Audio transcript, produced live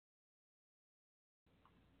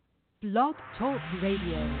Blog Talk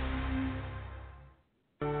Radio.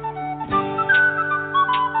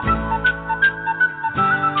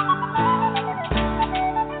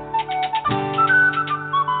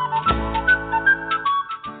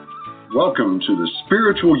 Welcome to the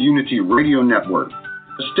Spiritual Unity Radio Network,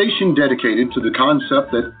 a station dedicated to the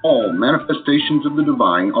concept that all manifestations of the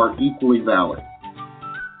divine are equally valid.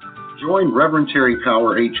 Join Reverend Terry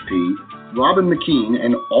Power HP, Robin McKean,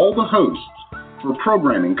 and all the hosts for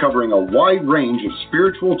programming covering a wide range of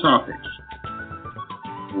spiritual topics,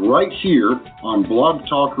 right here on Blog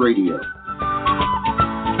Talk Radio.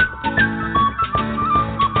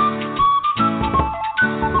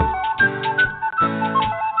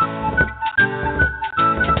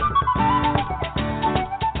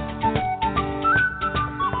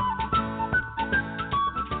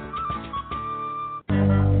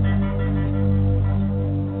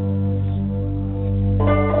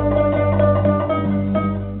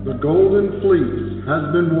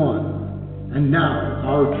 Has been won, and now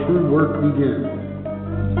our true work begins.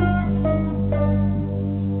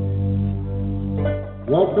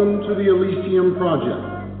 Welcome to the Elysium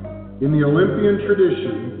Project. In the Olympian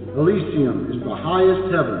tradition, Elysium is the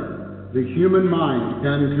highest heaven the human mind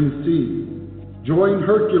can conceive. Join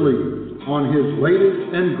Hercules on his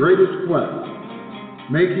latest and greatest quest,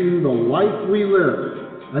 making the life we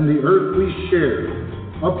live and the earth we share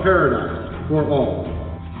a paradise for all.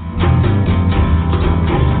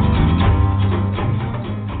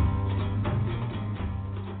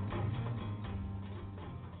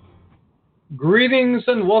 Greetings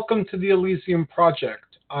and welcome to the Elysium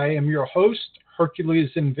Project. I am your host, Hercules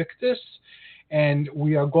Invictus, and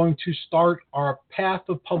we are going to start our Path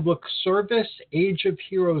of Public Service Age of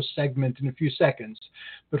Heroes segment in a few seconds.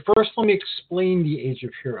 But first, let me explain the Age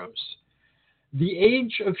of Heroes. The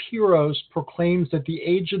Age of Heroes proclaims that the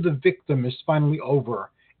age of the victim is finally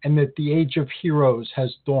over and that the Age of Heroes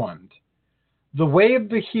has dawned. The way of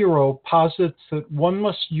the hero posits that one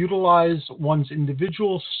must utilize one's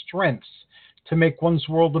individual strengths to make one's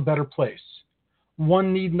world a better place.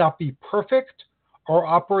 One need not be perfect or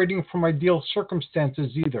operating from ideal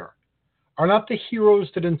circumstances either. Are not the heroes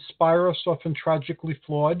that inspire us often tragically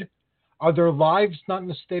flawed? Are their lives not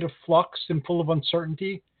in a state of flux and full of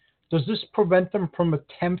uncertainty? Does this prevent them from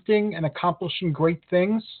attempting and accomplishing great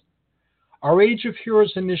things? Our Age of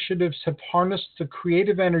Heroes initiatives have harnessed the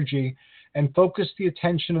creative energy and focused the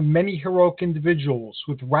attention of many heroic individuals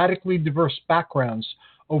with radically diverse backgrounds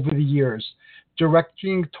over the years,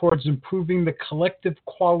 directing towards improving the collective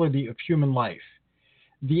quality of human life.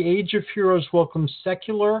 The Age of Heroes welcomes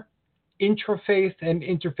secular, interfaith, and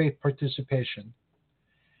interfaith participation.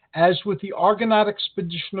 As with the Argonaut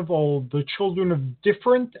expedition of old, the children of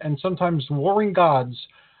different and sometimes warring gods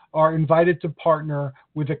are invited to partner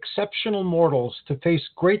with exceptional mortals to face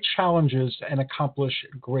great challenges and accomplish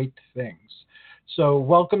great things. So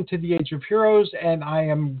welcome to the Age of Heroes, and I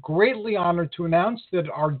am greatly honored to announce that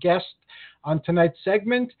our guest on tonight's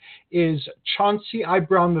segment is Chauncey I.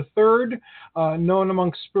 Brown III, known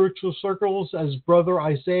among spiritual circles as Brother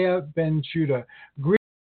Isaiah Ben Judah. Greetings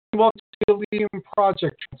and welcome to the Elysium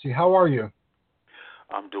Project, Chauncey. How are you?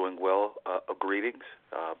 I'm doing well. Greetings.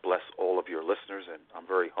 Bless all of your listeners, and I'm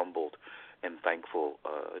very humbled and thankful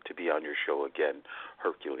to be on your show again,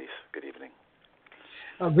 Hercules. Good evening.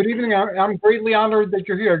 Good evening. I'm greatly honored that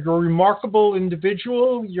you're here. You're a remarkable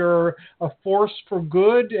individual. You're a force for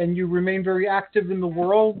good, and you remain very active in the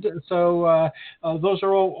world. So those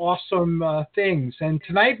are all awesome things. And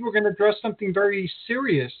tonight we're going to address something very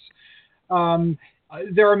serious.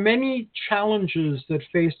 There are many challenges that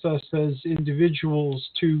face us as individuals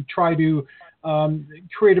to try to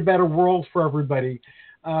create a better world for everybody.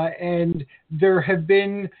 And there's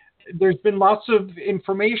been lots of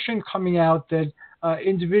information coming out that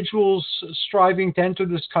individuals striving to enter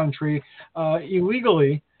this country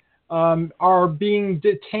illegally are being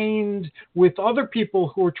detained with other people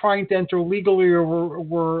who are trying to enter legally or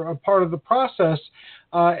were a part of the process,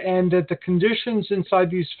 and that the conditions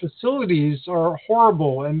inside these facilities are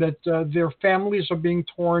horrible and that their families are being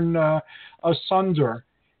torn asunder.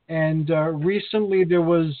 And recently there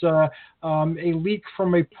was a leak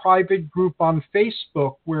from a private group on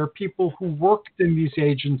Facebook where people who worked in these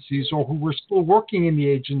agencies or who were still working in the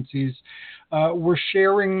agencies were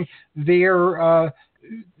sharing their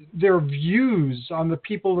views on the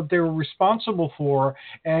people that they were responsible for.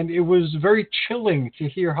 And it was very chilling to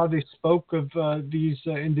hear how they spoke of these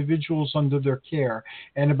individuals under their care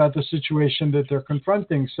and about the situation that they're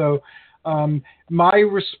confronting. So my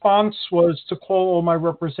response was to call all my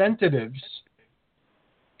representatives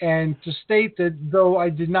and to state that though I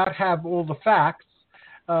did not have all the facts,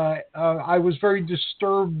 I was very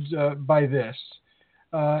disturbed by this.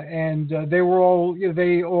 And they were all,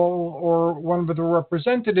 they all, or one of the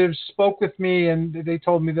representatives spoke with me, and they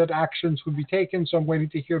told me that actions would be taken. So I'm waiting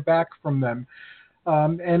to hear back from them.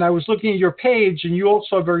 And I was looking at your page, and you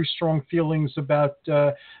also have very strong feelings about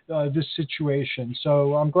this situation.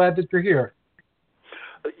 So I'm glad that you're here.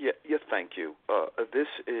 Yeah, thank you. This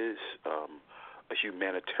is a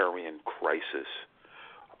humanitarian crisis.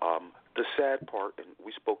 The sad part, and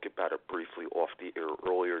we spoke about it briefly off the air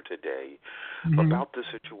earlier today, about the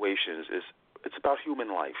situation is it's about human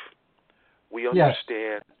life. We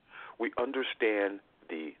understand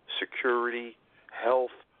the security,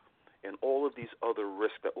 health, and all of these other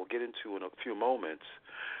risks that we'll get into in a few moments.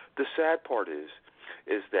 The sad part is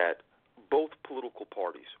that both political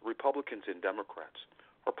parties, Republicans and Democrats,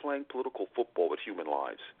 are playing political football with human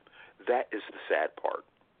lives. That is the sad part.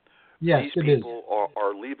 Yes, these people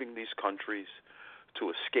are leaving these countries to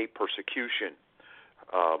escape persecution.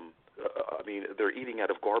 I mean, they're eating out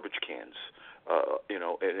of garbage cans,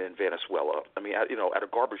 in Venezuela. I mean, out of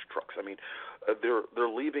garbage trucks. I mean, they're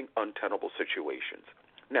leaving untenable situations.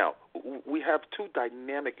 Now, we have two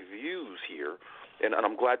dynamic views here, and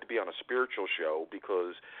I'm glad to be on a spiritual show,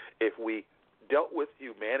 because if we dealt with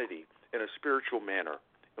humanity in a spiritual manner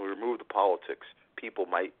and we remove the politics, people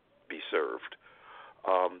might be served.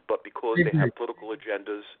 But because they have political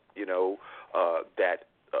agendas,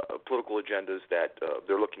 that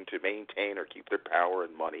they're looking to maintain or keep their power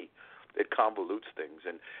and money, it convolutes things,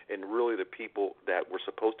 and really the people that we're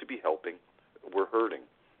supposed to be helping, we're hurting.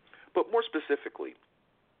 But more specifically,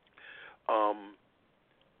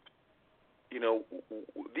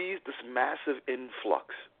 this massive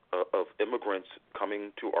influx of immigrants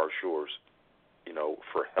coming to our shores,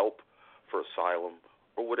 for help, for asylum,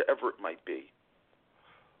 or whatever it might be.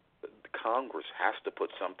 Congress has to put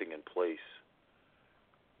something in place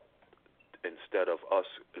instead of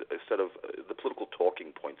the political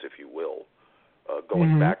talking points, if you will,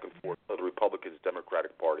 going back and forth of the Republicans,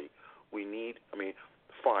 Democratic Party.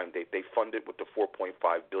 Fine, they funded with the $4.5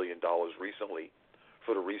 billion recently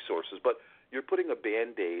for the resources, but you're putting a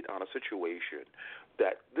Band-Aid on a situation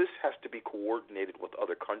that this has to be coordinated with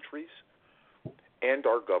other countries and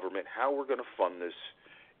our government, how we're going to fund this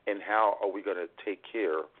and how are we going to take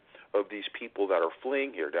care of these people that are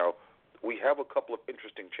fleeing here. Now, we have a couple of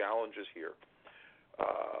interesting challenges here.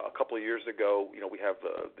 A couple of years ago, we have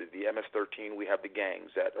the MS-13, we have the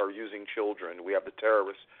gangs that are using children, we have the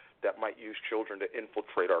terrorists that might use children to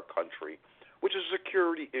infiltrate our country, which is a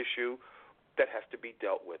security issue that has to be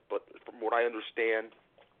dealt with. But from what I understand,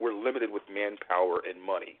 we're limited with manpower and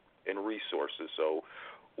money and resources. So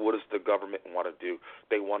what does the government want to do?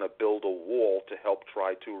 They want to build a wall to help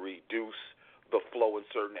try to reduce the flow in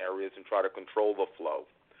certain areas and try to control the flow.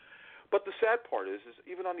 But the sad part is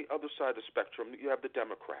even on the other side of the spectrum, you have the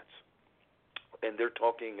Democrats, and they're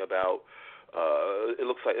talking about.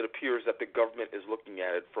 It appears that the government is looking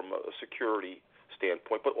at it from a security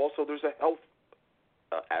standpoint, but also there's a health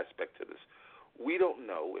aspect to this. We don't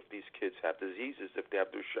know if these kids have diseases, if they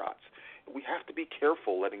have their shots. We have to be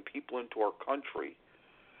careful letting people into our country.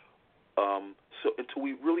 So until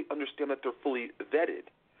we really understand that they're fully vetted.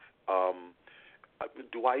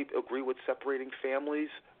 Do I agree with separating families?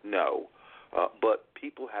 No. But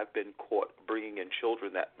people have been caught bringing in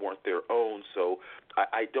children that weren't their own, so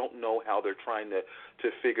I don't know how they're trying to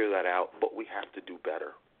figure that out, but we have to do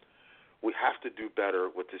better. We have to do better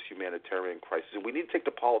with this humanitarian crisis, and we need to take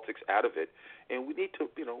the politics out of it, and we need to,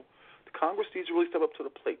 the Congress needs to really step up to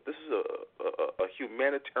the plate. This is a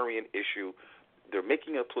humanitarian issue. They're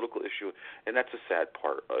making it a political issue, and that's the sad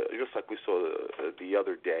part. Just like we saw the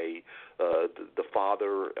other day, the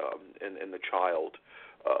father and the child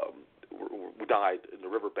who died in the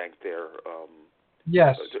riverbank there.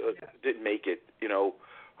 Yes. Didn't make it, and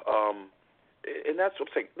that's what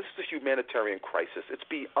I'm saying. This is a humanitarian crisis. It's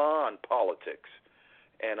beyond politics,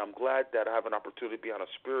 and I'm glad that I have an opportunity to be on a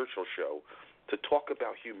spiritual show to talk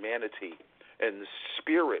about humanity and the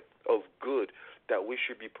spirit of good that we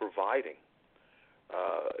should be providing.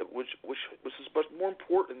 Which is much more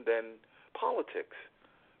important than politics.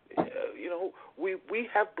 We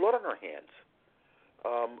have blood on our hands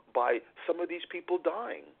by some of these people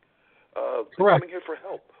dying, coming here for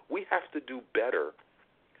help. We have to do better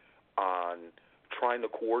on trying to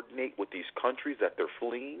coordinate with these countries that they're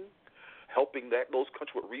fleeing, helping those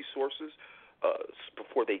countries with resources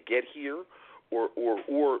before they get here,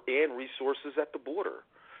 and resources at the border.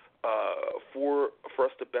 For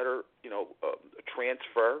us to better,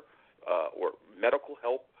 transfer or medical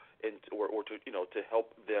help or to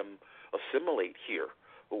help them assimilate here.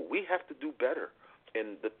 We have to do better.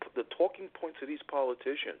 And the talking points of these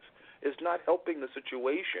politicians is not helping the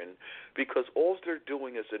situation, because all they're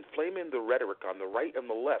doing is inflaming the rhetoric on the right and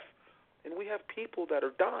the left. And we have people that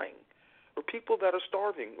are dying, or people that are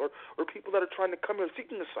starving, or people that are trying to come here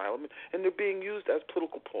seeking asylum, and they're being used as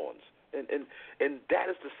political pawns. And that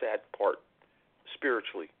is the sad part,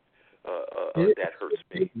 spiritually, that hurts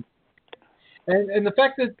me. And the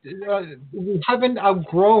fact that we haven't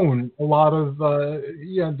outgrown a lot of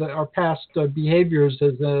our past behaviors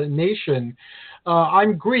as a nation.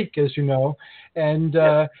 I'm Greek, as you know, and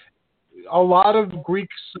a lot of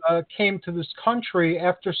Greeks came to this country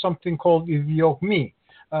after something called idiokmi,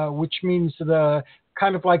 which means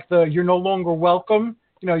kind of like you're no longer welcome.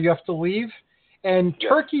 You have to leave. And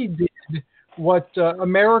Turkey did what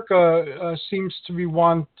America seems to be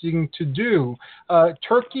wanting to do.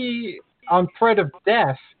 Turkey, on threat of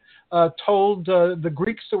death, told the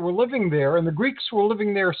Greeks that were living there, and the Greeks were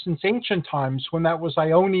living there since ancient times, when that was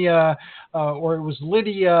Ionia, or it was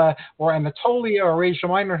Lydia, or Anatolia, or Asia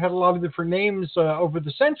Minor. It had a lot of different names over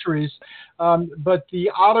the centuries, but the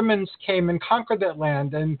Ottomans came and conquered that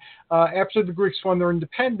land, and after the Greeks won their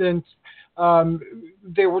independence,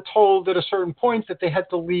 they were told at a certain point that they had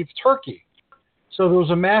to leave Turkey. So there was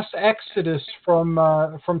a mass exodus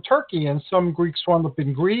from Turkey, and some Greeks wound up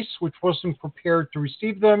in Greece, which wasn't prepared to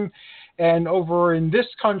receive them, and over in this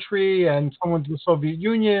country, and some went to the Soviet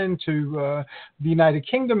Union, to the United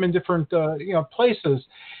Kingdom, and different places.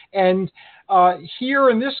 And here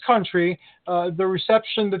in this country, the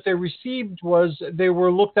reception that they received was they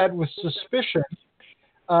were looked at with suspicion.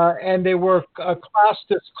 And they were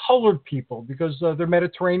classed as colored people because they're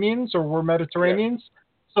Mediterraneans, or were Mediterraneans.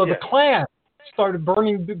 So the Klan started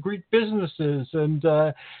burning the Greek businesses, and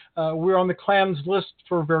we're on the Klan's list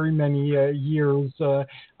for very many years,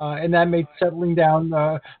 and that made settling down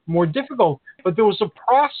more difficult. But there was a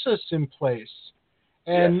process in place.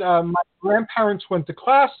 And my grandparents went to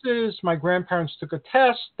classes, my grandparents took a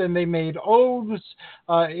test, and they made oaths.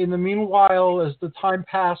 In the meanwhile, as the time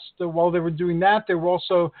passed, while they were doing that, they were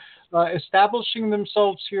also establishing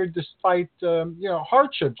themselves here despite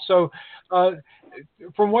hardship. So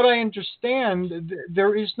from what I understand,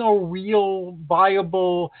 there is no real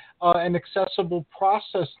viable and accessible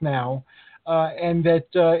process now. And that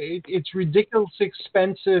it's ridiculously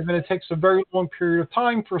expensive, and it takes a very long period of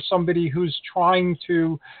time for somebody who's trying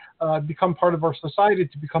to become part of our society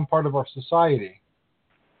to become part of our society.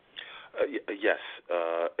 Yes,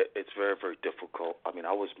 it's very, very difficult. I mean,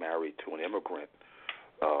 I was married to an immigrant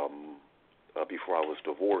before I was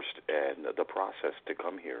divorced, and the process to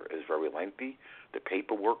come here is very lengthy. The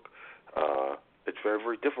paperwork, it's very,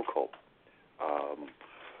 very difficult.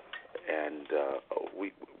 And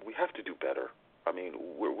we have to do better. I mean,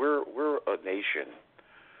 we're a nation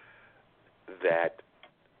that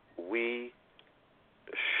we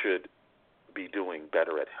should be doing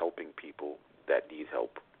better at helping people that need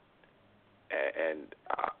help. And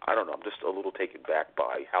I don't know, I'm just a little taken back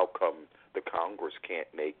by how come the Congress can't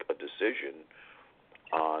make a decision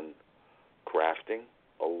on crafting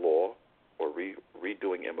a law or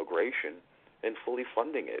redoing immigration and fully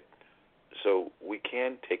funding it, so we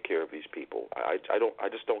can take care of these people. I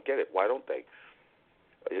just don't get it. Why don't they?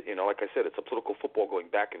 Like I said, it's a political football going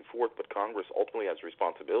back and forth, but Congress ultimately has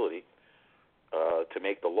responsibility to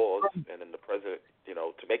make the laws, and then the president,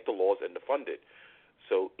 to make the laws and to fund it.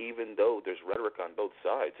 So even though there's rhetoric on both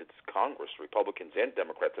sides, it's Congress, Republicans and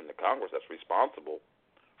Democrats in the Congress, that's responsible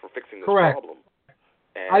for fixing this problem.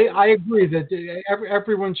 I agree that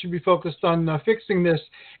everyone should be focused on fixing this,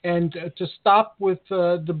 and to stop with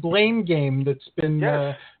the blame game that's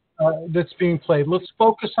being played. Let's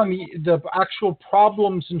focus on the actual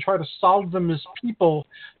problems and try to solve them as people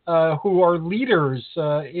who are leaders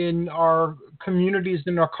in our communities,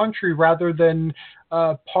 in our country, rather than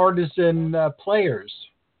partisan players.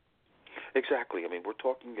 Exactly. I mean, we're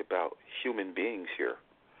talking about human beings here,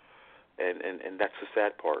 and that's the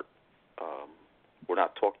sad part. We're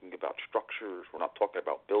not talking about structures. We're not talking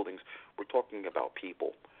about buildings. We're talking about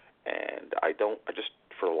people. And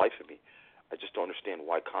for the life of me, I just don't understand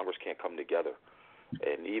why Congress can't come together.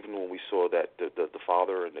 And even when we saw that the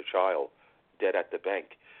father and the child dead at the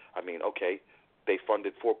bank, I mean, okay, they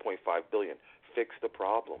funded $4.5 billion. Fix the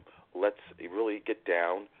problem. Let's really get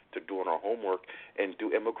down to doing our homework and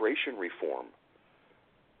do immigration reform.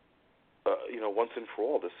 Once and for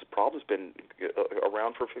all, this problem's been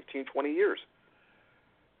around for 15, 20 years.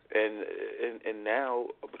 And now,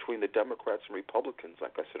 between the Democrats and Republicans,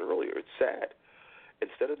 like I said earlier, it's sad.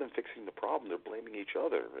 Instead of them fixing the problem, they're blaming each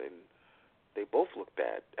other, and they both look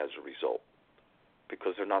bad as a result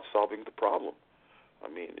because they're not solving the problem. I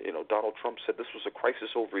mean, Donald Trump said this was a crisis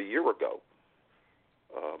over a year ago,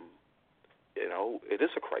 it is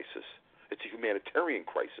a crisis. It's a humanitarian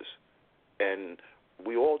crisis, and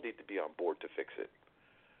we all need to be on board to fix it.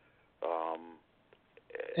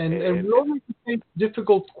 And we all need to face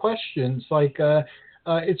difficult questions. Like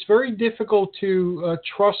it's very difficult to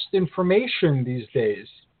trust information these days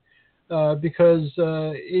because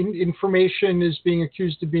information is being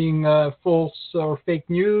accused of being false or fake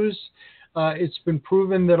news. It's been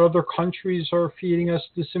proven that other countries are feeding us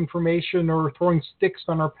disinformation or throwing sticks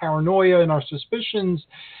on our paranoia and our suspicions.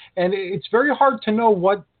 And it's very hard to know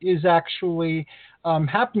what is actually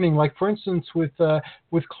happening. Like, for instance, with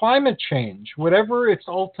climate change, whatever its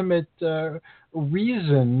ultimate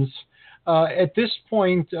reasons, at this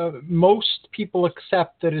point, most people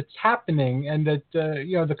accept that it's happening and that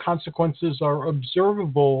the consequences are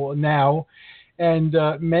observable now. And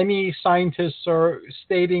many scientists are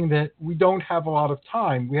stating that we don't have a lot of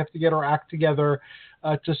time. We have to get our act together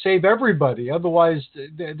to save everybody. Otherwise,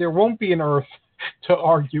 there won't be an Earth to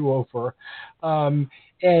argue over. I'm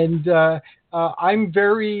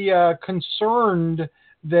very concerned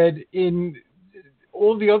that in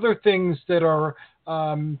all the other things that are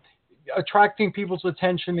attracting people's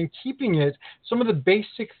attention and keeping it, some of the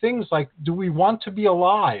basic things like, do we want to be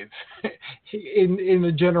alive in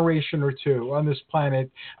a generation or two on this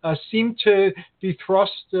planet, seem to be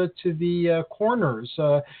thrust to the corners.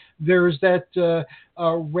 There's that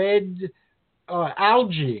red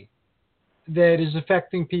algae that is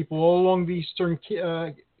affecting people all along the eastern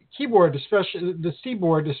seaboard,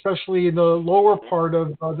 especially in the lower part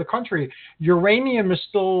of the country. Uranium is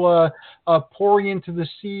still pouring into the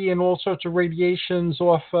sea and all sorts of radiations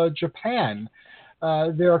off Japan.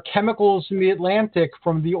 There are chemicals in the Atlantic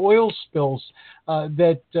from the oil spills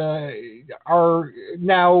that are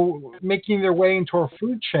now making their way into our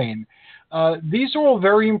food chain. These are all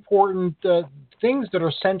very important things that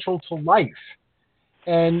are central to life.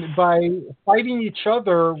 And by fighting each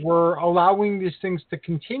other, we're allowing these things to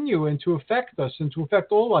continue and to affect us and to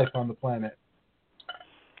affect all life on the planet.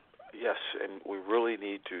 Yes, and we really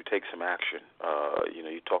need to take some action.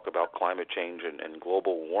 You talk about climate change and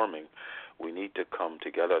global warming. We need to come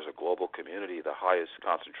together as a global community. The highest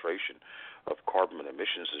concentration of carbon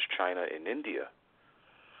emissions is China and India.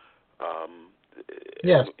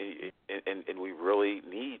 Yes. And we really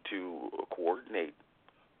need to coordinate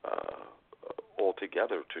all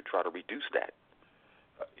together to try to reduce that.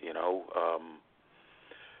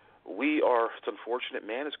 It's unfortunate,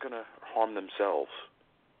 man is going to harm themselves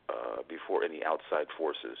before any outside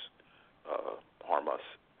forces harm us.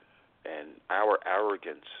 And our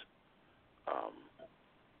arrogance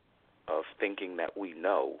of thinking that we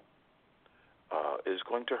know is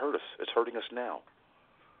going to hurt us. It's hurting us now.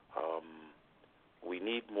 We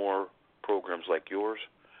need more programs like yours.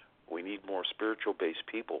 We need more spiritual-based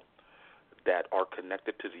people that are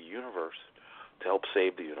connected to the universe to help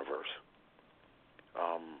save the universe.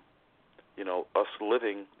 Us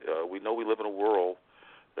living, we know we live in a world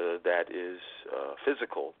that is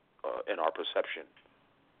physical in our perception,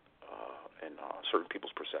 and certain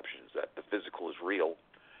people's perceptions, that the physical is real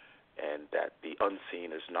and that the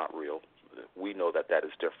unseen is not real. We know that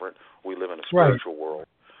is different. We live in a spiritual world.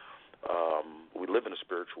 We live in a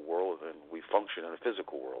spiritual world and we function in a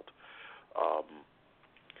physical world.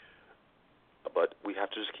 But we have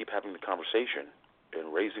to just keep having the conversation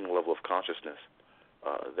and raising the level of consciousness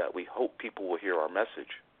that we hope people will hear our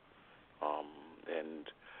message. And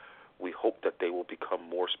we hope that they will become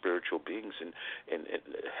more spiritual beings, and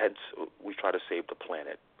hence we try to save the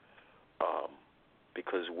planet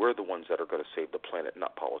because we're the ones that are going to save the planet,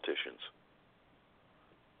 not politicians.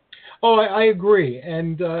 Oh, I agree.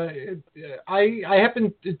 And I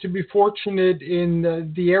happen to be fortunate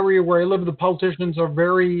in the area where I live. The politicians are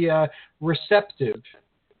very receptive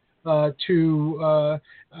to,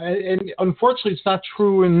 and unfortunately it's not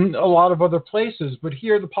true in a lot of other places, but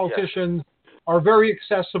here the politicians are very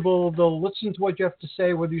accessible. They'll listen to what you have to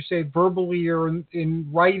say, whether you say it verbally or in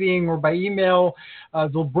writing or by email.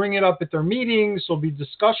 They'll bring it up at their meetings. There'll be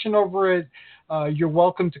discussion over it. You're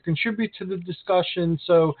welcome to contribute to the discussion.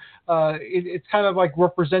 So it's kind of like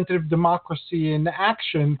representative democracy in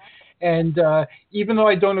action. And even though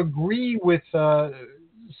I don't agree with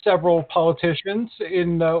several politicians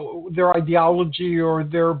in their ideology or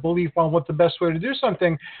their belief on what the best way to do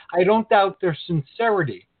something, I don't doubt their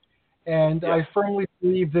sincerity. And I firmly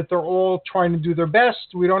believe that they're all trying to do their best.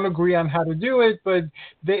 We don't agree on how to do it, but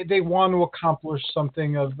they want to accomplish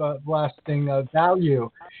something of lasting value.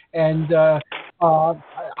 And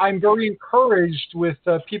I'm very encouraged with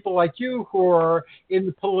people like you who are in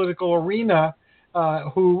the political arena,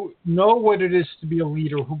 who know what it is to be a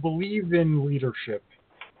leader, who believe in leadership.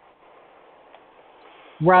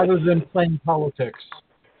 rather than playing politics.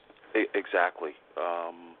 Exactly.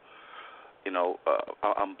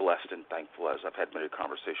 I'm blessed and thankful, as I've had many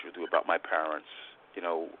conversations with you about my parents,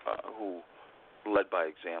 who led by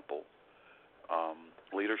example.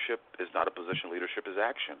 Leadership is not a position. Leadership is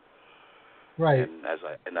action. Right. And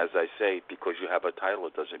as I say, because you have a title,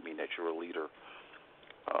 it doesn't mean that you're a leader.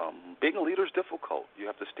 Being a leader is difficult. You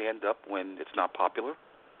have to stand up when it's not popular,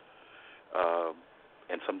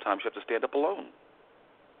 and sometimes you have to stand up alone.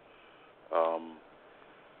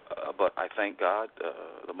 But I thank God,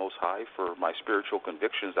 the Most High, for my spiritual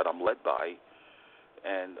convictions that I'm led by,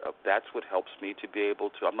 and that's what helps me to be able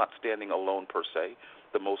to. I'm not standing alone per se.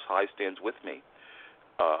 The Most High stands with me,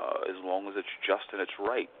 as long as it's just and it's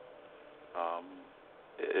right.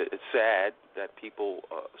 It's sad that people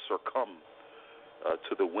succumb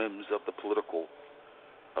to the whims of the political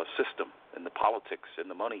system and the politics and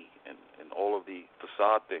the money and all of the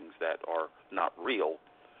facade things that are not real,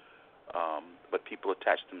 but people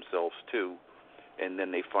attach themselves to, and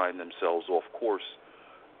then they find themselves off course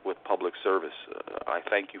with public service. I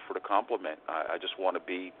thank you for the compliment. I just want to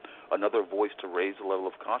be another voice to raise the level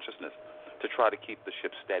of consciousness, to try to keep the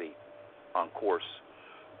ship steady on course,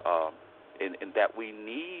 and that we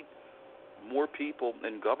need more people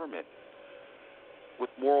in government with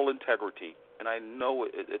moral integrity. And I know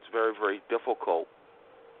it's very, very difficult,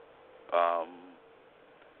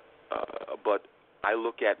 but I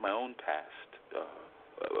look at my own past.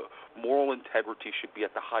 Moral integrity should be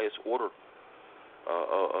at the highest order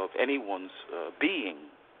of anyone's being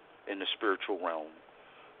in the spiritual realm,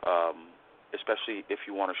 especially if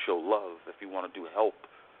you want to show love, if you want to do help,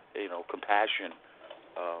 compassion.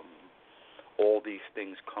 All these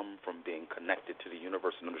things come from being connected to the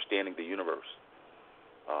universe and understanding the universe.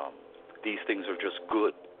 These things are just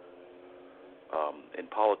good. And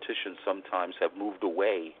politicians sometimes have moved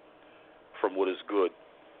away from what is good,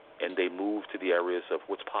 and they move to the areas of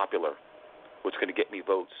what's popular, what's going to get me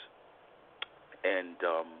votes. And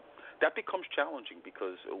that becomes challenging,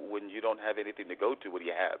 because when you don't have anything to go to, what do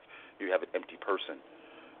you have? You have an empty person.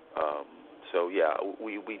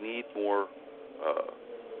 We need more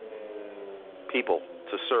people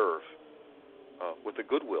to serve with a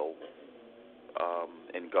goodwill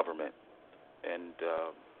in government, and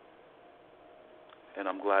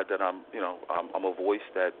I'm glad that I'm a voice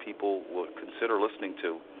that people will consider listening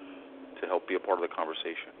to help be a part of the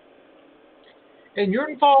conversation. And you're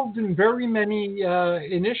involved in very many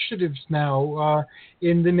initiatives now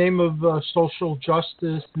in the name of social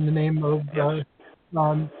justice, in the name of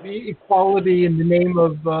equality, in the name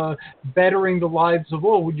of bettering the lives of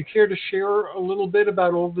all. Would you care to share a little bit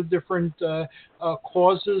about all the different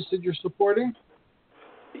causes that you're supporting?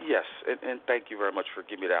 Yes, and thank you very much for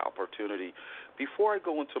giving me that opportunity. Before I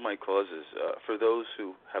go into my causes, for those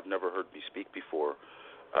who have never heard me speak before,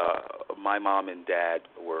 my mom and dad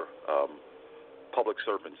were public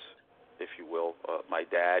servants, if you will. My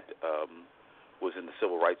dad was in the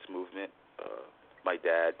civil rights movement. My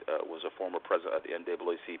dad was a former president of the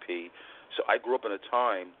NAACP. So I grew up in a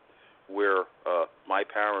time where my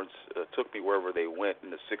parents took me wherever they went in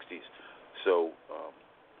the 60s. So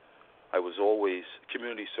I was always,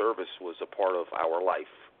 community service was a part of our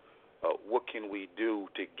life. What can we do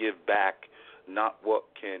to give back, not what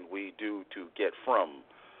can we do to get from?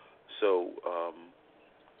 So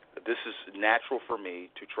this is natural for me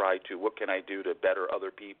to try to, what can I do to better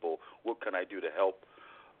other people? What can I do to help?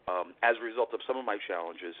 As a result of some of my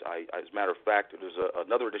challenges, as a matter of fact, there's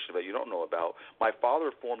another initiative that you don't know about. My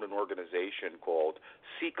father formed an organization called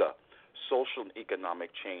SECA, Social and Economic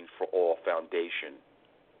Change for All Foundation.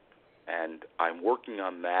 And I'm working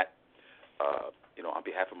on that, on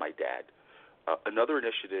behalf of my dad. Another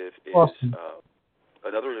initiative is Awesome.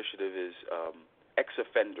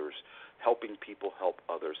 Ex-offenders, helping people help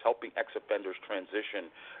others, helping ex-offenders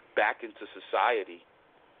transition back into society,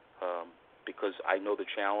 because I know the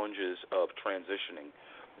challenges of transitioning,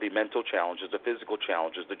 the mental challenges, the physical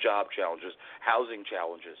challenges, the job challenges, housing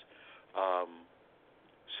challenges.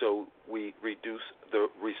 So we reduce the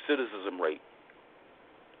recidivism rate.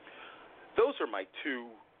 Those are my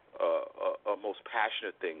two most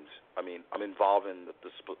passionate things. I mean, I'm involved in the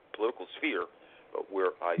political sphere,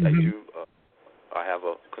 where I have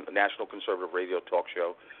a national conservative radio talk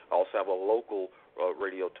show. I also have a local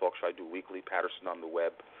radio talk show I do weekly, Patterson on the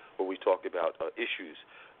Web, where we talk about issues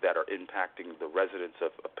that are impacting the residents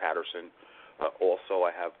of Patterson. Also,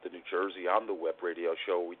 I have the New Jersey on the Web radio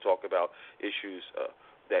show, where we talk about issues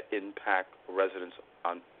that impact residents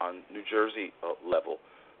on New Jersey level.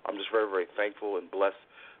 I'm just very, very thankful and blessed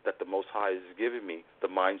that the Most High has given me the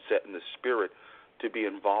mindset and the spirit to be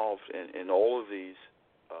involved in all of these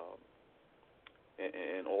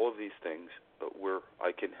and all of these things where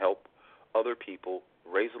I can help other people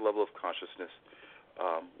raise a level of consciousness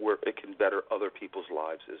where it can better other people's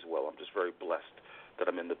lives as well. I'm just very blessed that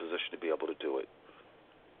I'm in the position to be able to do it.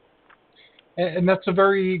 And that's a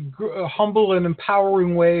very humble and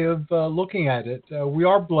empowering way of looking at it. We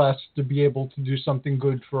are blessed to be able to do something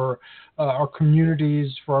good for our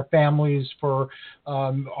communities, for our families, for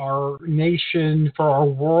our nation, for our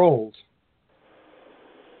world.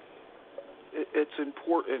 It's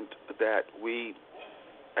important that we,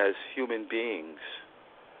 as human beings,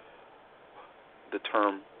 the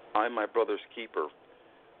term "I'm my brother's keeper,"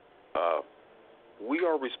 we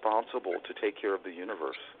are responsible to take care of the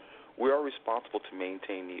universe. We are responsible to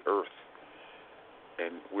maintain the earth,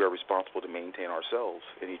 and we are responsible to maintain ourselves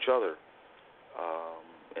and each other.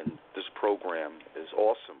 And this program is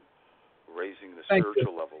awesome, raising the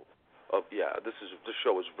spiritual level of this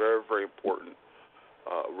show is very, very important.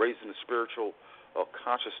 Raising the spiritual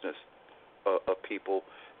consciousness of people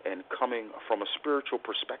and coming from a spiritual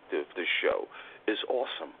perspective. This show is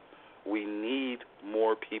awesome. We need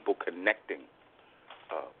more people connecting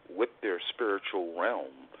with their spiritual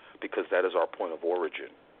realm, because that is our point of origin.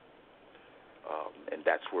 And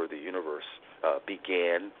that's where the universe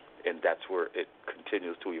began, and that's where it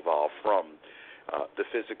continues to evolve from. The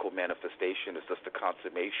physical manifestation is just the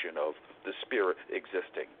consummation of the spirit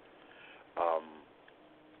existing.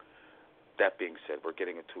 That being said, we're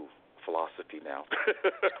getting into philosophy now.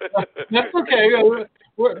 That's okay.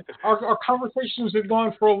 Our conversations have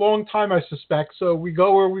gone for a long time, I suspect, so we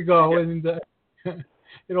go where we go, and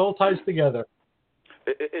it all ties together.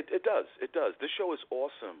 It does. It does. This show is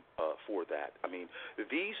awesome for that. I mean,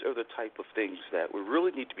 these are the type of things that we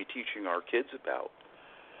really need to be teaching our kids about,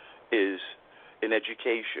 is in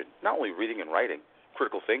education, not only reading and writing,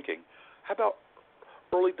 critical thinking. How about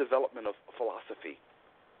early development of philosophy,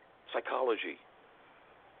 psychology,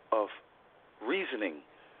 of reasoning?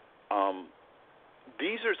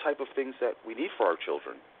 These are the type of things that we need for our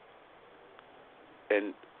children.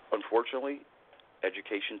 And unfortunately,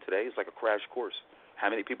 education today is like a crash course. How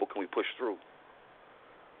many people can we push through?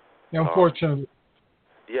 Unfortunately.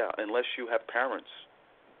 Unless you have parents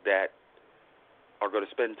that are going to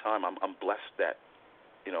spend time. I'm blessed that,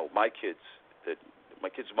 my kids,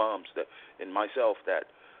 moms, and myself, that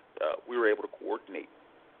we were able to coordinate.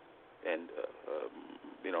 And,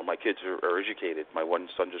 my kids are educated. My one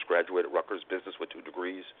son just graduated Rutgers Business with 2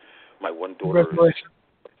 degrees. My one daughter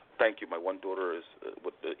Thank you. My one daughter is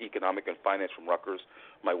with the economic and finance from Rutgers.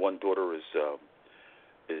 My one daughter is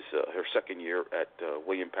her second year at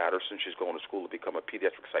William Patterson. She's going to school to become a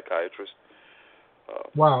pediatric psychiatrist.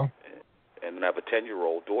 Wow. And then I have a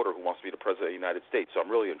 10-year-old daughter who wants to be the president of the United States. So I'm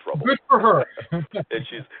really in trouble. Good for her. and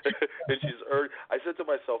she's I said to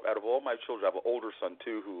myself, out of all my children, I have an older son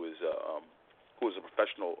too who is a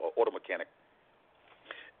professional auto mechanic.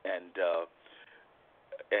 And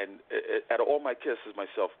out of all my kids, I said to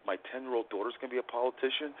myself, my 10-year-old daughter's going to be a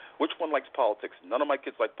politician? Which one likes politics? None of my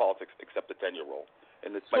kids like politics except the 10-year-old.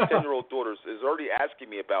 And my 10-year-old daughter is already talking to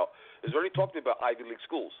me about Ivy League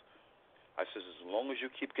schools. I says, as long as you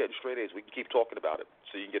keep getting straight A's, we can keep talking about it.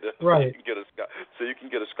 So you can get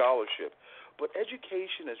a scholarship. But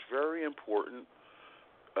education is very important.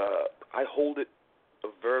 I hold it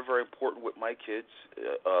very, very important with my kids.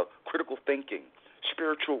 Critical thinking,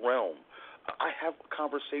 spiritual realm. I have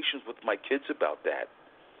conversations with my kids about that,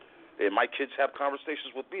 and my kids have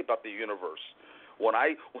conversations with me about the universe.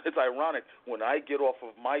 It's ironic, when I get off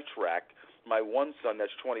of my track, my one son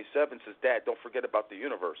that's 27 says, "Dad, don't forget about the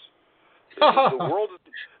universe." The world is,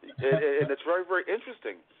 and it's very, very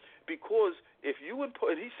interesting, because if you and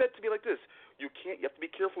he said to me like this, you have to be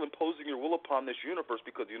careful imposing your will upon this universe,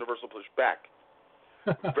 because the universe will push back.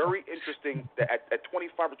 Very interesting that at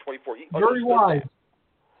 25 or 24, he very wise.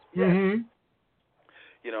 Yes. Mm-hmm.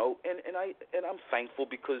 And I'm thankful,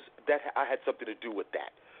 because that I had something to do with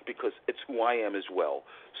that, because it's who I am as well.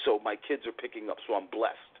 So my kids are picking up. So I'm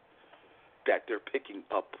blessed that they're picking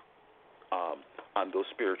up on those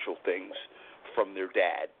spiritual things from their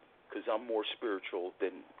dad, because I'm more spiritual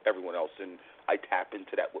than everyone else, and I tap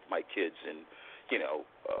into that with my kids, and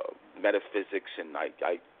metaphysics, and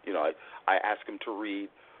I ask them to read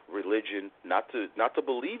religion, not to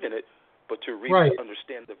believe in it, but to read right. to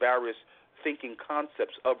understand the various thinking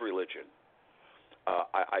concepts of religion.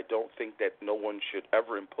 I don't think that no one should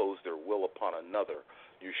ever impose their will upon another.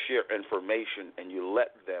 You share information and you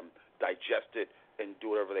let them digest it and do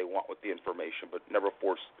whatever they want with the information, but never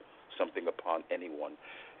force something upon anyone.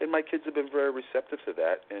 And my kids have been very receptive to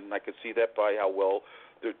that, and I can see that by how well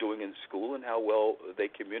they're doing in school and how well they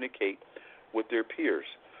communicate with their peers.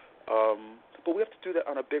 But we have to do that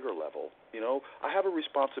on a bigger level. I have a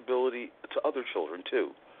responsibility to other children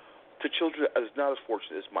too, to children as not as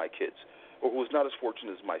fortunate as my kids, or who is not as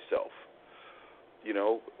fortunate as myself.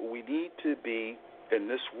 We need to be in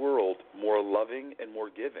this world more loving and more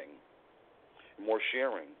giving, more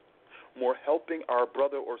sharing, more helping our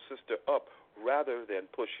brother or sister up rather than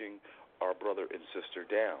pushing our brother and sister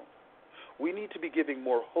down. We need to be giving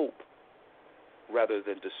more hope rather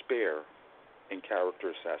than despair and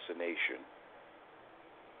character assassination.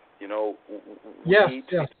 We need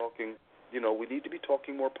to be talking. We need to be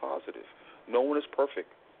talking more positive. No one is perfect.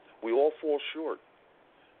 We all fall short,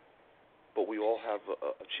 but we all have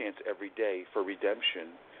a chance every day for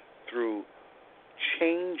redemption through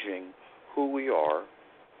changing who we are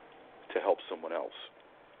to help someone else.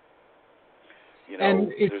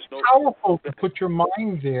 And it's powerful to put your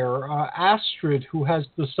mind there. Astrid, who has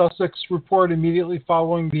the Sussex Report immediately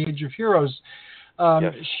following The Age of Heroes,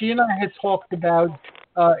 she and I had talked about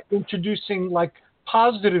introducing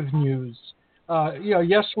positive news.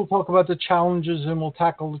 Yes, we'll talk about the challenges and we'll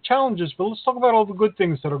tackle the challenges, but let's talk about all the good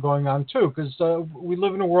things that are going on too, because we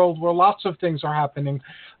live in a world where lots of things are happening,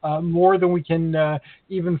 more than we can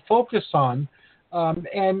even focus on.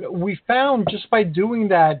 And we found just by doing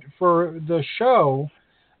that for the show,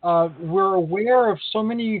 we're aware of so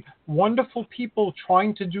many wonderful people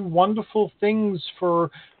trying to do wonderful things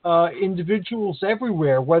for individuals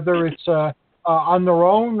everywhere, whether it's on their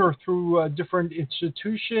own or through different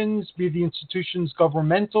institutions, be the institutions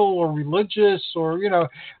governmental or religious or,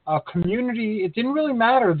 community. It didn't really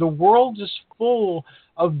matter. The world is full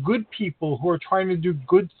of good people who are trying to do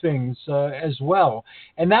good things as well.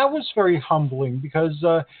 And that was very humbling because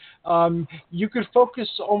you could focus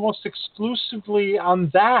almost exclusively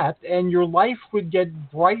on that and your life would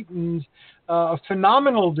get brightened a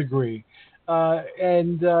phenomenal degree.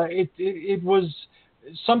 It was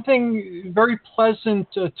something very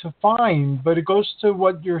pleasant to find, but it goes to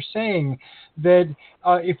what you're saying, that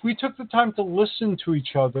if we took the time to listen to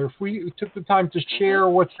each other, if we took the time to share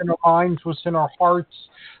what's in our minds, what's in our hearts,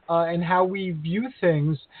 and how we view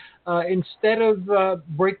things, instead of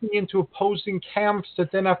breaking into opposing camps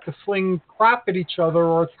that then have to fling crap at each other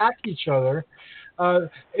or attack each other,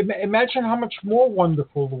 imagine how much more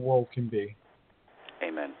wonderful the world can be.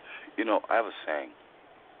 Amen. I have a saying,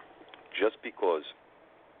 just because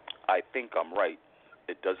I think I'm right,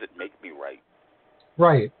 it doesn't make me right.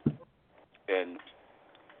 Right. And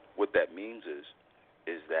what that means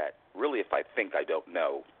is that really if I think I don't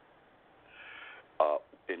know,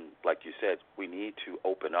 and like you said, we need to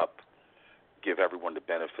open up, give everyone the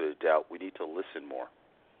benefit of the doubt. We need to listen more.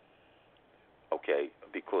 Okay?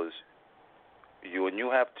 Because when you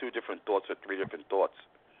have two different thoughts or three different thoughts,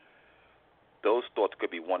 those thoughts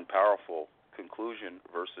could be one powerful conclusion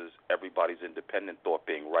versus everybody's independent thought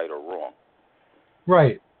being right or wrong.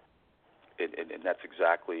 Right. And that's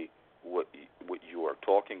exactly what you are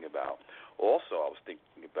talking about. Also, I was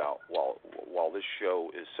thinking about while this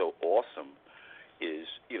show is so awesome, is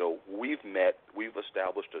we've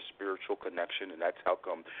established a spiritual connection, and that's how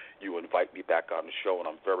come you invite me back on the show, and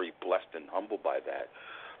I'm very blessed and humbled by that.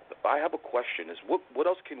 I have a question: is what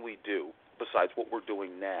else can we do besides what we're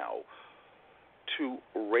doing now to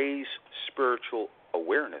raise spiritual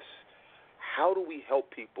awareness? How do we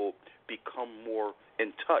help people become more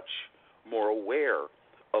in touch, more aware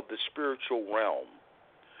of the spiritual realm?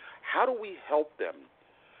 How do we help them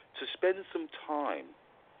to spend some time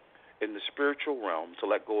in the spiritual realm to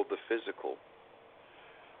let go of the physical?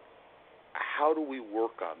 How do we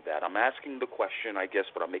work on that? I'm asking the question, I guess,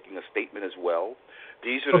 but I'm making a statement as well.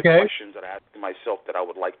 These are the questions that I ask myself that I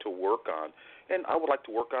would like to work on, and I would like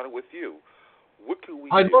to work on it with you. What can we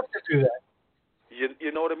do? I'd love to do that.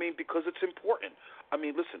 You know what I mean? Because it's important. I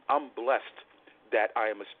mean, listen, I'm blessed that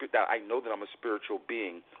I know that I'm a spiritual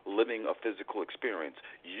being living a physical experience.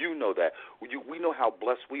 You know that. We know how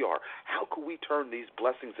blessed we are. How can we turn these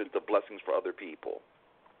blessings into blessings for other people?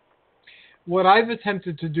 What I've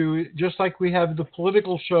attempted to do, just like we have the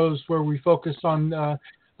political shows where we focus on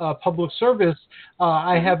public service,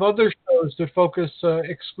 I have other shows that focus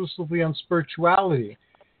exclusively on spirituality.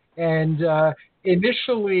 And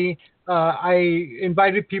initially, I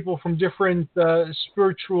invited people from different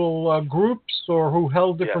spiritual groups or who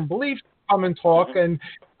held different beliefs to come and talk, and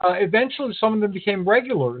eventually some of them became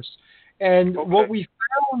regulars. And what we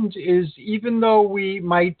found is even though we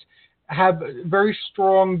might have very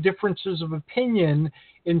strong differences of opinion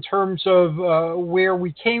in terms of where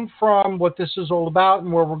we came from, what this is all about,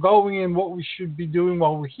 and where we're going, and what we should be doing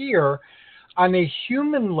while we're here, on a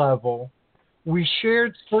human level, we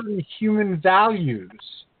shared certain human values.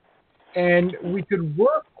 and we could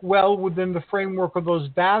work well within the framework of those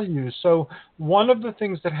values. So one of the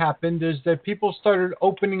things that happened is that people started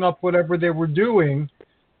opening up whatever they were doing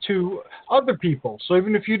to other people. So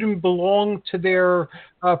even if you didn't belong to their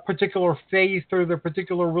particular faith or their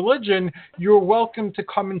particular religion, you're welcome to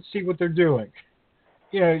come and see what they're doing.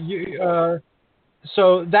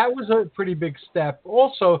 So that was a pretty big step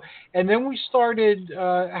also. And then we started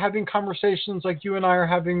having conversations like you and I are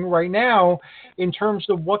having right now in terms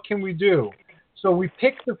of what can we do. So we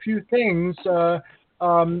picked a few things.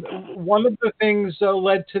 One of the things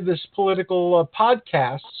led to this political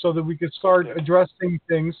podcast so that we could start addressing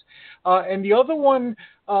things. And the other one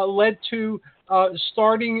led to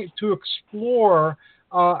starting to explore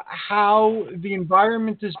how the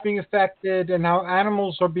environment is being affected and how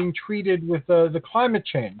animals are being treated with the climate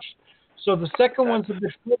change. So the second one's a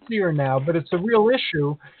bit fuzzier now, but it's a real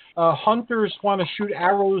issue. Hunters want to shoot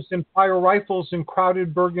arrows and fire rifles in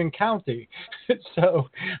crowded Bergen County. So,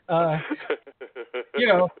 to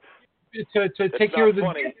take care of the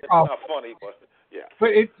problem. It's not funny, but yeah. But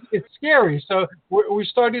it's scary. So we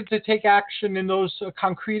started to take action in those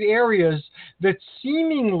concrete areas that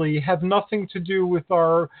seemingly have nothing to do with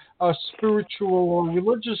our spiritual or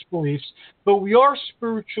religious beliefs, but we are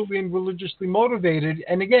spiritually and religiously motivated.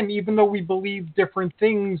 And again, even though we believe different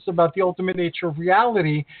things about the ultimate nature of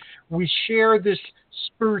reality, we share this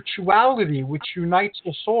spirituality which unites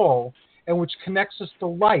us all and which connects us to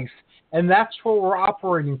life. And that's what we're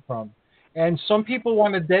operating from. And some people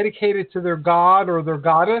want to dedicate it to their god or their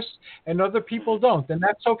goddess, and other people don't, and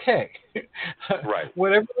that's okay. Right.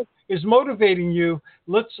 Whatever is motivating you,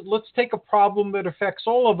 let's take a problem that affects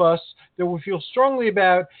all of us that we feel strongly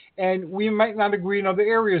about, and we might not agree in other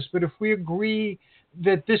areas, but if we agree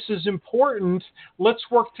that this is important, let's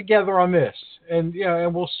work together on this, and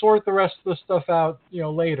and we'll sort the rest of the stuff out,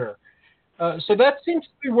 later. So that seems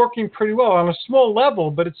to be working pretty well on a small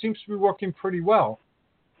level, but it seems to be working pretty well.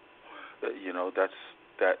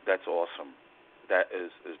 That's awesome. That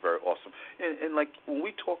is very awesome. And like when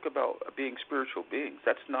we talk about being spiritual beings,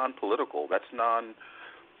 that's non-political. That's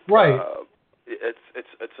right.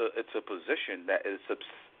 It's a position that is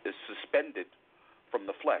suspended from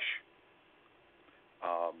the flesh.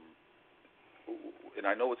 And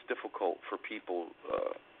I know it's difficult for people.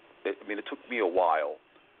 It took me a while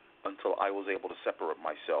until I was able to separate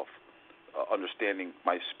myself, understanding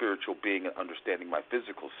my spiritual being and understanding my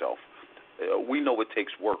physical self. We know it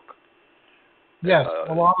takes work. Yes,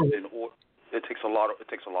 a lot of it. It takes a lot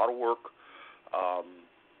of work, a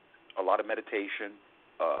lot of meditation.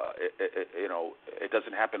 It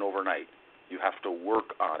doesn't happen overnight. You have to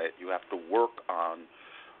work on it. You have to work on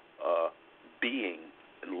being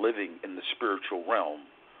and living in the spiritual realm.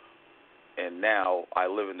 And now I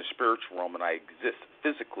live in the spiritual realm, and I exist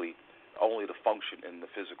physically only to function in the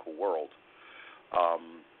physical world.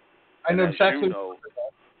 I know exactly.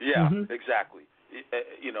 Yeah, mm-hmm. Exactly.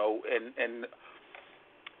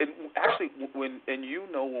 And actually, when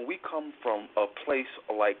we come from a place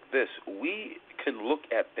like this, we can look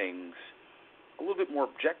at things a little bit more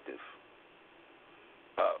objective.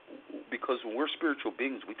 Because when we're spiritual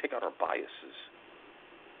beings, we take out our biases.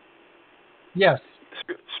 Yes.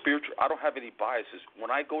 Spiritual. I don't have any biases. When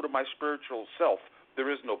I go to my spiritual self, there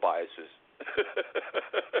is no biases.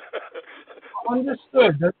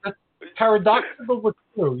 Understood. That's paradoxical but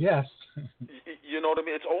true. Yes. You know what I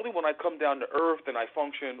mean? It's only when I come down to earth and I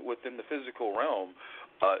function within the physical realm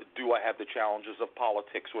do I have the challenges of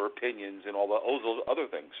politics or opinions and all those other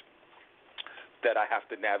things that I have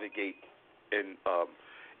to navigate and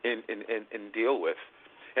deal with.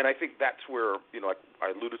 And I think that's where,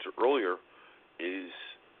 I alluded to earlier, is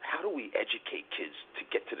how do we educate kids to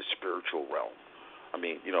get to the spiritual realm?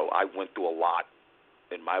 I went through a lot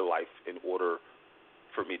in my life in order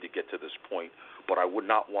for me to get to this point, but I would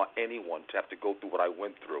not want anyone to have to go through what I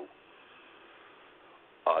went through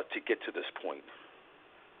to get to this point.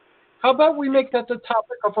 How about we make that the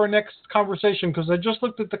topic of our next conversation? Because I just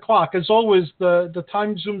looked at the clock. As always, the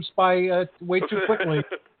time zooms by way too quickly.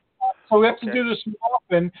 So we have to do this more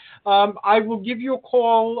often. I will give you a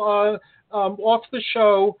call off the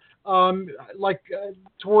show,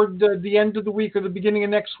 toward the end of the week or the beginning of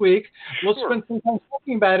next week. Let's spend some time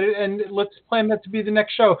talking about it, and let's plan that to be the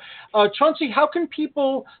next show. Chauncey, how can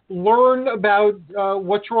people learn about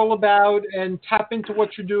what you're all about and tap into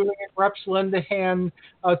what you're doing and perhaps lend a hand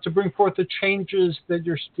to bring forth the changes that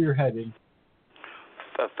you're spearheading?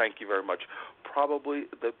 Thank you very much. Probably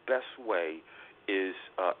the best way is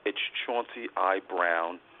it's Chauncey I.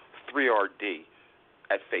 Brown, 3RD,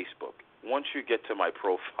 at Facebook. Once you get to my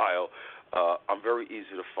profile, I'm very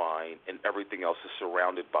easy to find, and everything else is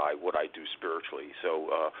surrounded by what I do spiritually.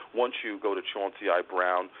 So once you go to Chauncey I.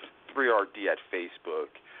 Brown, 3RD at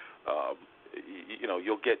Facebook,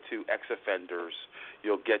 you'll get to ex-offenders,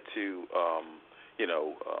 you'll get to,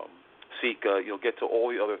 Sika, you'll get to all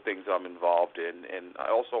the other things I'm involved in. And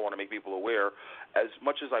I also want to make people aware, as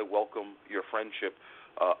much as I welcome your friendship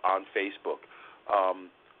on Facebook,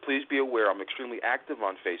 please be aware I'm extremely active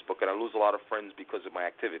on Facebook, and I lose a lot of friends because of my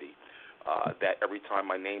activity. That every time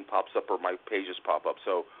my name pops up or my pages pop up.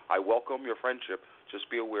 So I welcome your friendship. Just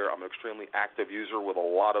be aware I'm an extremely active user with a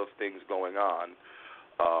lot of things going on.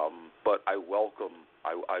 But I welcome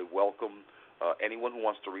anyone who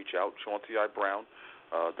wants to reach out. Chauncey I. Brown,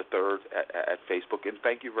 the third at Facebook. And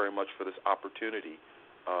thank you very much for this opportunity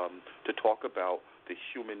to talk about the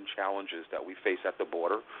human challenges that we face at the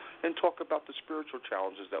border and talk about the spiritual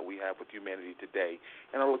challenges that we have with humanity today.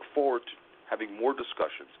 And I look forward to having more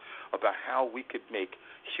discussions about how we could make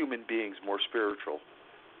human beings more spiritual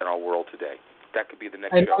in our world today. That could be the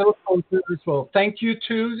next show. I look forward to it as well. Thank you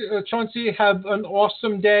too, Chauncey. Have an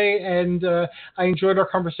awesome day, and I enjoyed our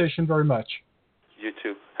conversation very much. You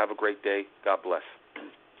too. Have a great day. God bless.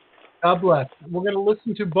 God bless. We're going to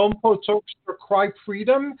listen to Bompo's Orchestra Cry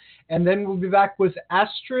Freedom, and then we'll be back with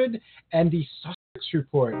Astrid and the Sussex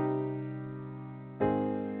Report.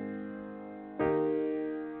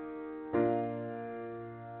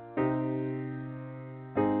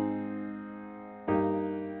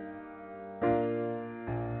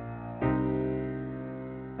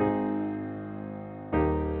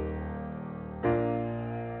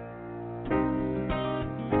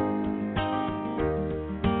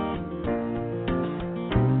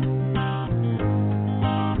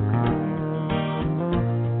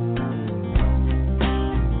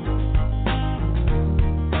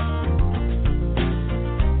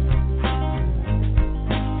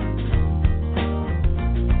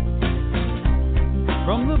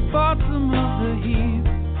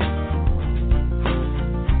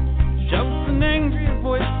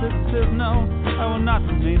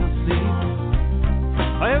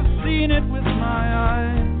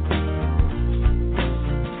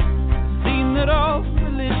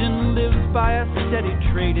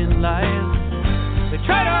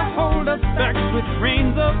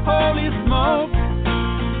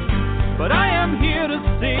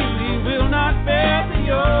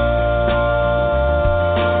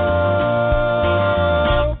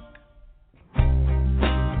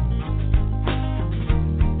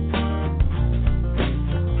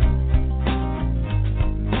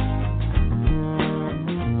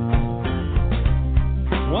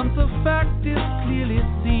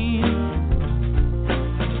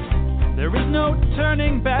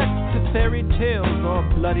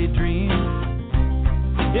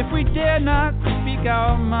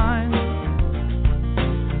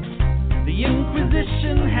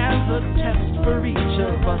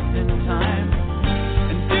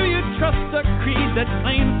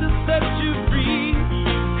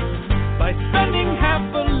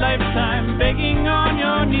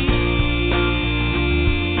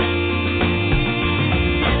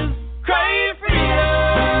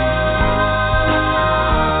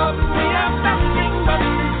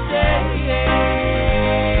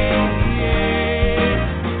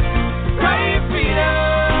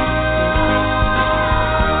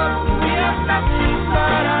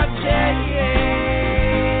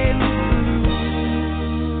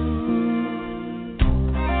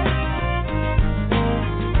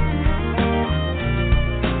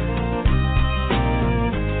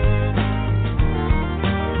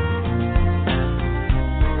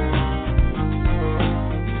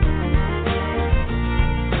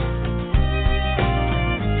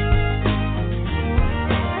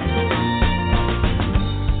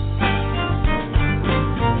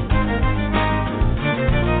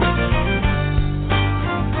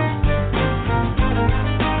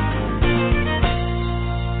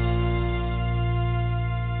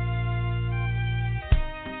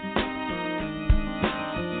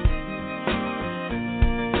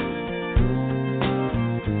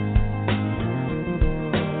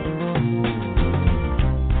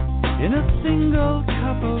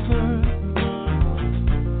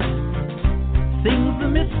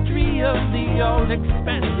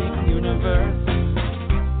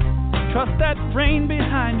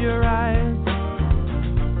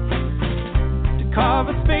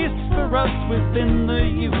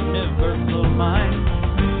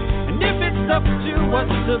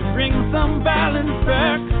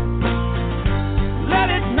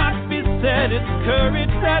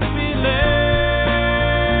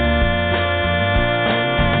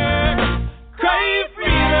 Cry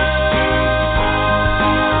freedom.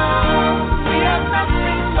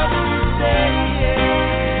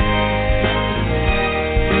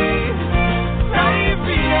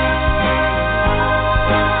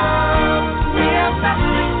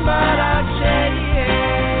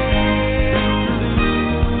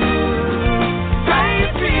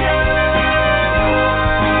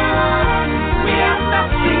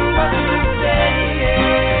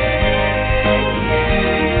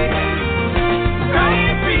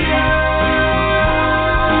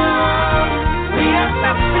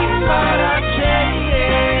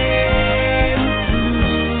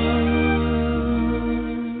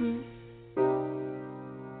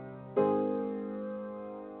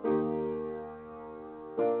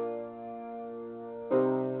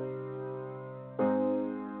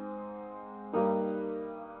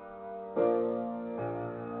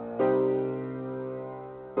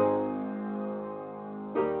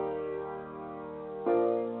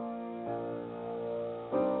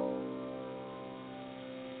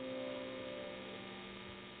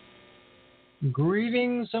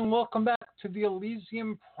 Greetings and welcome back to the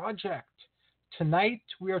Elysium Project. Tonight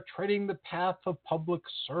we are treading the path of public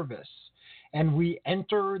service, and we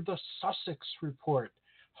enter the Sussex Report.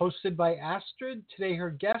 Hosted by Astrid, today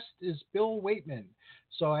her guest is Bill Waitman.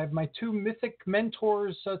 So I have my two mythic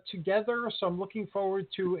mentors together, so I'm looking forward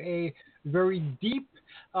to a very deep,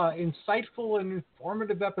 insightful, and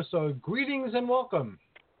informative episode. Greetings and welcome.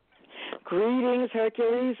 Greetings,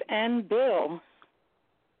 Hercules and Bill.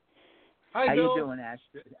 Hi, How Bill. you doing,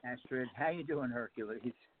 Astrid? How you doing,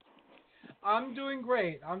 Hercules? I'm doing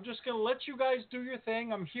great. I'm just going to let you guys do your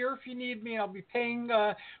thing. I'm here if you need me. I'll be paying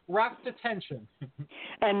rapt attention.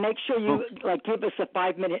 And make sure you give us a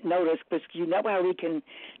 5-minute notice, because you know how we can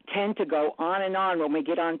tend to go on and on when we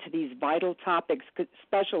get onto these vital topics,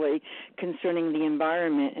 especially concerning the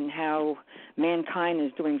environment and how mankind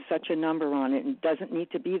is doing such a number on it, and it doesn't need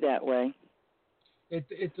to be that way.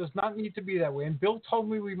 It does not need to be that way. And Bill told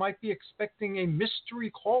me we might be expecting a mystery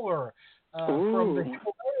caller from the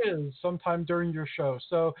Himalayas sometime during your show.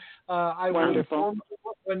 So I will inform you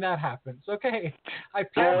when that happens. Okay. I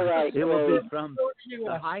passed It will be from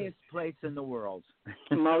the highest place in the world.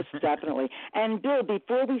 Most definitely. And Bill,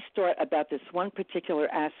 before we start about this one particular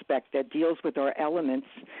aspect that deals with our elements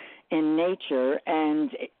in nature, and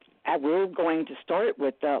we're going to start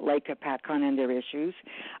with Lake Apacon and their issues,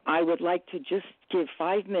 I would like to just give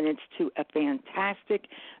 5 minutes to a fantastic,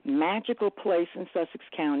 magical place in Sussex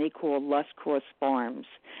County called Lusk Cross Farms.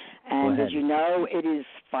 And as you know, it is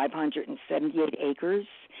 578 acres.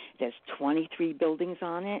 There's 23 buildings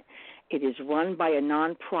on it. It is run by a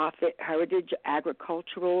nonprofit Heritage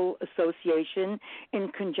Agricultural Association in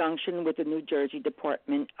conjunction with the New Jersey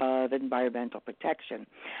Department of Environmental Protection.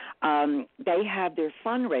 They have their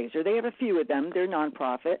fundraiser. They have a few of them. They're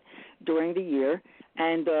nonprofit during the year.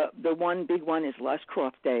 And the one big one is Les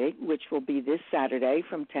Croft Day, which will be this Saturday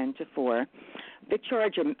from 10 to 4. They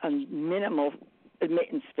charge a minimal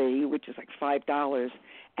admittance fee, which is like $5,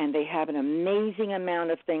 and they have an amazing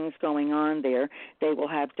amount of things going on there. They will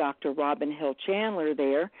have Dr. Robin Hill Chandler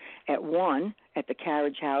there at 1 at the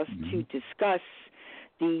Carriage House to discuss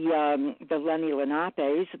the Lenni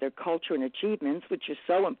Lenapes, their culture and achievements, which is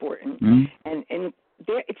so important. And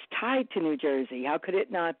it's tied to New Jersey. How could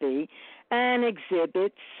it not be? And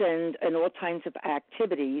exhibits and all kinds of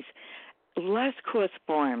activities. Les Cross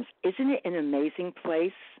Farms, isn't it an amazing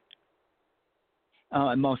place? Oh,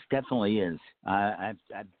 it most definitely is. I've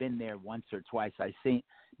been there once or twice.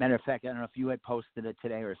 Matter of fact, I don't know if you had posted it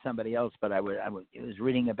today or somebody else, but I was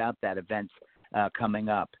reading about that event coming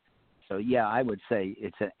up. So yeah, I would say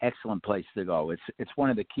it's an excellent place to go. It's one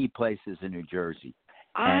of the key places in New Jersey.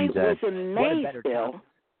 I was amazed, Bill.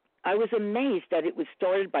 I was amazed that it was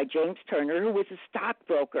started by James Turner, who was a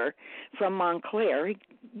stockbroker from Montclair. He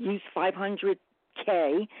used $500K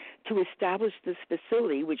to establish this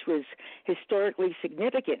facility, which was historically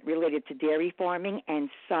significant, related to dairy farming and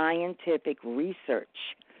scientific research.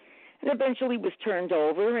 And eventually was turned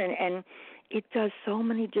over, and it does so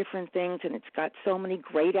many different things, and it's got so many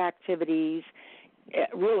great activities.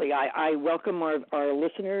 Really, I welcome our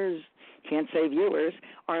listeners, can't say viewers,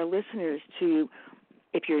 our listeners to,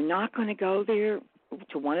 if you're not going to go there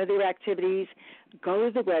to one of their activities, go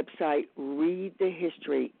to the website, read the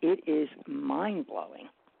history. It is mind-blowing.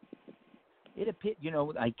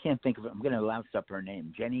 I can't think of it. I'm going to louse up her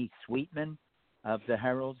name. Jenny Sweetman of the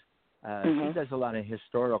Herald. She does a lot of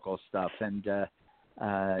historical stuff, and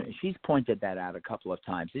she's pointed that out a couple of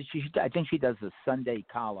times. I think she does a Sunday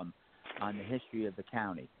column on the history of the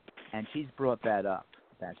county, and she's brought that up,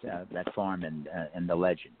 that farm and the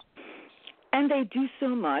legend. And they do so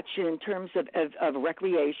much in terms of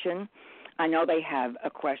recreation. I know they have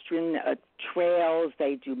equestrian trails.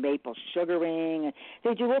 They do maple sugaring.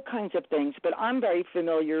 They do all kinds of things. But I'm very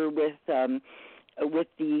familiar with the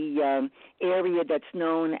area that's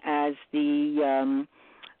known as the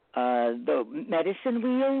Medicine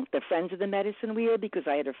Wheel, the Friends of the Medicine Wheel, because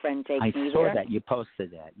I had a friend take me there. I saw that. You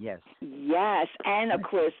posted that, yes. Yes, and of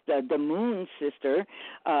course the Moon Sister,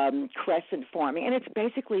 Crescent Farming, and it's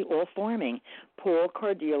basically all farming. Paul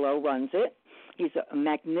Cardillo runs it. He's a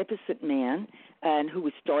magnificent man, and who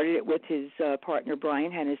started it with his partner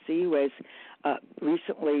Brian Hennessy, who has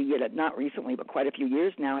not recently, but quite a few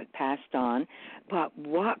years now, had passed on. But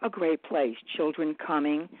what a great place! Children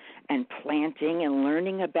coming and planting and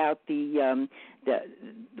learning about the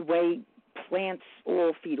way plants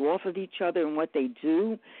all feed off of each other and what they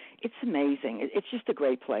do. It's amazing. It's just a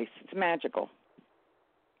great place. It's magical.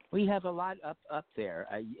 We have a lot up there.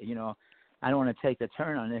 I don't want to take a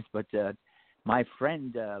turn on this, but my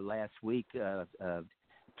friend last week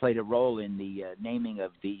played a role in the naming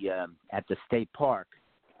of the at the state park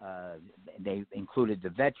they included the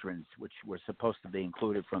veterans, which were supposed to be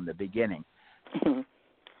included from the beginning.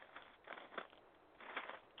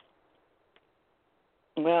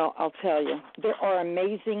 Well, I'll tell you, there are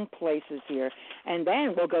amazing places here. And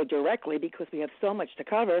then we'll go directly, because we have so much to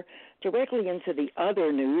cover, directly into the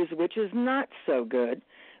other news, which is not so good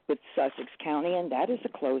with Sussex County, and that is the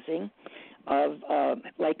closing of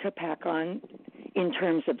Lake Hopatcong in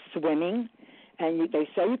terms of swimming. And they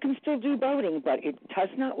say you can still do boating, but it does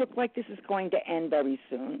not look like this is going to end very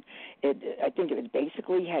soon. I think it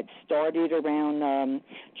basically had started around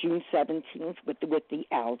June 17th with the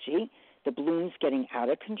algae. The bloom's getting out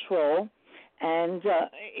of control, and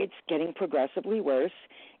it's getting progressively worse.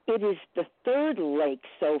 It is the third lake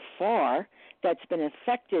so far that's been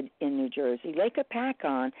affected in New Jersey. Lake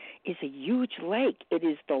Hopatcong is a huge lake. It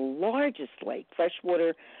is the largest lake,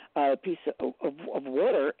 freshwater piece of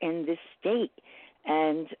water in this state.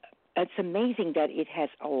 And it's amazing that it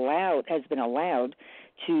has been allowed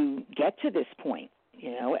to get to this point,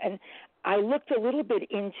 And I looked a little bit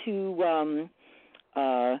into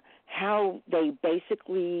how they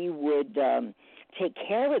basically would take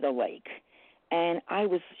care of the lake. And I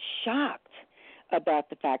was shocked about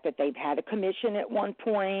the fact that they've had a commission at one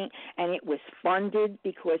point, and it was funded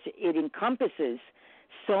because it encompasses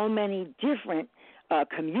so many different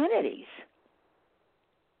communities.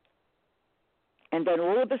 And then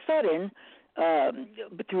all of a sudden,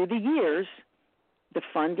 through the years, the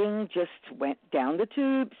funding just went down the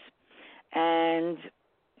tubes, and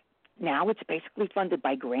now it's basically funded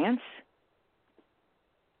by grants.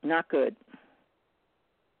 Not good.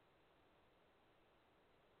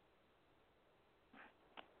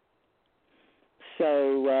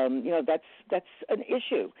 So that's an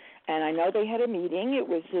issue, and I know they had a meeting. It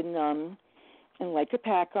was in Lake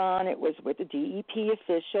Hopatcong. It was with a DEP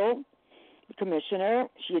official, the commissioner.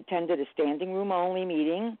 She attended a standing room only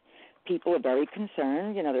meeting. People are very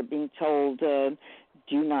concerned. They're being told, do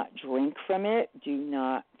not drink from it, do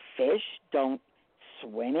not fish, don't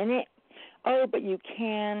swim in it. Oh, but you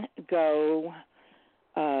can go.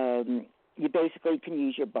 You basically can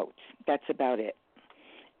use your boats. That's about it.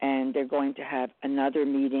 And they're going to have another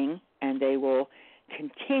meeting, and they will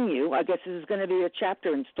continue. I guess this is going to be a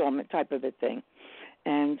chapter installment type of a thing,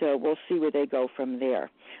 and we'll see where they go from there.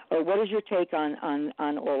 What is your take on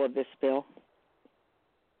all of this, Bill?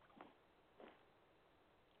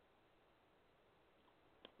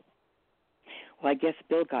 Well, I guess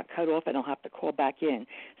Bill got cut off, and I'll have to call back in.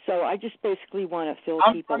 So I just basically want to fill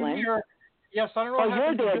people in. Here. Yes, I don't know what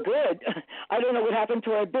happened. Oh, you're there. Good. I don't know what happened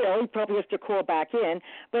to our Bill. He probably has to call back in.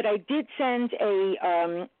 But I did send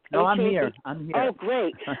a... No, I'm here. Oh,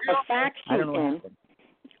 great. A fact sheet I don't know what happened.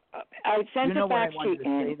 I sent a fact sheet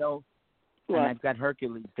in. You know what I wanted to say, though? What? And I've got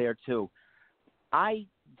Hercules there, too. I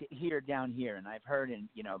hear down here, and I've heard in,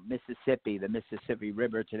 Mississippi, the Mississippi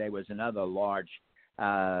River today was another large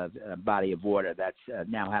body of water that's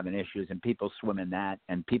now having issues, and people swim in that,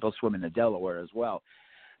 and people swim in the Delaware as well.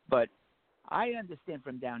 But I understand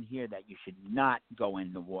from down here that you should not go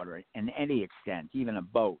in the water in any extent, even a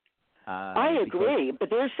boat. I agree, but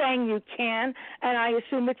they're saying you can, and I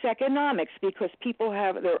assume it's economics because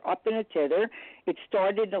they're up in a tither. It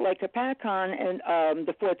started at Lake Hopatcong and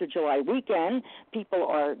the 4th of July weekend. People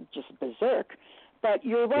are just berserk. But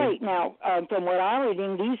you're right. Now, from what I'm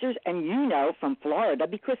reading, these are, and from Florida,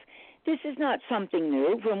 because this is not something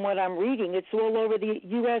new. From what I'm reading, it's all over the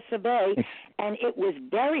U.S. of A., and it was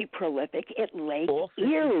very prolific at Lake Erie. All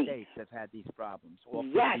 50 states have had these problems.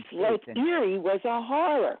 Yes, Lake Erie was a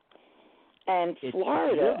horror. And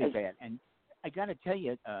Florida it's really bad. And I got to tell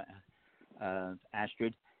you,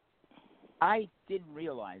 Astrid, I didn't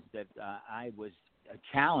realize that I was a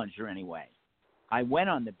challenger anyway. I went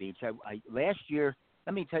on the beach. Last year,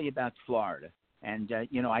 let me tell you about Florida. And,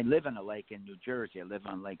 I live on a lake in New Jersey. I live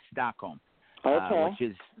on Lake Stockholm, which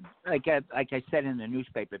is, like I said in the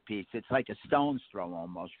newspaper piece, it's like a stone's throw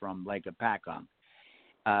almost from Lake Hopatcong.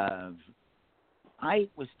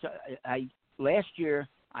 Last year,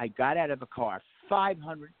 I got out of a car a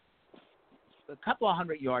couple of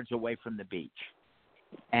hundred yards away from the beach.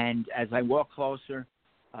 And as I walk closer,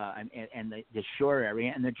 and the shore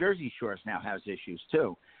area, and the Jersey shores now has issues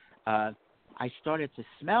too, I started to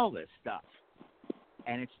smell this stuff,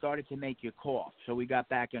 and it started to make you cough. So we got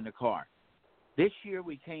back in the car. This year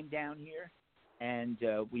we came down here, and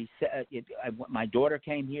my daughter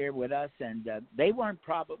came here with us, and they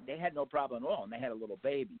had no problem at all, and they had a little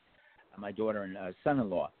baby, my daughter and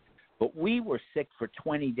son-in-law. But we were sick for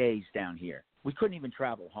 20 days down here. We couldn't even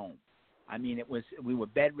travel home. I mean, we were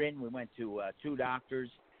bedridden. We went to 2 doctors.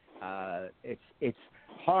 It's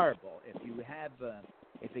horrible. If you have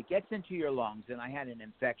if it gets into your lungs, and I had an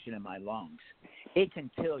infection in my lungs, it can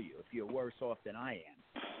kill you if you're worse off than I am.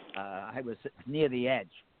 I was near the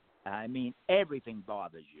edge. I mean, everything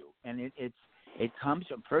bothers you. And it comes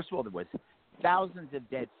from, first of all, there was thousands of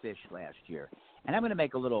dead fish last year. And I'm going to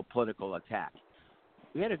make a little political attack.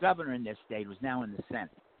 We had a governor in this state who's now in the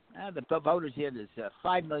Senate. The voters here, there's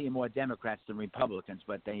 5 million more Democrats than Republicans,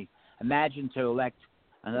 but they imagined to elect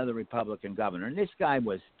another Republican governor. And this guy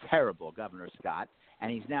was terrible, Governor Scott.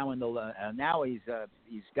 And he's now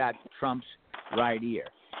he's got Trump's right ear.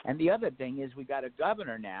 And the other thing is we got a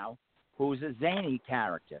governor now who's a zany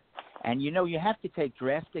character. And, you have to take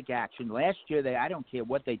drastic action. Last year, I don't care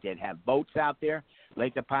what they did, have boats out there.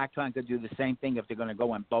 Lake Apacon could do the same thing if they're going to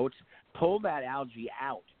go on boats. Pull that algae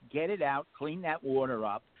out. Get it out. Clean that water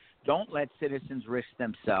up. Don't let citizens risk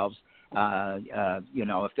themselves.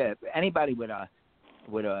 If anybody with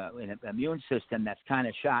an immune system that's kind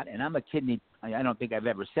of shot, and I'm a kidney, I don't think I've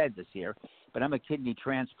ever said this here, but I'm a kidney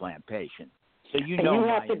transplant patient. So you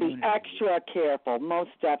have to be extra careful,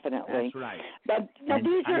 most definitely. That's right. But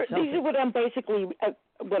these are what I'm basically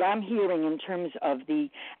what I'm hearing in terms of and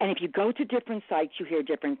if you go to different sites, you hear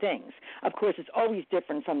different things. Of course, it's always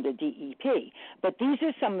different from the DEP, but these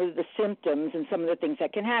are some of the symptoms and some of the things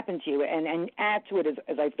that can happen to you. And add to it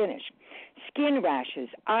as I finish: skin rashes,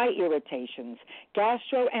 eye irritations,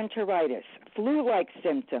 gastroenteritis, flu-like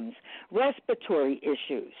symptoms, respiratory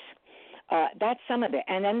issues. That's some of it.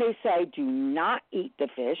 And then they say do not eat the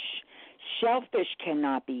fish. Shellfish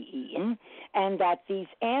cannot be eaten. And that these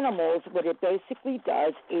animals, what it basically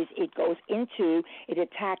does is it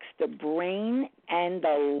attacks the brain and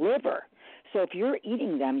the liver. So if you're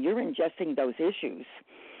eating them, you're ingesting those issues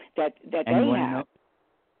that they have.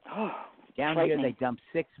 Down here they dump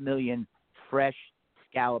 6 million fresh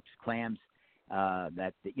scallops, clams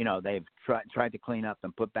that they've tried to clean up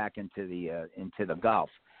and put back into the Gulf.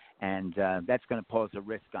 And that's going to pose a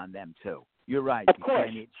risk on them too. You're right. Of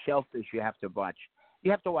course. Shellfish, you have to watch.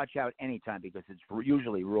 You have to watch out anytime because it's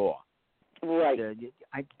usually raw. Right. It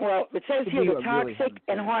says here the toxic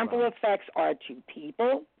and harmful effects are to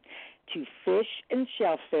people, to fish and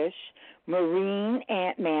shellfish, marine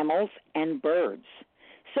mammals, and birds.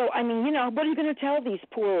 So, what are you going to tell these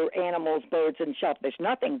poor animals, birds, and shellfish?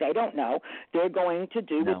 Nothing. They don't know. They're going to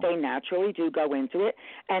do what they naturally do, go into it.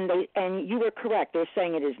 And you were correct. They're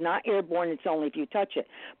saying it is not airborne. It's only if you touch it.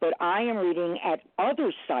 But I am reading at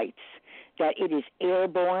other sites that it is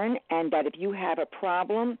airborne and that if you have a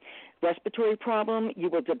respiratory problem, you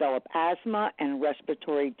will develop asthma and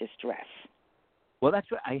respiratory distress. Well, that's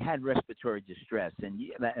what I had, respiratory distress. And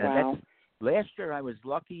that's, last year I was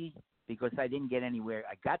lucky because I didn't get anywhere.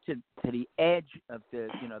 I got to the edge of the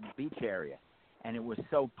beach area, and it was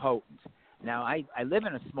so potent. Now I live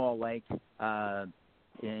in a small lake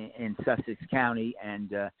in Sussex County,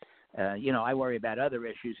 and I worry about other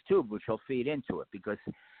issues too, which will feed into it because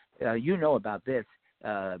about this.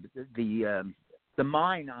 The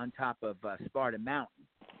mine on top of Sparta Mountain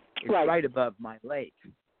is right above my lake.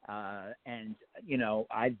 And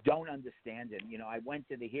I don't understand it. I went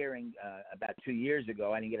to the hearing about 2 years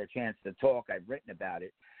ago. I didn't get a chance to talk. I've written about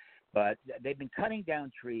it. But they've been cutting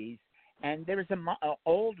down trees, and there is an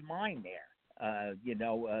old mine there,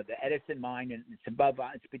 the Edison mine, and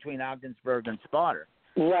it's between Ogdensburg and Sparta.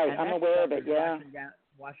 Right, and I'm aware of it, yeah.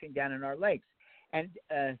 Washing down in our lakes. And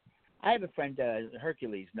I have a friend,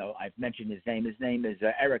 Hercules, I've mentioned his name. His name is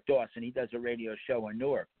Eric Dawson. He does a radio show in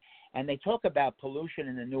Newark. And they talk about pollution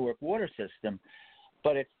in the Newark water system,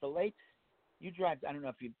 but it's the lakes. I don't know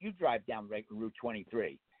if you drive down Route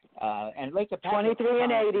 23. And Lake Apacon. 23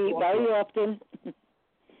 and 80, very often.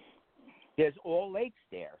 There's all lakes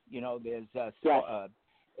there.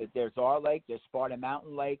 There's our lake, there's Sparta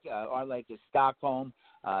Mountain Lake, our lake is Stockholm,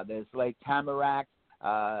 there's Lake Tamarack,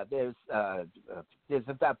 there's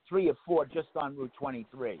about 3 or 4 just on Route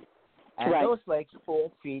 23. And those lakes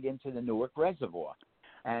all feed into the Newark Reservoir.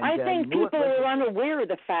 And, I think people are unaware of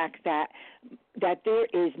the fact that there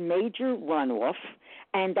is major runoff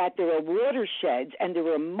and that there are watersheds, and there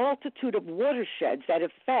are a multitude of watersheds that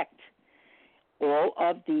affect all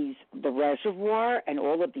of the reservoir and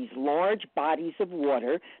all of these large bodies of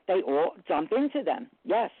water. They all dump into them,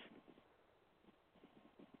 yes.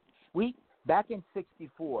 Back in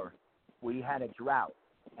 '64, we had a drought,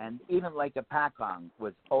 and even Lake Apacon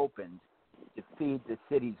was opened to feed the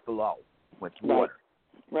cities below with water.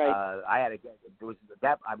 Right. I was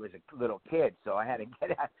a little kid, so I had to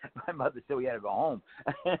get out. My mother said we had to go home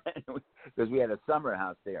because we had a summer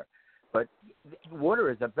house there. But water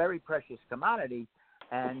is a very precious commodity,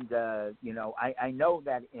 and I know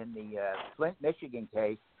that in the Flint, Michigan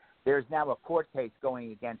case, there's now a court case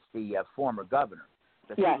going against the former governor.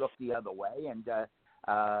 because Yes. he looked the other way. And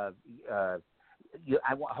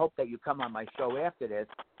hope that you come on my show after this.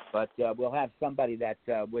 But we'll have somebody that's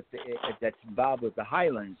involved with the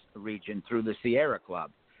Highlands region through the Sierra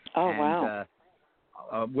Club. Oh, and, wow.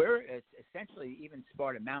 We're essentially, even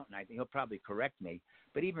Sparta Mountain, I think he'll probably correct me,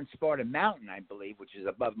 but even Sparta Mountain, I believe, which is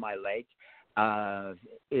above my lake,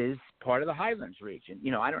 is part of the Highlands region.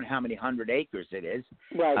 You know, I don't know how many 100 acres it is.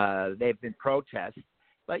 Right. They've been protests.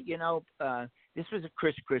 But, this was a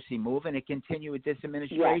Chris Christie move, and it continued with this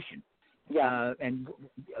administration. Yeah. And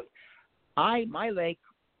my lake,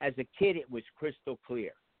 as a kid, it was crystal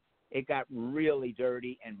clear. It got really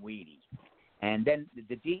dirty and weedy. And then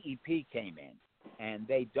the DEP came in, and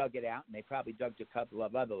they dug it out, and they probably dug a couple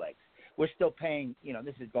of other lakes. We're still paying,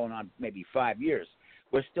 this is going on maybe 5 years.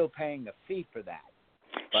 We're still paying a fee for that.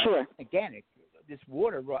 But Sure. Again, this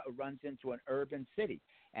water runs into an urban city.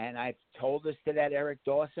 And I've told this to that Eric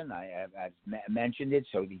Dawson. I've mentioned it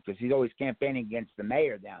because he's always campaigning against the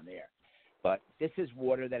mayor down there. But this is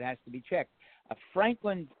water that has to be checked. A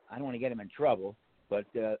Franklin, I don't want to get him in trouble, but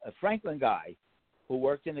a Franklin guy who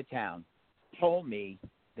worked in the town told me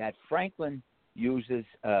that Franklin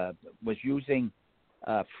was using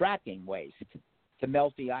fracking waste to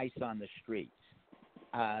melt the ice on the streets.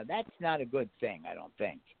 That's not a good thing, I don't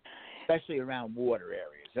think, especially around water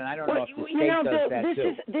areas. And I don't know if the state does Bill, that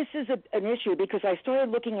too. This is an issue because I started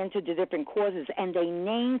looking into the different causes, and they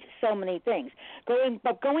named so many things.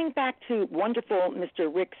 Going back to wonderful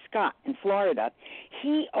Mr. Rick Scott in Florida,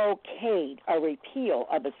 he okayed a repeal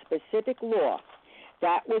of a specific law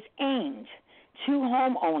that was aimed to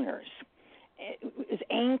homeowners. It was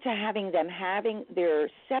aimed to having their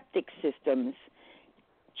septic systems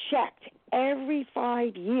checked every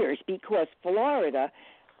 5 years because Florida,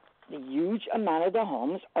 the huge amount of the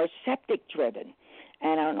homes are septic driven.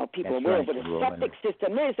 And I don't know if people That's will, right. but a septic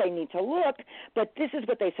system is, they need to look. But this is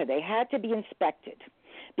what they said. They had to be inspected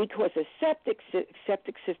because the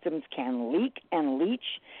septic systems can leak and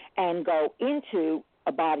leach and go into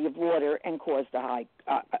a body of water and cause the high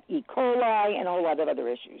E. coli and a whole lot of other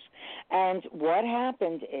issues. And what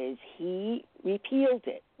happened is he repealed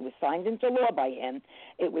it. It was signed into law by him.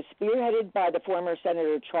 It was spearheaded by the former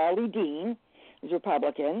Senator Charlie Dean, who's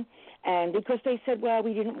Republican, and because they said, well,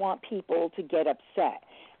 we didn't want people to get upset.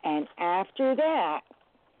 And after that,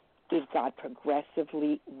 it got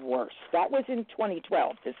progressively worse. That was in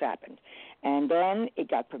 2012, this happened. And then it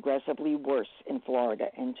got progressively worse in Florida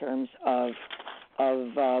in terms of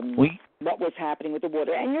what was happening with the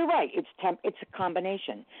water. And you're right, it's a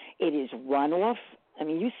combination. It is runoff. I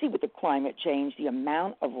mean, you see with the climate change, the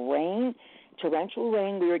amount of rain, torrential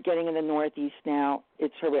rain we are getting in the Northeast now,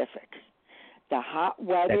 it's horrific. The hot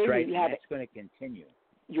weather. That's right, and that's going to continue.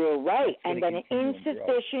 You're right. And then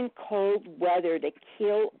insufficient cold weather to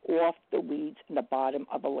kill off the weeds in the bottom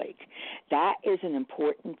of a lake. That is an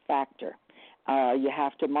important factor. You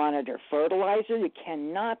have to monitor fertilizer. You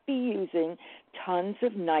cannot be using tons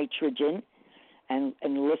of nitrogen. And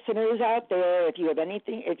listeners out there, if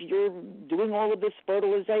you're doing all of this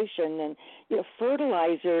fertilization, and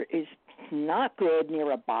fertilizer is not good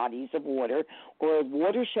near bodies of water or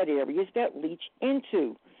watershed areas that leach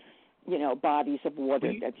into, bodies of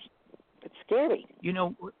water. That's scary.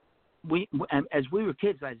 We as we were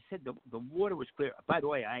kids, I said the water was clear. By the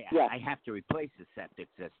way, I have to replace the septic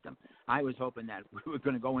system. I was hoping that we were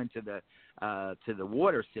going to go into the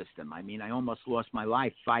water system. I mean, I almost lost my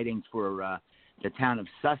life fighting for the town of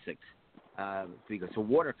Sussex because a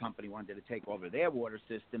water company wanted to take over their water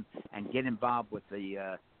system and get involved with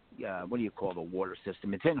the what do you call the water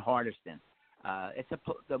system? It's in Hardiston.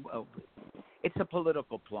 It's a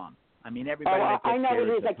political plum. I mean, everybody. I know it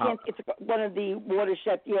is. It's one of the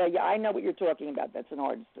watershed. Yeah, I know what you're talking about. That's in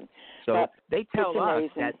Hardiston. So but they tell us amazing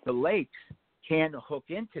that the lakes can hook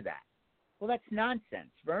into that. Well, that's nonsense.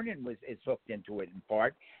 Vernon is hooked into it in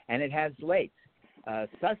part, and it has lakes.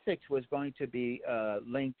 Sussex was going to be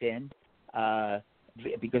linked in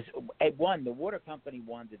because the water company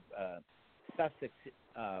wanted Sussex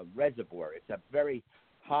Reservoir. It's a very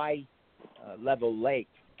high level lake.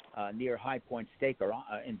 Near High Point State or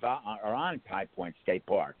on High Point State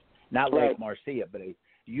Park, not right. Lake Marcia, but a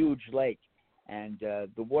huge lake. And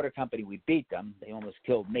the water company, we beat them. They almost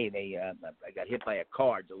killed me. I got hit by a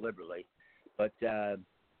car deliberately. But the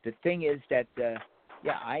thing is that,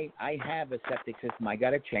 I have a septic system. I got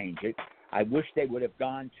to change it. I wish they would have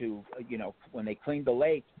gone to, when they cleaned the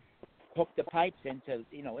lake, hook the pipes into,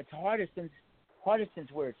 it's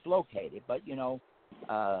Hardiston's where it's located, but,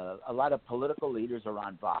 a lot of political leaders are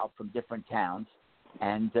involved from different towns,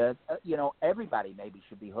 and everybody maybe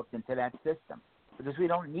should be hooked into that system. because we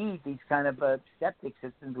don't need these kind of septic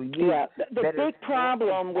systems. We need the big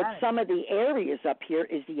problem with some of the areas up here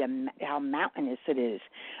is how mountainous it is.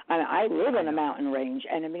 I live in a mountain range,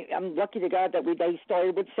 and I mean, I'm lucky to God that they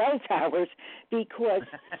started with cell towers because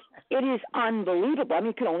it is unbelievable. I mean,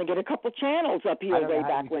 you can only get a couple channels up here way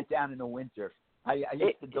back when. Get down in the winter. I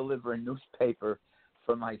used to deliver a newspaper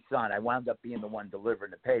for my son. I wound up being the one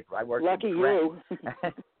delivering the paper. I worked. Lucky you.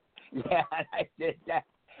 Yeah, I did that.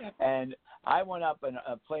 And I went up in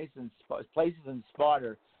places in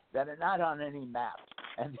Sparta that are not on any map,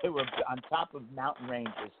 and they were on top of mountain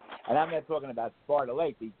ranges. And I'm not talking about Sparta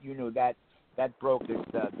Lake. You knew that broke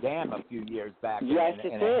its dam a few years back. Yes,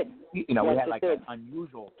 it did. We had like an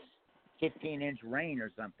unusual 15-inch rain or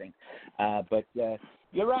something. But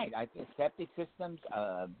you're right. I think septic systems,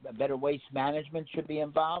 better waste management should be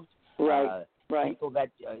involved. Right. Right.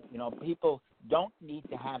 People don't need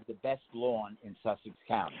to have the best lawn in Sussex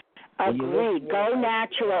County. Agreed. Go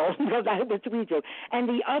natural. That's what we do. And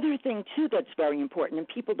the other thing, too, that's very important, and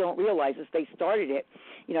people don't realize is they started it,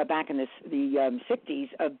 back in the 60s,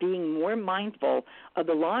 of being more mindful of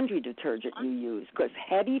the laundry detergent you use, because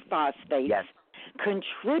heavy phosphates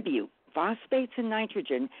contribute. Phosphates and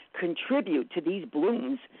nitrogen contribute to these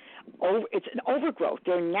blooms. It's an overgrowth.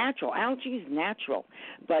 They're natural. Algae is natural.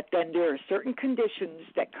 But then there are certain conditions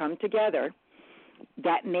that come together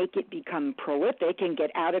that make it become prolific and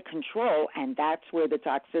get out of control, and that's where the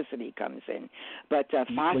toxicity comes in. But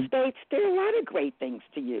phosphates, there are a lot of great things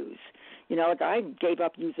to use. Like I gave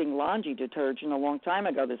up using laundry detergent a long time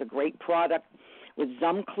ago. There's a great product with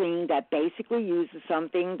Zum Clean that basically uses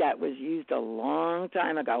something that was used a long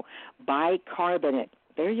time ago, bicarbonate.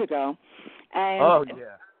 There you go. And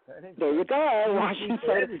there you go. Washing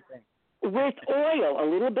soda with oil, a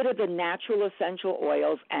little bit of the natural essential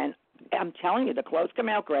oils, and I'm telling you, the clothes come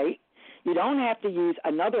out great. You don't have to use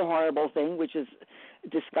another horrible thing, which is a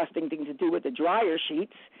disgusting thing to do with the dryer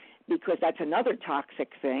sheets, because that's another toxic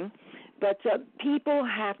thing. But people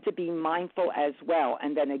have to be mindful as well.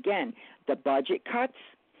 And then again, the budget cuts,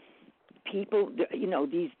 people,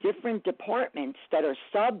 these different departments that are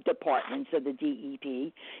sub-departments of the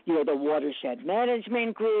DEP, the Watershed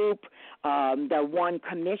Management Group, the one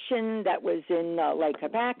commission that was in Lake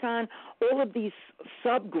Hopatcong, all of these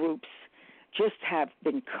subgroups just have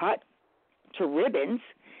been cut to ribbons,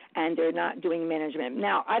 and they're not doing management.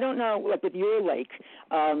 Now, I don't know, like with your lake,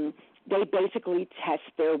 they basically test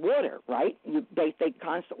their water, right? They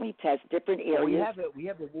constantly test different areas. We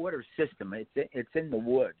have a water system. It's in the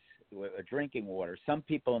woods, drinking water. Some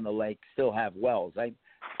people in the lake still have wells. I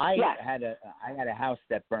had a house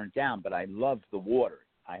that burnt down, but I loved the water.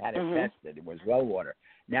 I had it tested. It was well water.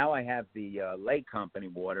 Now I have the lake company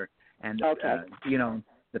water, and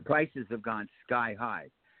the prices have gone sky high.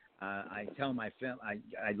 I tell my family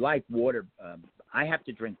I like water. I have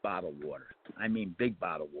to drink bottled water. I mean, big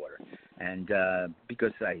bottled water, and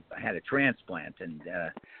because I had a transplant, and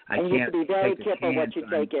I can't. You have to be very careful what you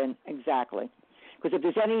take in. Exactly, because if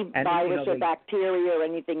there's any virus or bacteria or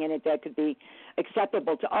anything in it that could be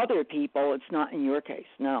acceptable to other people, it's not in your case.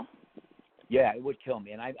 No. Yeah, it would kill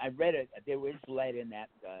me. And I read it. There was lead in that.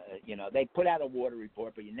 They put out a water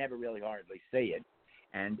report, but you never really hardly see it.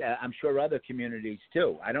 And I'm sure other communities,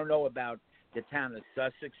 too. I don't know about the town of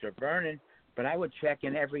Sussex or Vernon, but I would check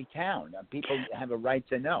in every town. People have a right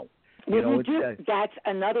to know. That's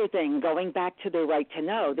another thing. Going back to the right to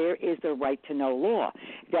know, there is the right to know law.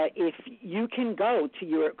 That if you can go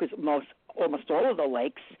to because almost all of the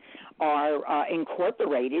lakes are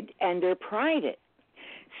incorporated and they're private.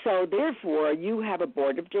 So therefore, you have a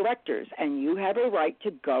board of directors, and you have a right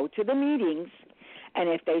to go to the meetings. And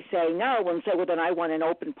if they say no, and say, well, then I want an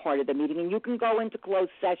open part of the meeting, and you can go into closed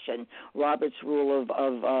session, Robert's Rule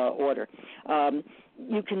of Order.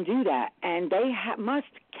 You can do that, and they must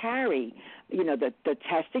carry, the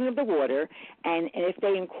testing of the water, and if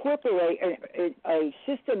they incorporate a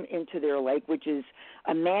system into their lake, which is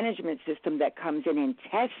a management system that comes in and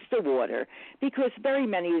tests the water, because very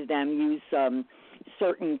many of them use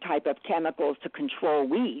certain type of chemicals to control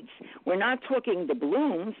weeds. We're not talking the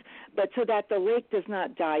blooms, but so that the lake does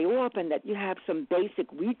not die off and that you have some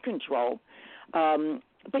basic weed control.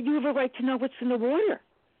 But you have a right to know what's in the water.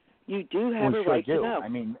 You do have a right to know. I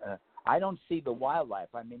mean, I don't see the wildlife.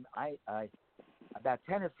 I mean, I about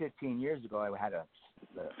 10 or 15 years ago, I had a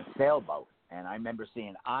sailboat, and I remember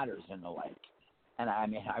seeing otters in the lake. And I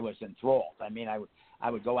mean, I was enthralled. I mean,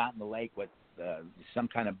 I would go out in the lake with some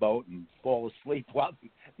kind of boat and fall asleep while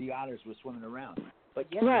the otters were swimming around. But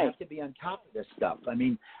you have to be on top of this stuff. I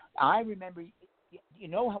mean, I remember,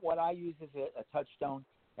 what I use as a touchstone?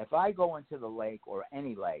 If I go into the lake or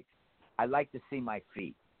any lake, I like to see my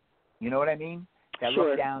feet. You know what I mean? that Sure.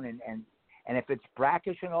 look down and if it's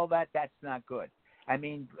brackish and all that, that's not good. I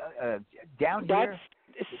mean, down That's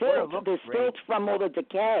here, silt. There's silt from all the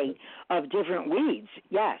decay of different weeds,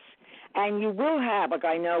 yes. And you will have, like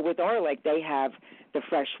I know with our lake, they have the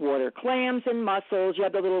freshwater clams and mussels. You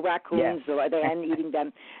have the little raccoons, Yes. and eating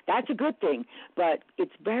them. That's a good thing. But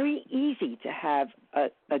it's very easy to have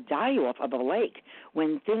a die-off of a lake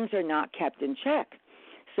when things are not kept in check.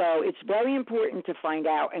 So it's very important to find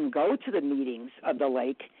out and go to the meetings of the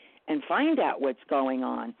lake and find out what's going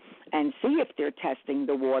on and see if they're testing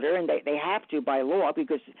the water. And they have to by law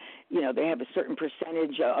because, they have a certain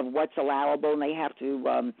percentage of what's allowable, and they have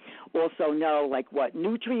to also know, like, what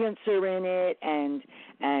nutrients are in it and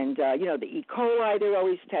the E. coli they're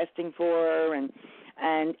always testing for and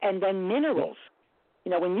then minerals.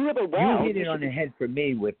 When you have a well. You hit it on the head for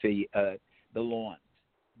me with the lawns,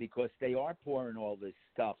 because they are pouring all this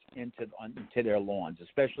stuff into their lawns,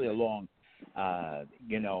 especially along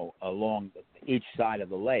each side of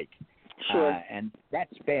the lake. Sure. And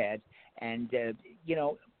that's bad. And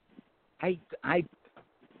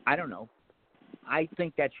I don't know. I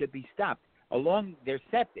think that should be stopped. Along their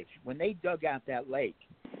septics, when they dug out that lake,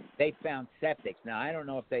 they found septics. Now I don't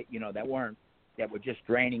know if they, that were just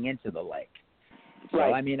draining into the lake. So,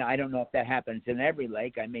 right. I mean, I don't know if that happens in every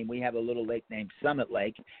lake. I mean, we have a little lake named Summit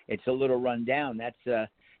Lake. It's a little run down. That's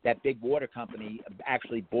that big water company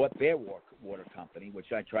actually bought their water company,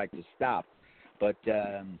 which I tried to stop. But,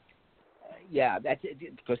 that's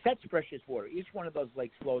because that's precious water. Each one of those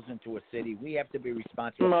lakes flows into a city. We have to be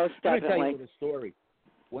responsible. Most I'm definitely. going to tell you a little story.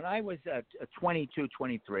 When I was 22,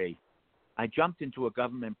 23, I jumped into a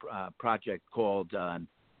government project called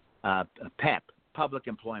PEP, Public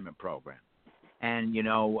Employment Program. And,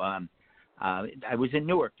 I was in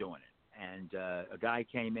Newark doing it. And a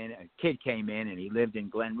kid came in, and he lived in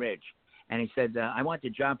Glen Ridge. And he said, I want the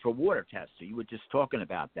job for water tester. You were just talking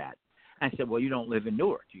about that. I said, well, you don't live in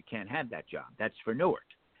Newark. You can't have that job. That's for Newark.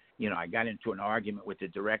 I got into an argument with the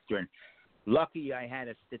director. And lucky I had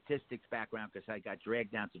a statistics background because I got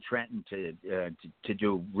dragged down to Trenton to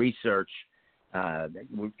do research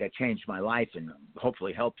that changed my life and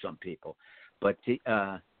hopefully helped some people. But,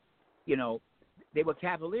 they were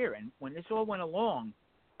cavalier. And when this all went along,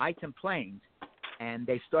 I complained, and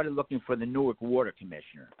they started looking for the Newark Water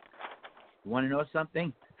Commissioner. You want to know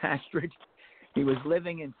something, Astrid? He was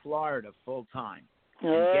living in Florida full time.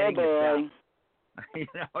 Oh, boy.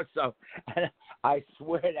 So I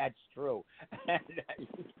swear that's true. And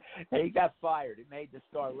he got fired. It made the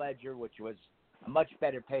Star Ledger, which was a much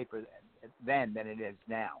better paper then than it is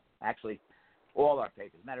now. Actually, all our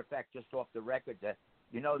papers. Matter of fact, just off the record, that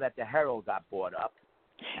the Herald got bought up.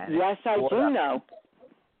 Yes, I do know.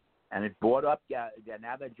 And it bought up.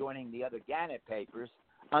 Now they're joining the other Gannett papers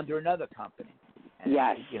under another company. And,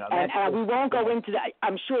 yes, and we won't go into that.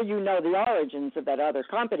 I'm sure you know the origins of that other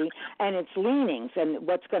company and its leanings and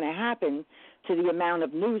what's going to happen to the amount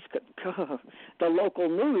of news, the local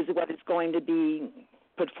news, what is going to be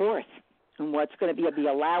put forth and what's going to be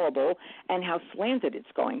allowable and how slanted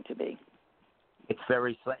it's going to be. It's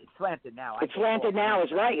very slanted now. It's slanted now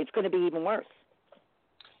is right. It's going to be even worse.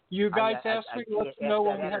 You guys asked me to let us know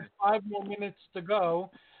when we have 5 more minutes to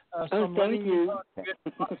go. Thank you.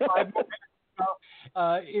 5 more minutes to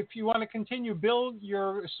go. If you want to continue, Bill,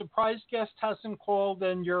 your surprise guest hasn't called,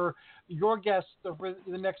 and your guest for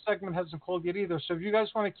the next segment hasn't called yet either. So if you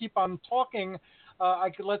guys want to keep on talking, I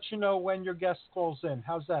could let you know when your guest calls in.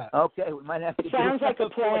 How's that? Okay, we might have to. Sounds like a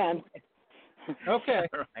plan. Okay.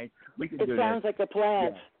 All right. We can it do sounds that. like a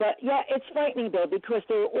plan. Yeah. But, it's frightening, Bill, because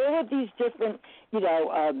there are all of these different,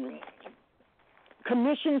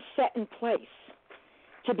 commissions set in place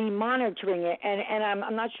to be monitoring it. And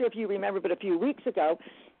I'm not sure if you remember, but a few weeks ago,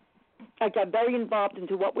 I got very involved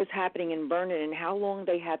into what was happening in Vernon and how long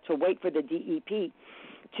they had to wait for the DEP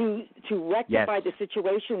to rectify the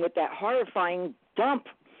situation with that horrifying dump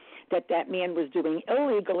that man was doing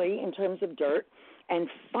illegally in terms of dirt. And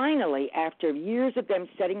finally, after years of them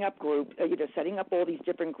setting up setting up all these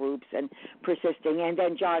different groups and persisting, and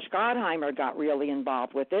then Josh Gottheimer got really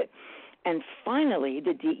involved with it. And finally,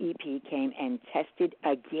 the DEP came and tested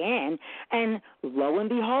again. And lo and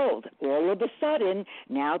behold, all of a sudden,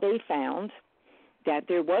 now they found that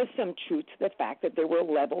there was some truth to the fact that there were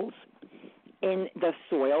levels in the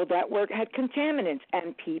soil that had contaminants,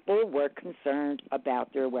 and people were concerned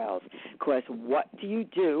about their wells. Because what do you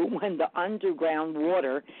do when the underground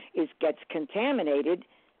water gets contaminated?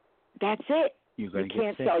 That's it. You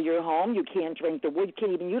can't sell your home. You can't drink the water. You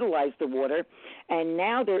can't even utilize the water. And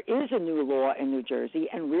now there is a new law in New Jersey,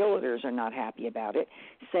 and realtors are not happy about it,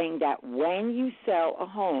 saying that when you sell a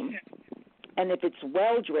home, and if it's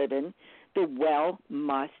well-driven, the well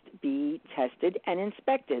must be tested and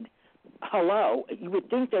inspected. Hello, you would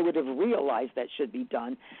think they would have realized that should be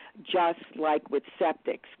done, just like with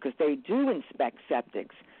septics, because they do inspect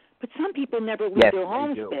septics. But some people never leave their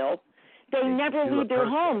homes, Bill. They never leave their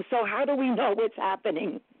homes, so how do we know what's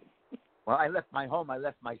happening? Well, I left my home. I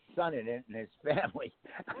left my son in it and his family.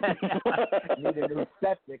 I need a new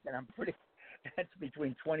septic, and that's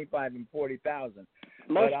between $25,000 and $40,000.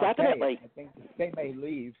 Most definitely. I think they may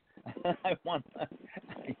leave. I want.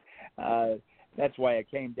 That's why I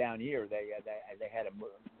came down here. They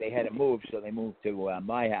had to move, so they moved to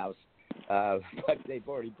my house. But they've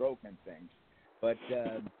already broken things. But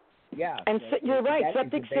yeah. And so you're right.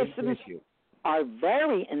 Septic systems are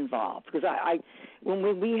very involved, because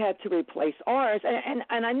when we had to replace ours, and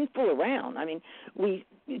I didn't fool around. I mean,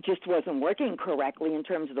 it just wasn't working correctly in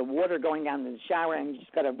terms of the water going down to the shower, and you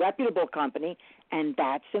just got a reputable company, and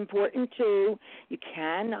that's important too. You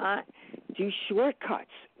cannot do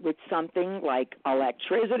shortcuts with something like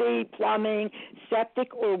electricity, plumbing,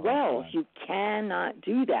 septic, or wells. You cannot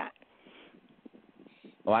do that.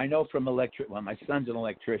 Well, I know from well, my son's an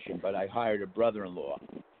electrician, but I hired a brother-in-law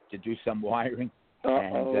to do some wiring.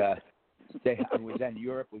 And I was in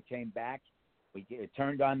Europe. We came back. We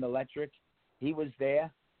turned on the electric. He was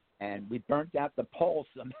there, and we burnt out the pole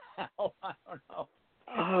somehow. I don't know.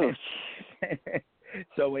 Oh.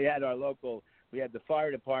 So we had the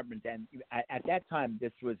fire department, and at that time,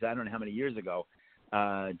 this was, I don't know how many years ago,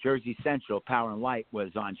 Jersey Central Power and Light was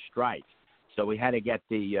on strike. So we had to get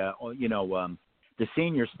the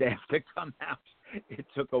senior staff to come out. It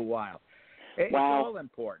took a while. It's all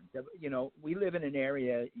important. We live in an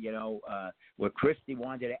area, where Christie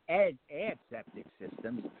wanted to add septic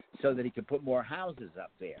systems so that he could put more houses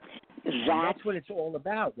up there. That's what it's all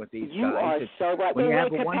about with these guys. You are so right. When you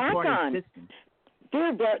have a one-party system.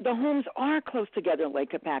 The homes are close together in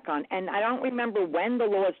Lake Capacon, and I don't remember when the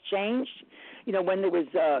laws changed. When there was,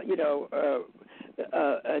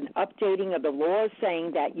 an updating of the laws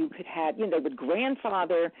saying that you could have, would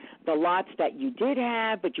grandfather the lots that you did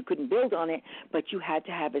have, but you couldn't build on it, but you had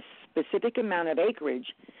to have a specific amount of acreage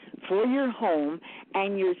for your home,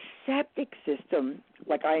 and your septic system,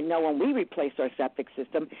 like I know when we replaced our septic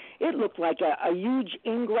system, it looked like a huge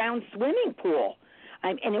in-ground swimming pool.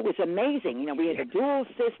 And it was amazing. We had a dual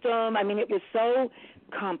system. I mean, it was so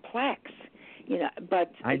complex.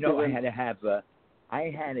 But I know I had to have I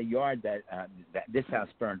had a yard that this house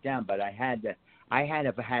burned down, but I had to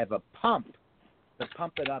have a pump to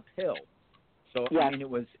pump it uphill. So yes. I mean, it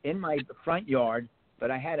was in my front yard, but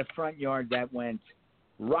I had a front yard that went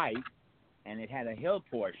right, and it had a hill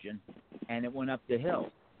portion, and it went up the hill.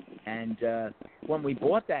 And when we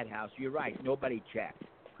bought that house, you're right, nobody checked.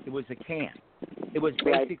 It was a can. It was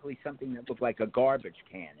basically something that looked like a garbage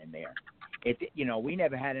can in there. We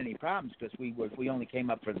never had any problems because we only came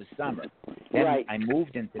up for the summer. Then I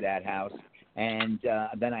moved into that house, and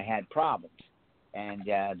then I had problems. And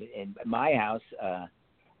in my house,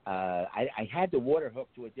 I had the water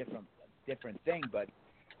hooked to a different thing, but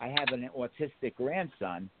I have an autistic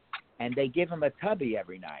grandson, and they give him a tubby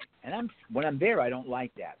every night. And when I'm there, I don't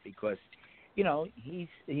like that because,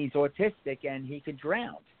 he's autistic and he could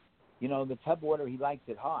drown. The tub water, he likes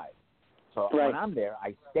it high. So when I'm there,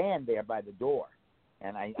 I stand there by the door,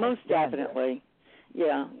 and I most definitely,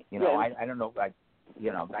 there. I don't know, I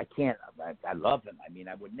can't. I love him. I mean,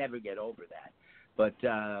 I would never get over that. But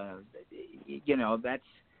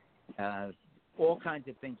that's all kinds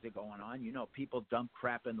of things are going on. People dump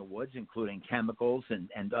crap in the woods, including chemicals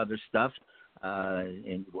and other stuff.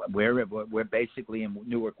 And we're basically in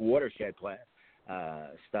Newark watershed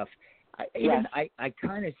stuff. I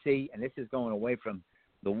kind of see, and this is going away from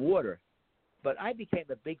the water, but I became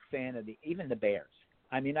a big fan of even the bears.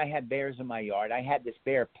 I mean, I had bears in my yard. I had this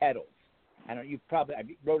bear, Petals. I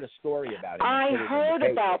wrote a story about him. I heard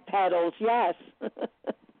about Petals, yes.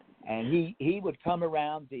 And he would come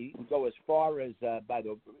around. He would go as far as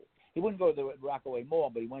he wouldn't go to the Rockaway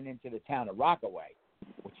Mall, but he went into the town of Rockaway,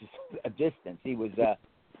 which is a distance. He was.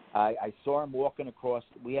 I saw him walking across.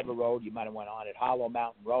 We have a road. You might have went on it, Hollow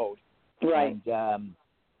Mountain Road. Right. And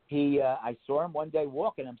I saw him one day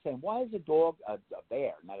walking. I'm saying, why is a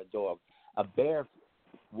bear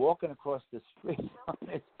walking across the street on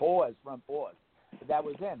his front paws? But that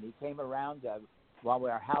was him. He came around while we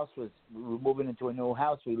were moving into a new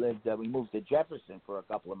house. We moved to Jefferson for a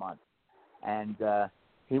couple of months. And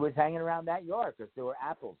he was hanging around that yard because there were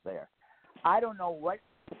apples there. I don't know what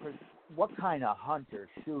kind of hunter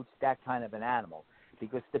shoots that kind of an animal,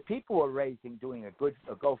 because the people were doing a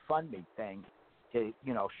GoFundMe thing to,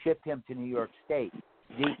 ship him to New York State,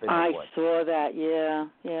 deep in the woods. I saw that,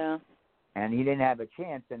 yeah. and he didn't have a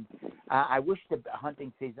chance. And I wish the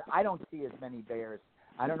hunting season. I don't see as many bears.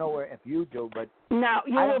 I don't know if you do, but now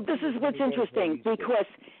this is what's interesting because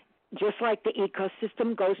just like the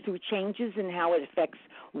ecosystem goes through changes and how it affects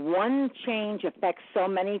one change affects so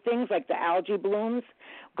many things, like the algae blooms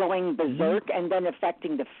going berserk and then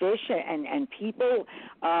affecting the fish and people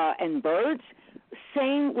and birds.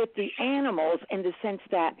 Same with the animals in the sense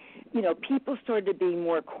that, people started to be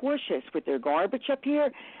more cautious with their garbage up here,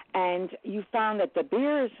 and you found that the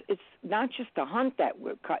bears, it's not just the hunt that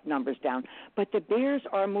would cut numbers down, but the bears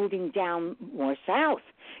are moving down more south.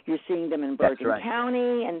 You're seeing them in Bergen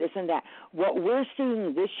County and this and that. What we're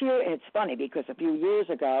seeing this year, and it's funny because a few years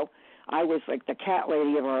ago, I was like the cat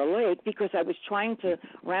lady of our lake because I was trying to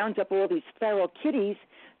round up all these feral kitties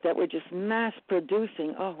that were just mass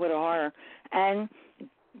producing. Oh, what a horror. And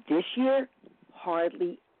this year,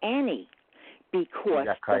 hardly any because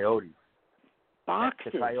got coyotes.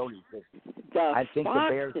 Foxes. The coyotes. I think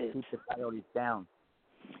foxes. The bears keep the coyotes down.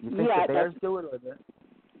 You think the bears do it or the...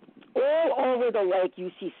 All over the lake, you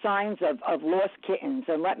see signs of lost kittens.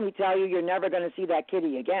 And let me tell you, you're never going to see that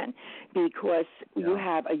kitty again because you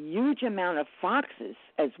have a huge amount of foxes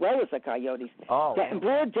as well as the coyotes. In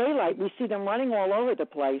broad daylight, we see them running all over the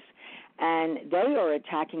place, and they are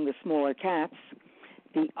attacking the smaller cats.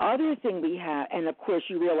 The other thing we have, and of course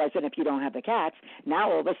you realize that if you don't have the cats,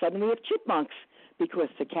 now all of a sudden we have chipmunks because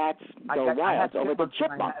the cats go wild over the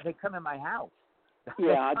chipmunks. They come in my house.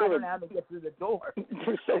 Yeah, I don't know how to get through the door.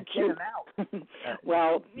 They're so cute. Get them out.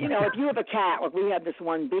 Well, if you have a cat, like we have this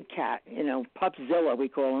one big cat, Pupzilla we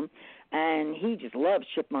call him, and he just loves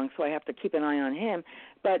chipmunks, so I have to keep an eye on him.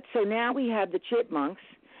 But so now we have the chipmunks,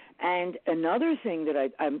 and another thing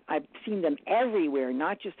that I've seen them everywhere,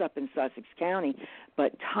 not just up in Sussex County,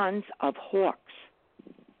 but tons of hawks.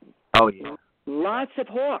 Oh, yeah. Lots of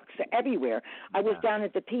hawks everywhere. I was down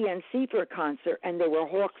at the PNC for a concert, and there were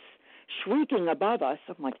hawks shrieking above us.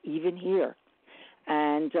 I'm like, even here.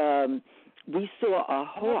 And we saw a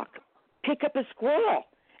hawk pick up a squirrel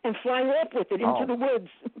and fly off with it into the woods.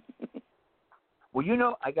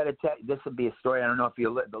 Well, I got to tell you, this would be a story. I don't know if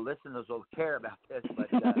the listeners will care about this, but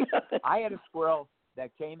I had a squirrel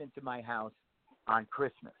that came into my house on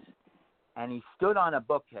Christmas, and he stood on a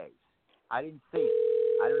bookcase. I didn't see it.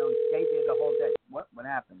 I don't know. He stayed there the whole day. What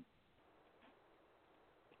happened?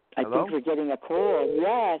 I think we're getting a call.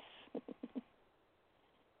 Yes.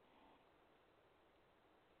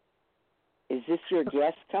 Is this your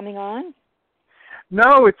guest coming on?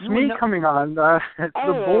 No, it's me coming on.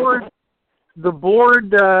 The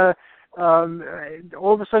board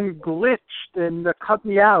all of a sudden glitched and cut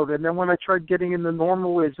me out. And then when I tried getting in the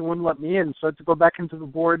normal ways, it wouldn't let me in. So I had to go back into the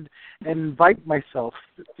board and invite myself.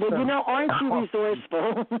 Well, aren't you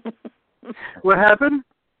resourceful? What happened?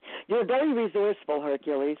 You're very resourceful,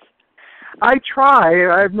 Hercules. I try.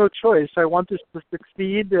 I have no choice. I want this to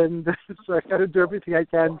succeed, and so I got to do everything I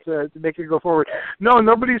can to make it go forward. No,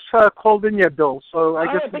 nobody's called in yet, Bill. So I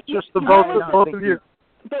guess it's just the both of you.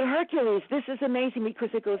 But Hercules, this is amazing because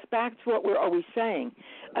it goes back to what we're always saying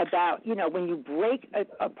about, when you break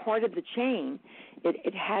a part of the chain,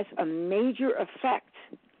 it has a major effect.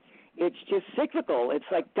 It's just cyclical. It's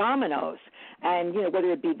like dominoes. And,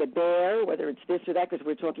 whether it be the bear, whether it's this or that, because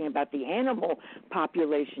we're talking about the animal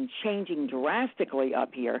population changing drastically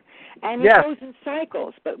up here. And it goes in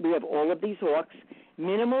cycles. But we have all of these hawks,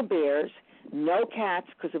 minimal bears, no cats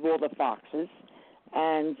because of all the foxes.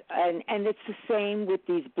 And it's the same with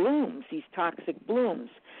these blooms, these toxic blooms.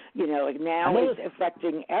 Now it's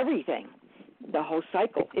affecting everything, the whole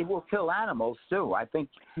cycle. It will kill animals, too. I think.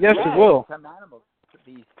 Yes, it will. Some animals.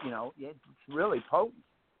 It's really potent.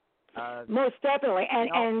 Most definitely,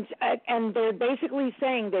 and they're basically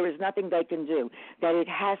saying there is nothing they can do. That it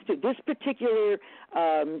has to. This particular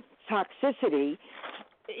toxicity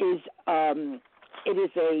is it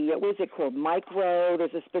is a what is it called? Micro.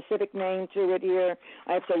 There's a specific name to it here.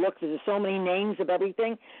 I have to look. There's so many names of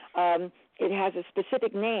everything. It has a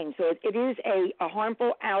specific name, so it is a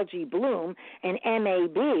harmful algae bloom, an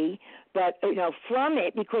MAB. But from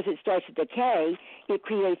it, because it starts to decay, it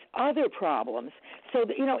creates other problems. So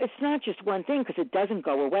it's not just one thing because it doesn't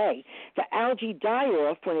go away. The algae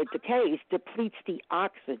die-off when it decays depletes the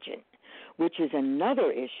oxygen, which is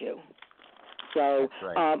another issue. So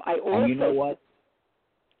that's right. I also. And you know what?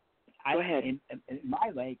 Go ahead. In my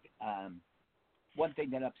lake, one thing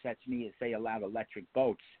that upsets me is they allow electric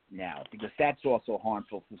boats now because that's also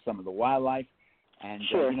harmful for some of the wildlife. And,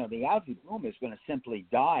 the algae bloom is going to simply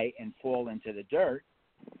die and fall into the dirt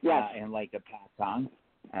in Lake of Patong.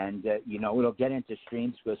 And, it'll get into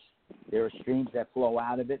streams because there are streams that flow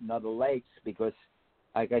out of it and other lakes because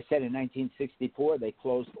Like I said, in 1964, they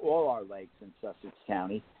closed all our lakes in Sussex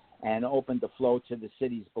County and opened the flow to the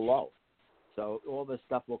cities below. So all this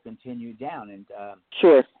stuff will continue down. And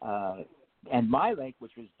Sure. And my lake,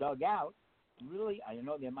 which was dug out, really, I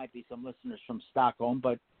know there might be some listeners from Stockholm,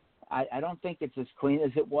 but I don't think it's as clean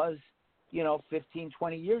as it was, 15,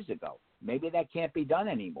 20 years ago. Maybe that can't be done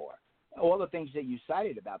anymore. All the things that you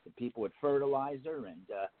cited about the people with fertilizer and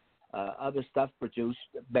other stuff produce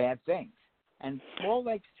bad things. And small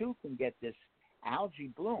lakes, too, can get this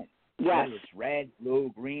algae bloom. Yes. Whether it's red,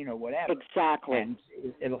 blue, green, or whatever. Exactly. And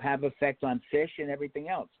it'll have effect on fish and everything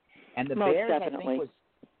else. And the Most bears, definitely. I think,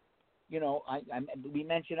 was, we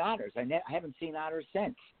mentioned otters. I haven't seen otters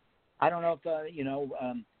since. I don't know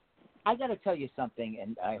if, I got to tell you something,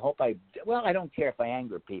 and I hope I don't care if I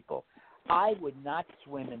anger people. I would not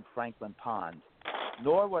swim in Franklin Pond,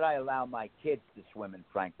 nor would I allow my kids to swim in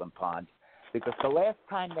Franklin Pond, because the last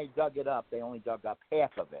time they dug it up, they only dug up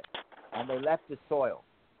half of it, and they left the soil.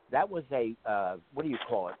 That was a, what do you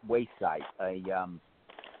call it, waste site.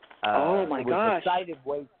 Oh, my gosh. It was a sited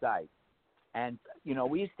waste site. And,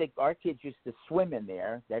 our kids used to swim in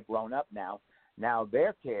there. They're grown up now. Now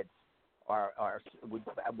their kids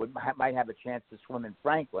might have a chance to swim in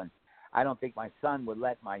Franklin. I don't think my son would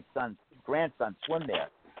let my son's grandson swim there.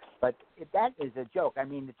 But that is a joke. I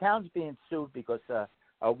mean, the town's being sued because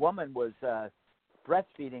a woman was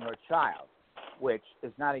breastfeeding her child, which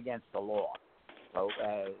is not against the law. So,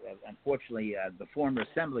 unfortunately, the former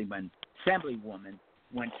assemblywoman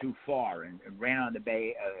went too far and ran on the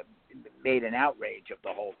bay, made an outrage of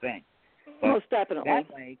the whole thing. But most definitely.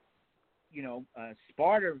 That lake,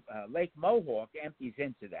 Sparta, Lake Mohawk empties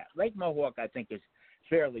into that. Lake Mohawk, I think, is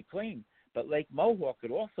fairly clean, but Lake Mohawk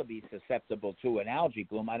could also be susceptible to an algae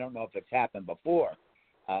bloom. I don't know if it's happened before.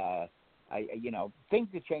 Things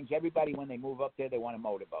that change. Everybody, when they move up there, they want a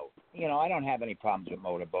motorboat. I don't have any problems with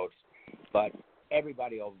motorboats, but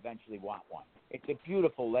everybody will eventually want one. It's a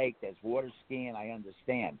beautiful lake. There's water skiing. I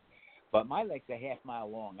understand. But my lake's a half mile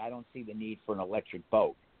long. I don't see the need for an electric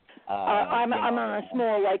boat. I'm on a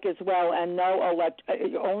small lake as well, and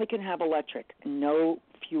you only can have electric, no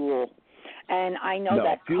fuel. And I know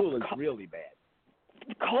that fuel is really bad.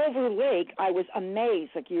 Culver Lake, I was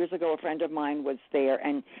amazed. Like years ago, a friend of mine was there,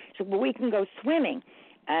 and she said, well, we can go swimming.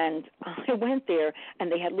 And I went there,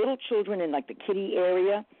 and they had little children in, like, the kiddie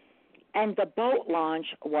area, and the boat launch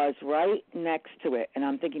was right next to it. And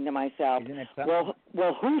I'm thinking to myself, well,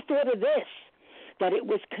 who thought of this, that it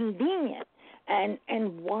was convenient? And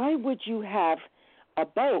why would you have a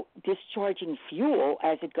boat discharging fuel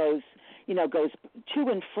as it goes to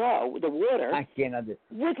and fro the water? I can't understand.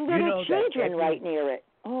 With little children right near it.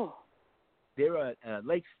 Oh. There are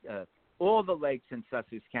lakes, all the lakes in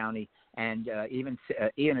Sussex County, and even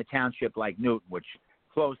a township like Newton, which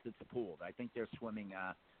closed its pool. I think they're swimming.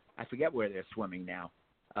 I forget where they're swimming now.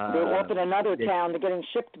 They're off in another town. They're getting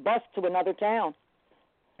shipped bus to another town.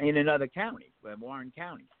 In another county, Warren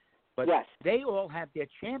County. But yes. They all have their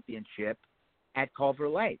championship at Culver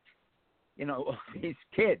Lake, all these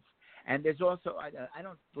kids. And there's also, I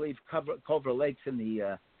don't believe Culver Lake's in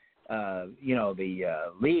the, the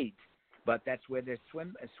league, but that's where their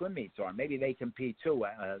swim meets are. Maybe they compete too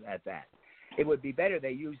at that. It would be better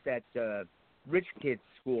they use that rich kids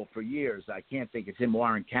school for years. I can't think, it's in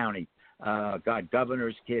Warren County.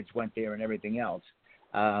 Governor's kids went there and everything else.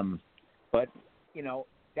 But,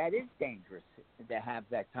 that is dangerous to have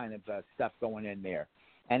that kind of stuff going in there.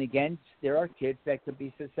 And again, there are kids that could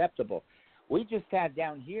be susceptible. We just had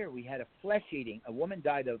down here, we had a woman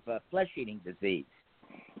died of flesh-eating disease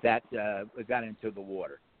that got into the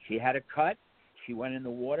water. She had a cut, she went in the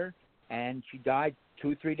water, and she died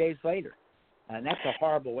 2-3 days later. And that's a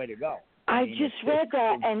horrible way to go. I just read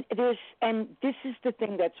that, and this is the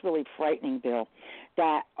thing that's really frightening, Bill,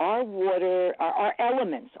 that our water, our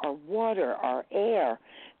elements, our water, our air,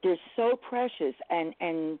 they're so precious,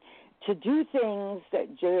 and to do things that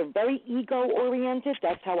are very ego-oriented,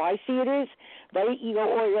 that's how I see it is, very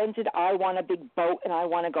ego-oriented. I want a big boat and I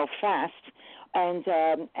want to go fast, and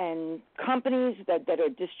companies that are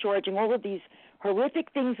discharging all of these horrific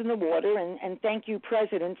things in the water, and thank you,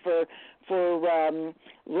 President, for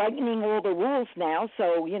lightening all the rules now.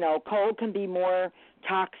 So, coal can be more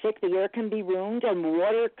toxic, the air can be ruined, and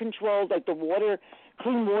water control, like the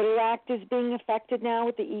Clean Water Act is being affected now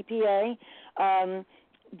with the EPA.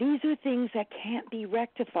 These are things that can't be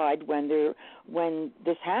rectified when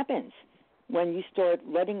this happens, when you start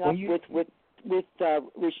letting up with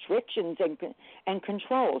restrictions and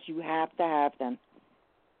controls. You have to have them.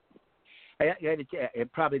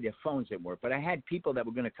 Probably their phones didn't work, but I had people that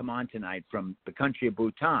were going to come on tonight from the country of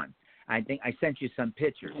Bhutan. I think I sent you some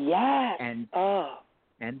pictures. Yes. And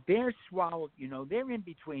and they're swallowed. They're in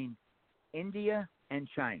between India and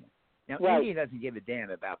China. Now, Right. India doesn't give a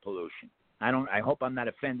damn about pollution. I hope I'm not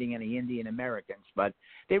offending any Indian Americans, but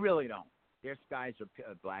they really don't. Their skies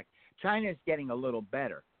are black. China is getting a little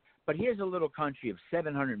better, but here's a little country of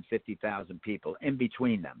 750,000 people in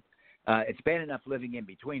between them. It's bad enough living in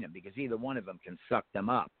between them because either one of them can suck them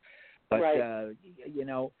up. But Right.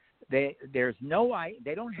 there's no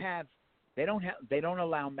they don't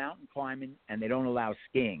allow mountain climbing and they don't allow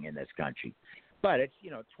skiing in this country. But it's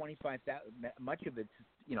 25,000. Much of it's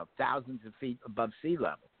thousands of feet above sea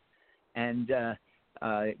level, and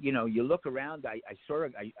you look around. I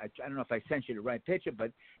don't know if I sent you the right picture,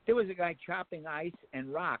 but there was a guy chopping ice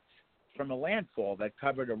and rocks from a landfall that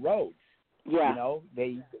covered a road. Yeah.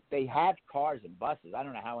 They had cars and buses. I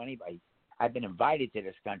don't know how anybody. I've been invited to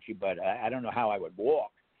this country, but I don't know how I would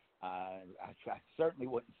walk. I certainly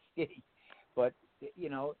wouldn't ski. But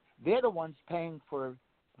they're the ones paying for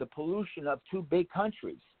the pollution of two big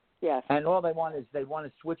countries. Yes. And all they want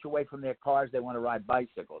to switch away from their cars. They want to ride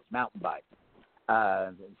bicycles, mountain bikes.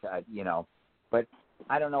 But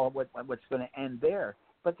I don't know what's going to end there.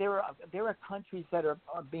 But there are countries that are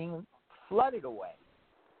being flooded away.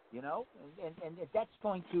 And that's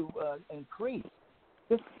going to increase.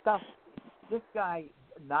 This guy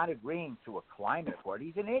not agreeing to a climate accord,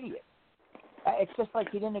 he's an idiot. It's just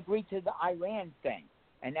like he didn't agree to the Iran thing,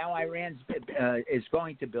 and now Iran is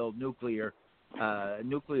going to build nuclear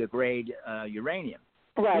grade uranium.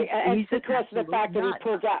 Right, and He's it's because of the fact that nuts. he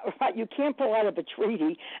pulled out. Right, you can't pull out of a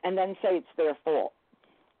treaty and then say it's their fault.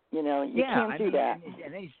 You can't do that.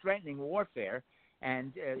 And then he's threatening warfare,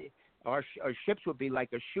 and our ships would be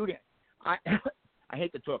like a shooting. I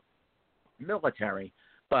hate to talk military,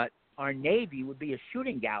 but our Navy would be a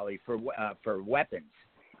shooting gallery for weapons.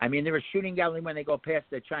 I mean, they're a shooting gallery when they go past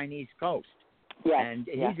the Chinese coast. Yes. And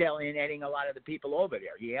he's alienating a lot of the people over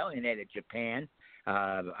there. He alienated Japan.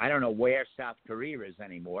 I don't know where South Korea is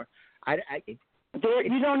anymore. You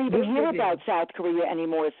don't even hear about South Korea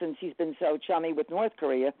anymore since he's been so chummy with North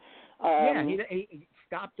Korea. He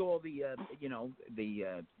stopped all the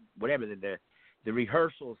the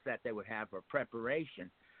rehearsals that they would have for preparation.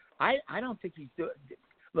 I don't think he's doing.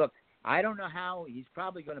 Look, I don't know how he's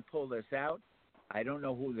probably going to pull this out. I don't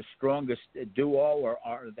know who the strongest duo or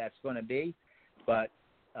that's going to be, but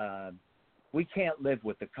we can't live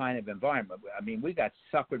with the kind of environment. I mean, we got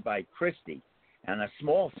suckered by Christie on a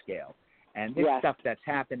small scale, and this stuff that's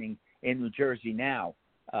happening in New Jersey now.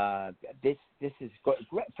 This is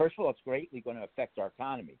first of all, it's greatly going to affect our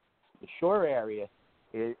economy. The shore area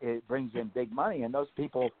it brings in big money, and those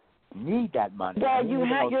people need that money. Well,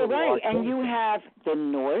 you're right, and you have the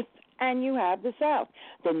North and you have the South.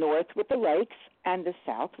 The North with the lakes and the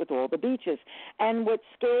South with all the beaches. And what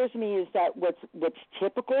scares me is that what's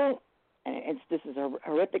typical, and this is a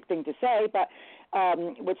horrific thing to say, but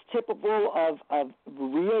what's typical of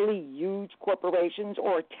really huge corporations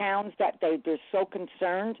or towns that they're so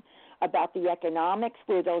concerned about the economics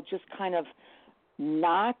where they'll just kind of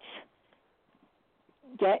not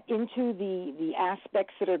get into the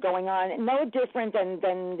aspects that are going on. No different than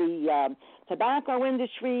the tobacco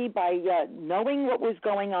industry by knowing what was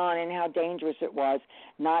going on and how dangerous it was,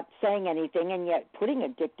 not saying anything, and yet putting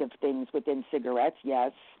addictive things within cigarettes.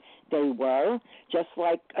 Yes, they were. Just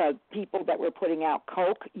like people that were putting out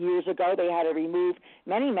Coke years ago, they had to remove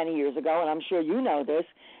many, many years ago, and I'm sure you know this,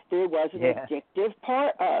 there was an addictive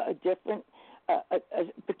part, a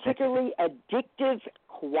particularly addictive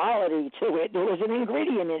quality to it. There was an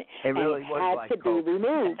ingredient in it. It really was had to be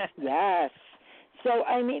removed. Yes. So,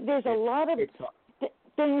 I mean, there's a lot of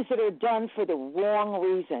things that are done for the wrong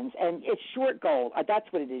reasons, and it's short goal. That's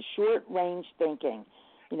what it is, short-range thinking.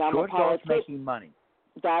 Short goals making money.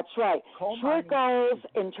 That's right. Short goals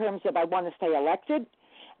in terms of I want to stay elected,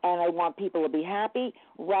 and I want people to be happy,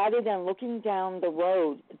 rather than looking down the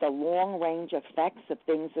road, the long-range effects of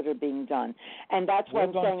things that are being done. And that's why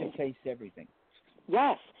I'm saying... We're going to face everything.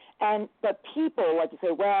 Yes. But people like to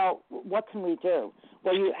say, well, what can we do?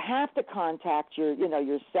 Well, you have to contact your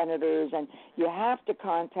senators, and you have to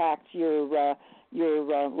contact your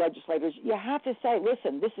legislators. You have to say,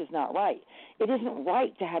 listen, this is not right. It isn't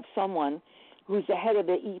right to have someone who's the head of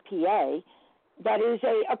the EPA that is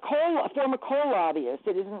a former coal lobbyist.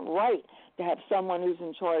 It isn't right to have someone who's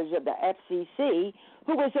in charge of the FCC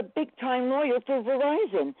who was a big-time lawyer for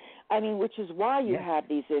Verizon. I mean, which is why you have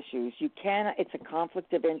these issues. You cannot. It's a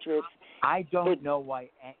conflict of interest. I don't know why.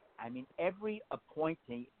 I mean, every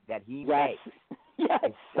appointee that he makes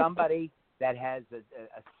is somebody that has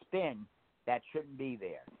a spin that shouldn't be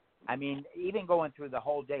there. I mean, even going through the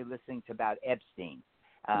whole day listening to about Epstein.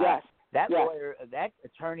 That lawyer, that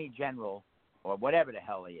attorney general or whatever the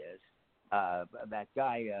hell he is. That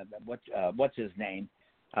guy, what's his name,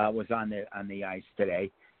 was on the ice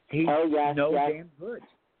today. He's no damn good.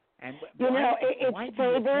 And it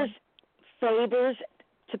favors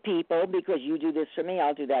to people because you do this for me,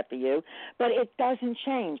 I'll do that for you. But it doesn't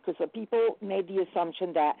change because the people made the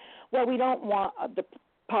assumption that, well, we don't want the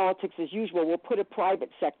politics as usual. We'll put a private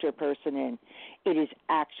sector person in. It is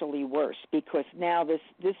actually worse because now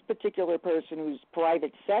this particular person who's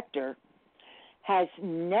private sector has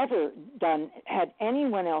never had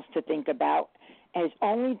anyone else to think about, has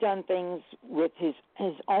only done things with his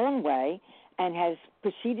own way, and has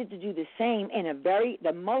proceeded to do the same in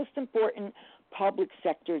the most important public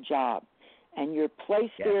sector job. And you're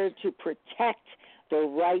placed there to protect the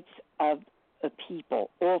rights of the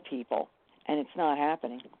people, all people, and it's not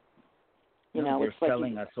happening. They're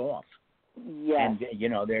selling us off. Yes.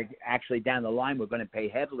 And, they're actually down the line, we're going to pay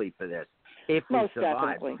heavily for this. If we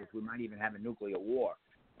survive, because we might even have a nuclear war,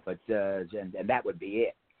 but and that would be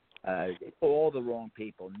it. All the wrong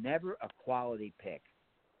people, never a quality pick.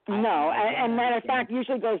 No, and matter of fact,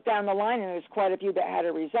 usually goes down the line, and there's quite a few that had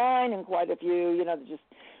to resign, and quite a few, just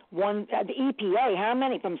one. The EPA, how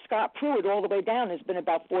many from Scott Pruitt all the way down? There's been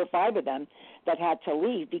about 4 or 5 of them that had to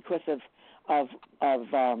leave because of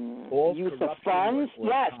use of funds.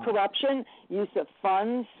 Yes, corruption, use of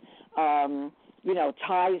funds.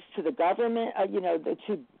 Ties to the government,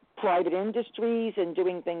 to private industries and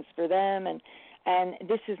doing things for them. And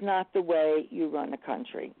this is not the way you run a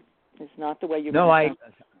country. It's not the way you run a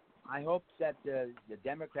country. I hope that the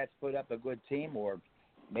Democrats put up a good team, or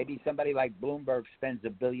maybe somebody like Bloomberg spends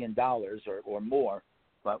 $1 billion or more.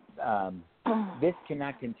 But this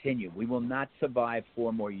cannot continue. We will not survive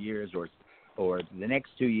 4 more years or the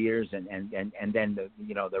next 2 years and then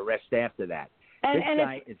the rest after that. And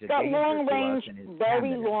it's got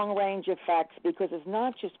very long range effects because it's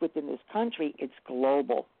not just within this country, it's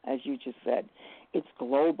global, as you just said. It's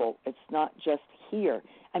global. It's not just here.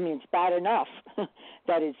 I mean, it's bad enough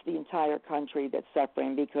that it's the entire country that's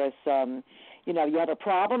suffering because, you have a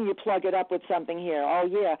problem, you plug it up with something here. Oh,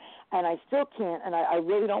 yeah, and I still can't, and I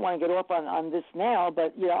really don't want to get off on this now,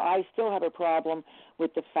 but, I still have a problem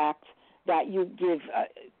with the fact that you give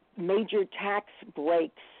major tax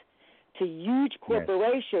breaks to huge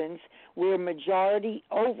corporations where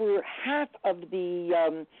over half of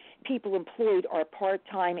the people employed are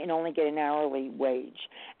part-time and only get an hourly wage.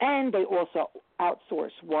 And they also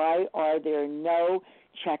outsource. Why are there no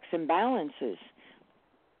checks and balances?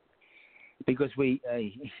 Because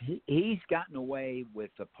he's gotten away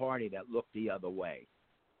with a party that looked the other way.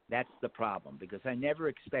 That's the problem, because I never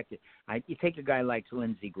expected. You take a guy like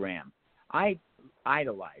Lindsey Graham. I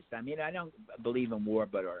idolized. I mean, I don't believe in war,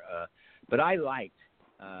 but I liked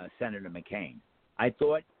Senator McCain. I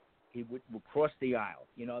thought he would cross the aisle.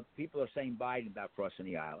 People are saying Biden about crossing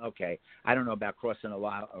the aisle. Okay, I don't know about crossing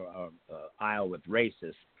the aisle with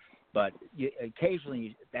racists, but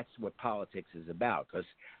occasionally that's what politics is about. Because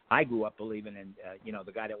I grew up believing in,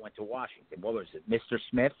 the guy that went to Washington. What was it, Mr.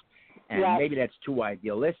 Smith? And maybe that's too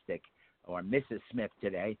idealistic, or Mrs. Smith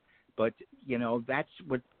today. But, that's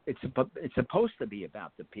what it's supposed to be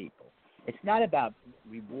about, the people. It's not about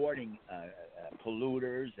rewarding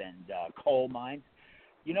polluters and coal mines.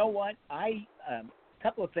 You know what? A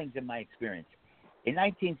couple of things in my experience. In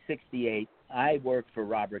 1968, I worked for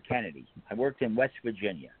Robert Kennedy. I worked in West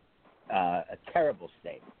Virginia, a terrible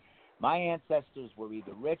state. My ancestors were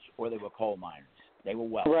either rich or they were coal miners. They were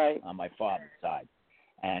wealthy on my father's side.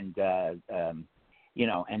 And,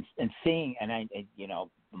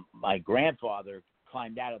 my grandfather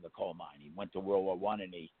climbed out of the coal mine. He went to World War I,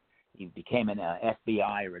 and he became an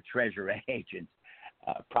FBI or a treasury agent,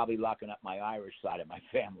 probably locking up my Irish side of my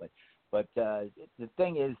family. But the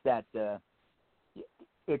thing is that there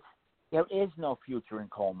is no future in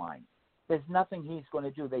coal mines. There's nothing he's going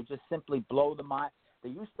to do. They just simply blow the mine.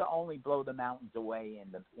 They used to only blow the mountains away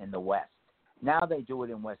in the West. Now they do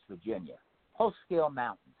it in West Virginia, whole-scale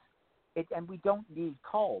mountains. And we don't need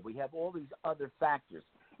coal. We have all these other factors.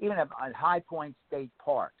 Even at High Point State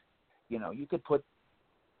Park, you could put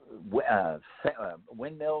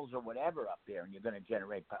windmills or whatever up there, and you're going to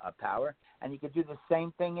generate power. And you could do the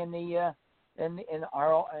same thing in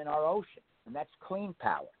our ocean, and that's clean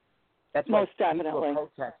power. That's why people are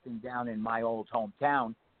protesting down in my old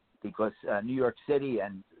hometown, because New York City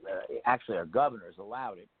and actually our governor's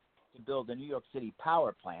allowed it to build a New York City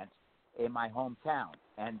power plant in my hometown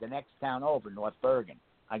and the next town over, North Bergen.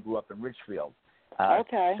 I grew up in Richfield.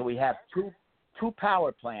 So we have two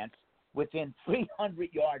power plants within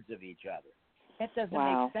 300 yards of each other. That doesn't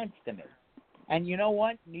make sense to me. And you know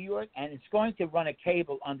what? New York, and it's going to run a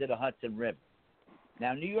cable under the Hudson River.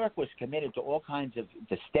 Now, New York was committed to all kinds of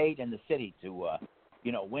the state and the city to,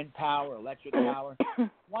 wind power, electric power.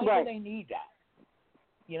 Why do they need that?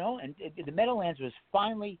 And the Meadowlands was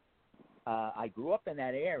finally. I grew up in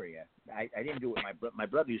that area. I didn't do it. My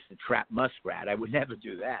brother used to trap muskrat. I would never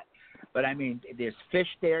do that. But I mean, there's fish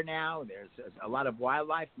there now. There's a lot of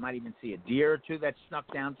wildlife. You might even see a deer or two that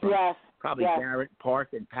snuck down from probably Garrett Park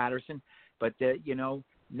and Patterson. But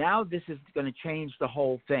now this is going to change the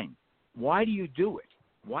whole thing. Why do you do it?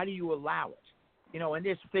 Why do you allow it? And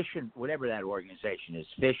there's fish and whatever that organization is,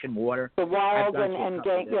 Fish and Water. The wild and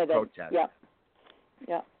game.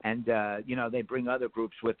 Yeah. And, they bring other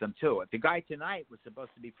groups with them, too. The guy tonight was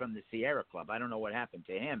supposed to be from the Sierra Club. I don't know what happened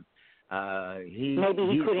to him. Maybe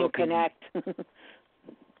he couldn't connect.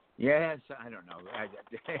 Yes, I don't know.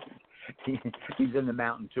 He's in the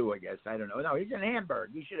mountain, too, I guess. I don't know. No, he's in Hamburg.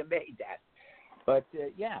 He should have made that. But,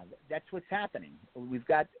 that's what's happening. We've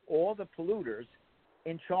got all the polluters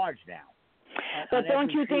in charge now. But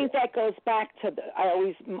don't you think that goes back to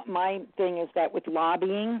my thing is that with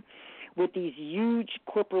lobbying, with these huge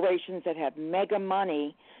corporations that have mega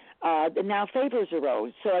money, now favors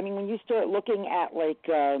arose. So, I mean, when you start looking at,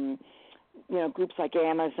 groups like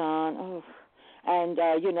Amazon, and,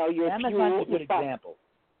 your Amazon's a good example.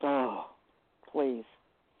 Oh, please.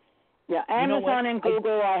 Yeah, Amazon and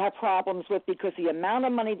Google I have problems with because the amount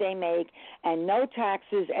of money they make and no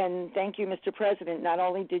taxes. And thank you, Mr. President. Not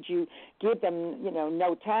only did you give them,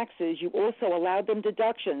 no taxes, you also allowed them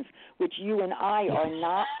deductions, which you and I are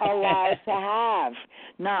not allowed to have.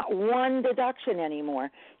 Not one deduction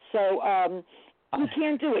anymore. So you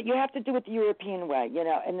can't do it. You have to do it the European way,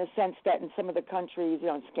 in the sense that in some of the countries,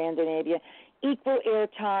 in Scandinavia, equal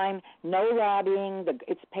airtime, no lobbying,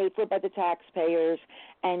 it's paid for by the taxpayers,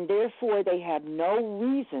 and therefore they have no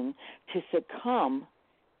reason to succumb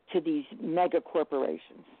to these mega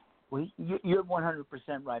corporations. Well, you're 100%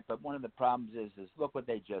 right, but one of the problems is look what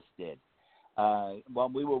they just did.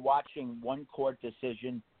 While we were watching one court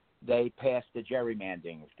decision, they passed the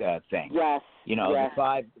gerrymandering thing. Yes. The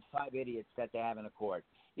five idiots that they have in a court.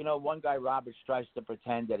 One guy, Roberts, tries to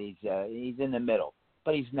pretend that he's in the middle,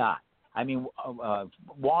 but he's not. I mean,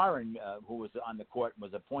 Warren, who was on the court,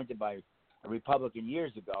 was appointed by a Republican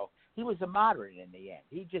years ago. He was a moderate in the end.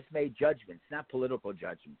 He just made judgments, not political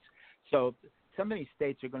judgments. So some of these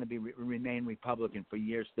states are going to remain Republican for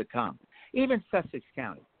years to come. Even Sussex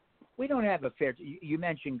County. We don't have a fair – you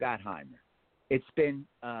mentioned Gottheimer. It's been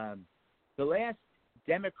the last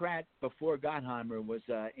Democrat before Gottheimer was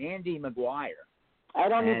Andy McGuire. I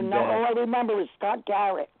don't even know. All I remember is Scott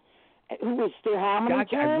Garrett, who was still how many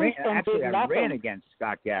terms? I ran against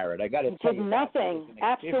Scott Garrett. I got to tell you. Did nothing.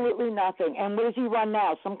 Absolutely nothing. And where does he run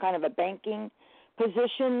now? Some kind of a banking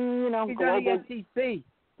position, He's global. on the SEC.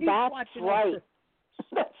 That's right.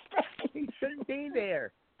 That's right. He shouldn't be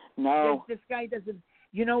there. No. This guy doesn't.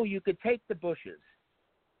 You could take the Bushes.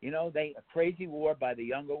 A crazy war by the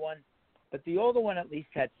younger one, but the older one at least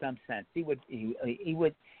had some sense. He would.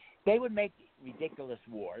 They would make ridiculous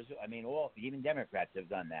wars. I mean, even Democrats have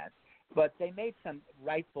done that, but they made some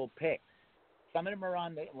rightful picks. Some of them are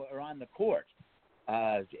on the court,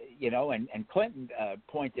 and Clinton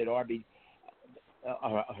appointed RB.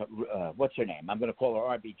 What's her name? I'm going to call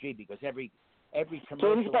her RBG because every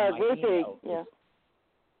commercial in my email.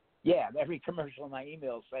 Yeah, every commercial in my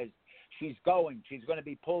email says she's going to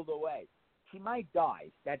be pulled away. She might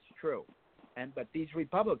die. That's true. But these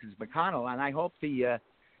Republicans, McConnell, and I hope the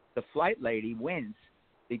flight lady wins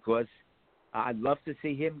because I'd love to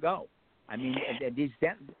see him go. I mean,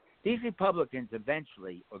 these Republicans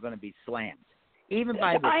eventually are going to be slammed, even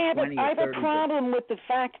by the 20 or 30. I have a problem with the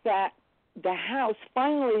fact that the House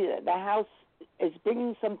is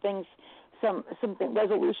bringing some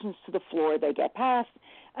resolutions to the floor. They get passed,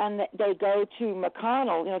 and they go to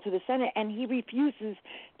McConnell, to the Senate, and he refuses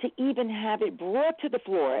to even have it brought to the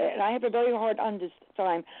floor. And I have a very hard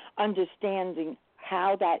time understanding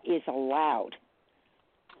how that is allowed.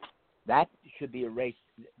 That should be erased.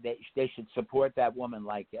 They should support that woman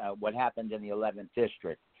like what happened in the 11th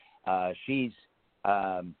District. She's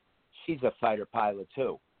a fighter pilot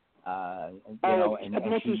too.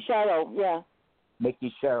 Nikki Sherrill, yeah.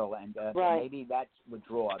 Mickey Sherrill, and right. Maybe that's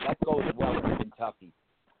withdrawal. That goes well in Kentucky.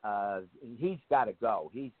 He's got to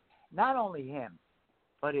go. He's not only him,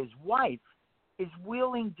 but his wife is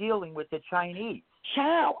dealing with the Chinese.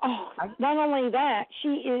 Chow. Oh, not only that, she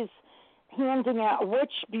is handing out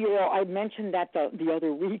which bureau. I mentioned that the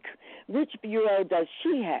other week. Which bureau does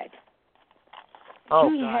she head?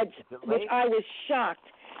 She heads, which I was shocked.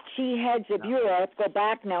 She heads a bureau. Let's go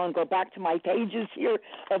back now and go back to my pages here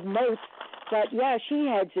of notes. But, yeah, she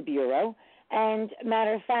heads a bureau, And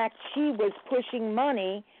matter of fact, she was pushing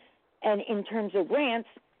money, and in terms of grants,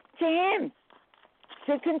 to him,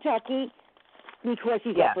 to Kentucky, because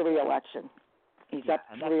he's up for re-election. He's up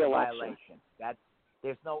for re-election. Violation.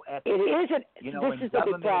 There's no ethics. It isn't. You know, this is the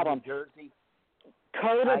big problem. In New Jersey,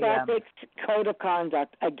 Code of ethics, code of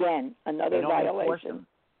conduct. Again, another violation.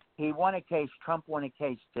 He won a case. Trump won a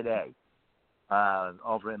case today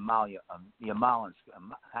over in Yamalinsk.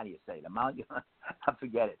 How do you say it? I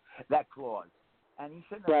forget it. That clause, and he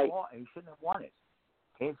shouldn't have. He shouldn't have won it.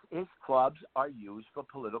 His clubs are used for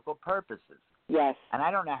political purposes. Yes. And I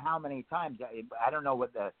don't know how many times. I don't know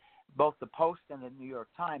what both the Post and the New York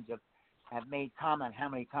Times have made comment how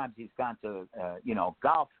many times he's gone to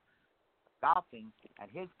golfing at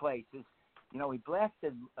his places. You know, he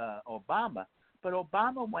blasted Obama, but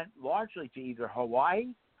Obama went largely to either Hawaii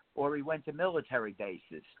or he went to military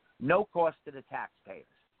bases, no cost to the taxpayers.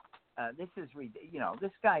 This is,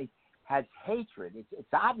 this guy has hatred.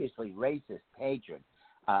 It's obviously racist hatred,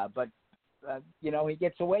 but he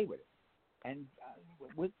gets away with it, and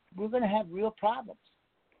we're going to have real problems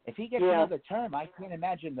if he gets another term. I can't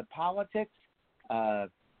imagine the politics, the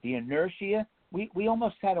inertia. We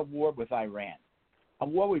almost had a war with Iran, a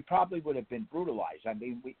war we probably would have been brutalized. I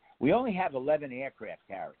mean, we only have 11 aircraft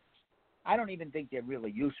carriers. I don't even think they're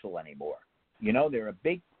really useful anymore. You know, they're a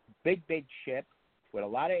big ship with a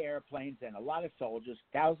lot of airplanes and a lot of soldiers,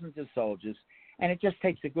 thousands of soldiers, and it just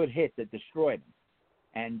takes a good hit to destroy them.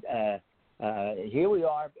 And here we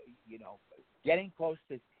are, getting close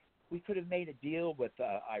to. We could have made a deal with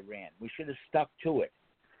Iran. We should have stuck to it.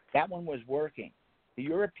 That one was working. The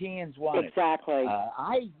Europeans wanted. Exactly.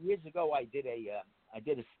 Years ago I did a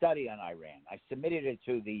study on Iran. I submitted it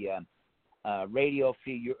to the Radio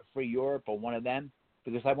Free Europe or one of them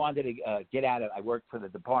because I wanted to get out of. I worked for the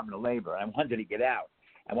Department of Labor. I wanted to get out.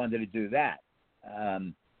 I wanted to do that.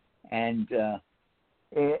 I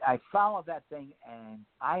followed that thing, and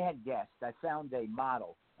I had guessed. I found a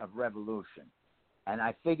model of revolution, and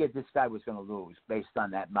I figured this guy was going to lose based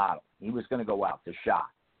on that model. He was going to go out, the Shah.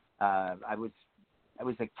 I was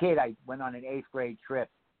a kid. I went on an 8th grade trip.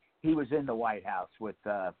 He was in the White House with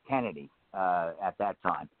Kennedy at that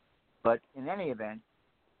time. But in any event,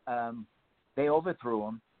 they overthrew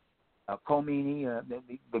him. Khomeini,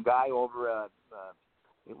 the guy over,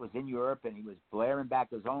 it was in Europe, and he was blaring back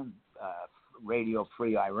his own Radio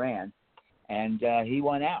Free Iran, and he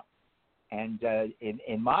won out. And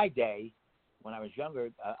in my day, when I was younger,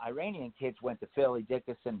 Iranian kids went to Fairleigh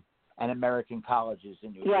Dickinson and American colleges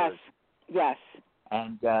in New Jersey. Yes.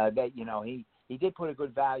 And he did put a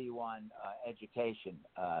good value on education,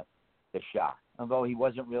 the Shah, although he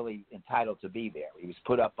wasn't really entitled to be there. He was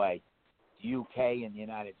put up by the UK and the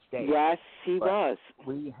United States. Yes, he was.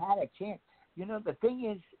 We had a chance. The thing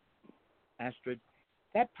is, Astrid,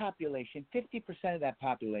 that population, 50% of that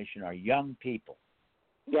population are young people.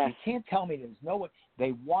 Yes. You can't tell me there's no way.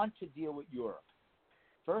 They want to deal with Europe.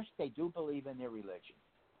 First, they do believe in their religion,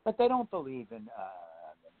 but they don't believe in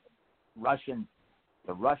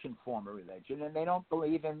the Russian form of religion, and they don't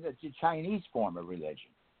believe in the Chinese form of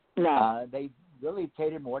religion. No. They really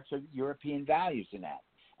cater more to European values in that.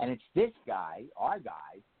 And it's this guy, our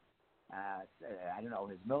guy, I don't know,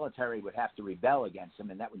 his military would have to rebel against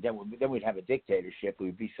him, and then we'd have a dictatorship. It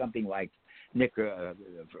would be something like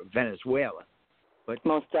Venezuela. But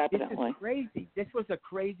most definitely. This is crazy. This was a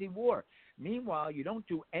crazy war. Meanwhile, you don't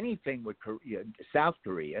do anything with South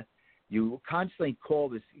Korea. You constantly call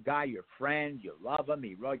this guy your friend. You love him.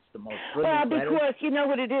 He writes the most brilliant letters. Well, because you know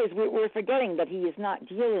what it is. We're forgetting that he is not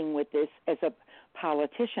dealing with this as a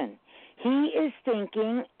politician. He is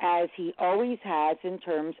thinking, as he always has, in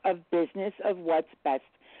terms of business, of what's best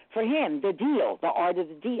for him, the deal, the art of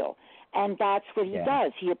the deal. And that's what he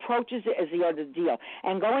does. He approaches it as the art of the deal.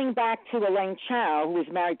 And going back to Elaine Chao, who was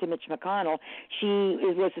married to Mitch McConnell,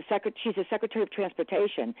 she's a Secretary of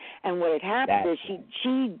Transportation. And what had happened is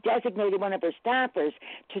she designated one of her staffers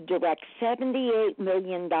to direct $78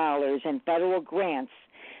 million in federal grants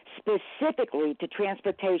specifically to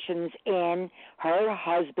transportations in her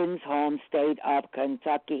husband's home state of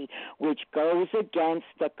Kentucky, which goes against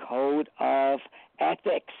the code of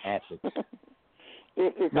ethics.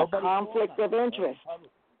 It's a conflict of interest.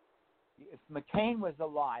 If McCain was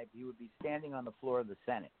alive, he would be standing on the floor of the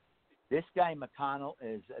Senate. This guy, McConnell,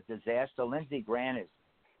 is a disaster. Lindsey Graham is,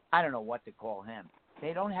 I don't know what to call him.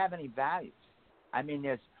 They don't have any values. I mean,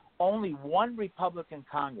 there's only one Republican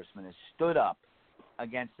congressman who stood up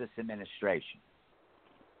against this administration.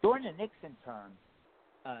 During the Nixon term,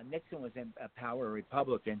 Nixon was in power, a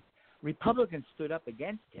Republican. Republicans stood up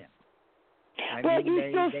against him. Well, you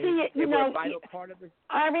still see it. They were a vital part of it.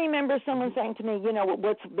 I remember someone saying to me,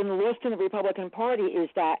 what's been lost in the Republican Party is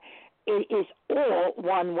that it is all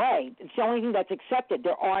one way. It's the only thing that's accepted.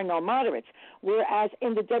 There are no moderates. Whereas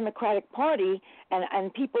in the Democratic Party,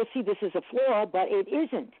 and people see this as a flaw, but it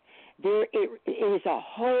isn't. It is a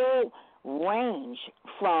whole range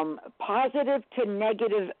from positive to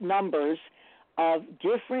negative numbers of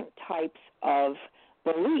different types of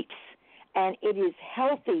beliefs. And it is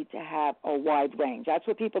healthy to have a wide range. That's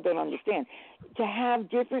what people don't understand. To have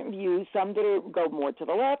different views, some that go more to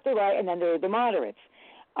the left or right, and then there are the moderates.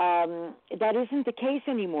 That isn't the case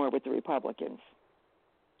anymore with the Republicans.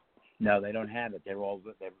 No, they don't have it. They've gone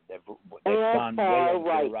way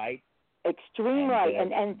over the right. Extreme right.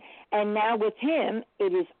 And now with him,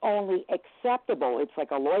 it is only acceptable. It's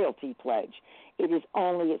like a loyalty pledge. It is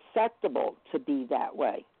only acceptable to be that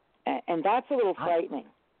way. And that's a little frightening.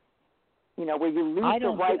 Where you lose the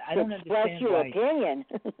right to express your opinion.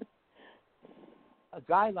 A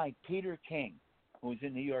guy like Peter King, who's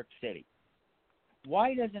in New York City,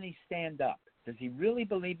 why doesn't he stand up? Does he really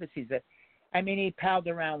believe this? He palled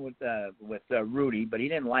around with Rudy, but he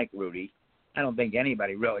didn't like Rudy. I don't think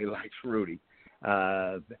anybody really likes Rudy.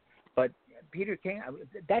 But Peter King,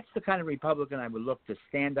 that's the kind of Republican I would look to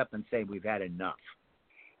stand up and say we've had enough.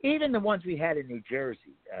 Even the ones we had in New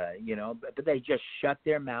Jersey, but they just shut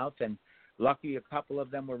their mouth, and lucky a couple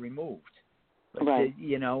of them were removed. But, right.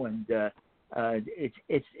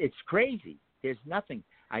 It's crazy. There's nothing.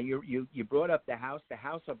 You brought up the House. The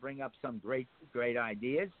House will bring up some great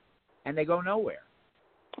ideas, and they go nowhere.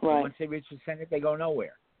 Right. Once they reach the Senate, they go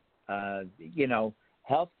nowhere.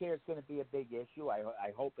 Health care is going to be a big issue. I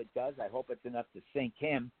hope it does. I hope it's enough to sink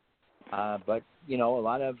him. But a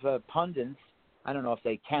lot of pundits, I don't know if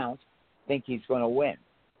they count, think he's going to win.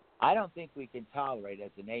 I don't think we can tolerate as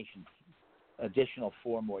a nation additional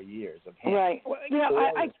 4 more years of him. Right. Well,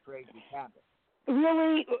 this crazy happen.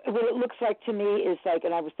 Really, what it looks like to me is like,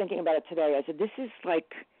 and I was thinking about it today, I said, this is like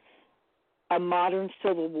a modern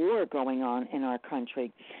civil war going on in our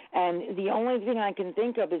country. And the only thing I can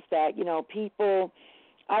think of is that, people,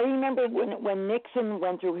 I remember when Nixon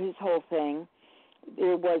went through his whole thing,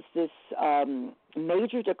 there was this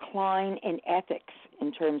major decline in ethics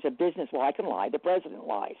in terms of business. Well, I can lie. The president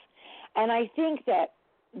lies. And I think that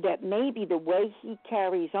maybe the way he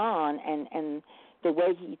carries on and the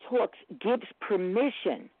way he talks gives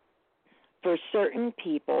permission for certain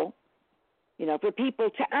people, for people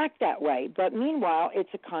to act that way. But meanwhile, it's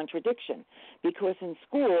a contradiction because in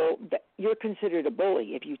school, you're considered a bully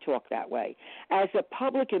if you talk that way. As a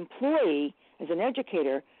public employee, as an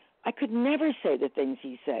educator, I could never say the things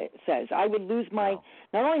he says. I would lose not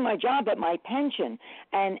only my job, but my pension.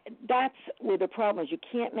 And that's where the problem is. You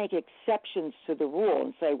can't make exceptions to the rule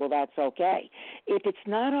and say, well, that's okay. If it's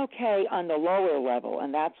not okay on the lower level,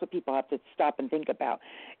 and that's what people have to stop and think about,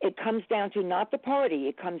 it comes down to not the party.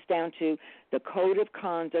 It comes down to the code of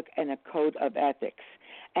conduct and a code of ethics.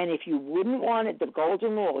 And if you wouldn't want it, the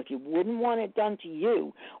golden rule, if you wouldn't want it done to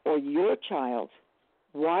you or your child,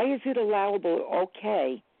 why is it allowable,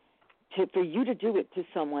 okay, for you to do it to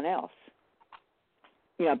someone else?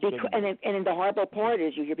 And the horrible part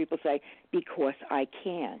is you hear people say, because I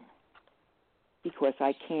can. Because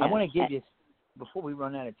I can. I want to give you, before we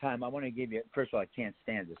run out of time, first of all, I can't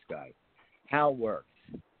stand this guy. Hal Works.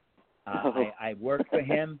 I worked for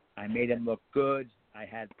him. I made him look good. I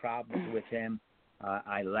had problems with him.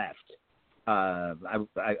 I left.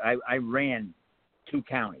 I ran 2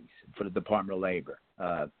 counties for the Department of Labor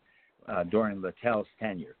during Littel's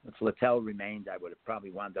tenure. If Littell remained, I would have probably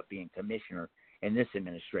wound up being commissioner in this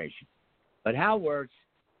administration. But Hal Works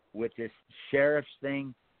with this sheriff's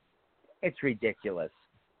thing, it's ridiculous.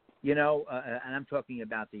 And I'm talking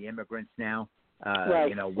about the immigrants now.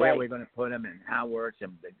 Where we're going to put them and how it works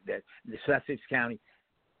and the Sussex County.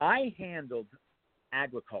 I handled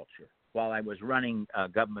agriculture while I was running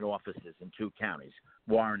government offices in 2 counties,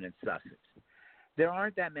 Warren and Sussex. There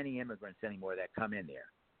aren't that many immigrants anymore that come in there.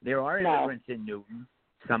 There are immigrants in Newton.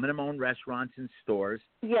 Some of them own restaurants and stores.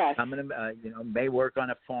 Yes. Some of them, may work on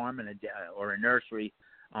a farm or a nursery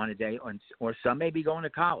on a day, or some may be going to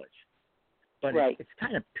college. But it's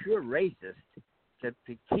kind of pure racist to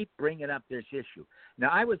keep bringing up this issue. Now,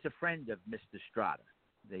 I was a friend of Mr. Strata,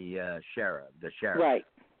 the sheriff. Right.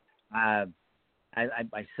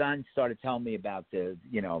 My son started telling me about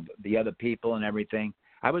the other people and everything.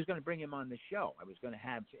 I was going to bring him on the show. I was going to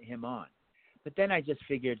have him on. But then I just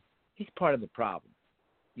figured he's part of the problem.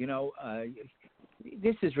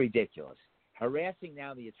 This is ridiculous. Harassing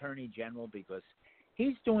now the Attorney General because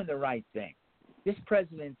he's doing the right thing. This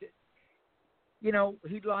president,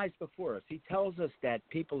 he lies before us. He tells us that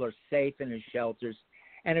people are safe in his shelters,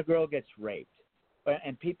 and a girl gets raped,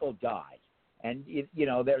 and people die. And,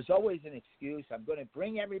 there's always an excuse. I'm going to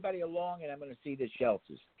bring everybody along, and I'm going to see the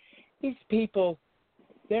shelters. These people,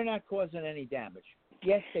 they're not causing any damage.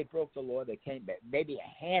 Yes, they broke the law. They came back. Maybe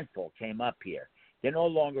a handful came up here. They're no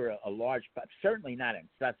longer a large, certainly not in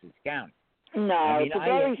Sussex County. No,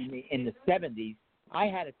 I mean, in the 70s, I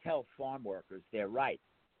had to tell farm workers their rights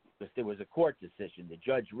because there was a court decision, the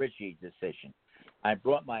Judge Ritchie decision. I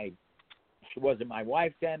brought she wasn't my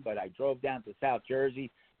wife then, but I drove down to South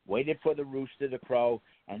Jersey, waited for the rooster to crow,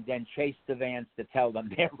 and then chased the vans to tell them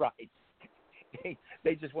their rights.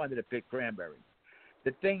 They just wanted to pick cranberries.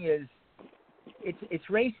 The thing is, it's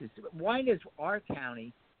racist. Why does our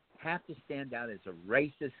county have to stand out as a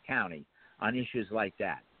racist county on issues like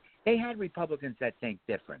that? They had Republicans that think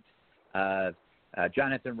different.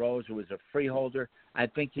 Jonathan Rose, who was a freeholder, I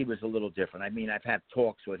think he was a little different. I mean, I've had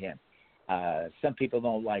talks with him. Some people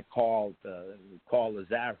don't like Carl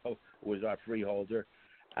Lazaro, who was our freeholder.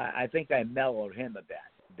 I think I mellowed him a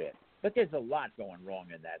bit. But there's a lot going wrong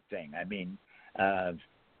in that thing. I mean,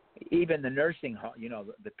 even the nursing home,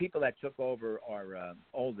 the people that took over our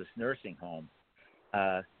oldest nursing home,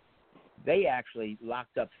 they actually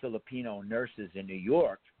locked up Filipino nurses in New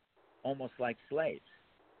York almost like slaves.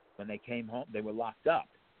 When they came home, they were locked up.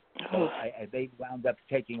 So they wound up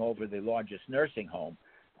taking over the largest nursing home.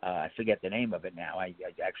 I forget the name of it now. I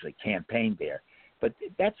actually campaigned there. But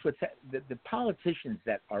that's what the politicians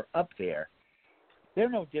that are up there, they're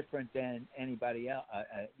no different than anybody else,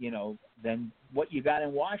 than what you got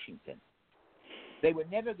in Washington. They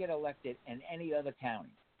would never get elected in any other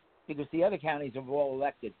county because the other counties have all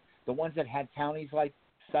elected. The ones that had counties like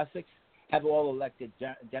Sussex have all elected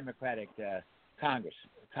Democratic Congress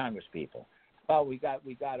people. Well, we got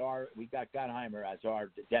Gottheimer as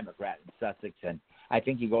our Democrat in Sussex, and I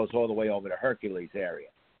think he goes all the way over to Hercules area.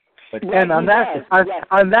 But and on that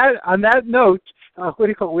note, what do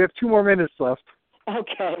you call it? We have 2 more minutes left.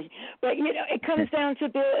 Okay, but it comes down to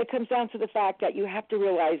Bill. It comes down to the fact that you have to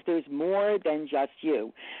realize there's more than just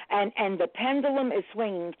you, and the pendulum is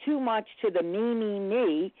swinging too much to the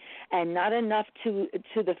me, and not enough to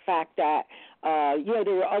the fact that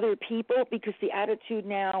there are other people, because the attitude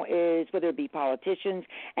now is, whether it be politicians,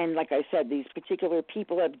 and like I said, these particular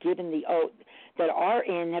people have given the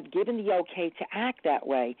okay to act that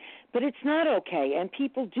way. But it's not okay, and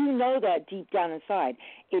people do know that deep down inside.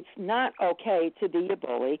 It's not okay to be a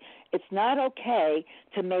bully. It's not okay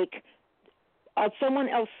to make someone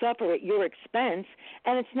else suffer at your expense,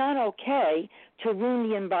 and it's not okay to ruin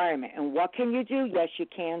the environment. And what can you do? Yes, you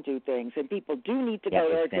can do things, and people do need to go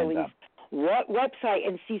to Hercules' website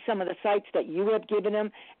and see some of the sites that you have given them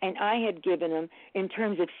and I had given them in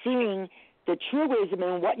terms of seeing the truism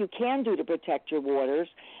and what you can do to protect your waters.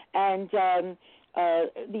 And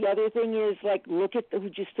the other thing is, look at who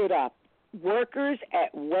just stood up. Workers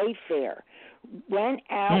at Wayfair went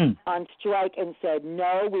out on strike and said,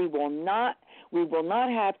 no, we will not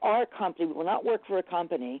have our company, we will not work for a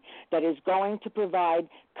company that is going to provide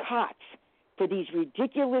cots for these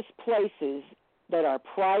ridiculous places that are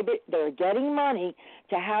private, that are getting money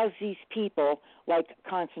to house these people like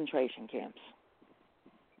concentration camps.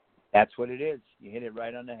 That's what it is. You hit it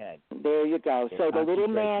right on the head. There you go. So the little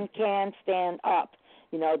man can stand up.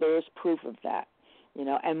 There's proof of that.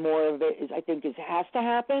 And more of it has to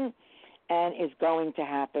happen and is going to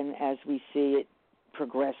happen as we see it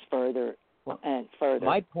progress further and further.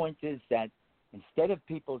 My point is that instead of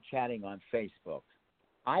people chatting on Facebook,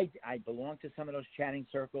 I belong to some of those chatting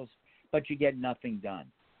circles, but you get nothing done.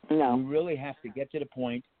 No. We really have to get to the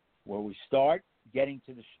point where we start getting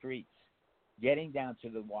to the streets, getting down to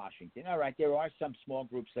the Washington. All right, there are some small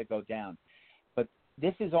groups that go down, but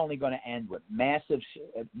this is only going to end with massive,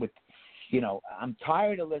 I'm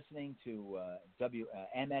tired of listening to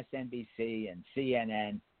MSNBC and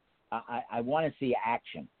CNN. I want to see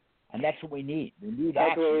action, and that's what we need. We need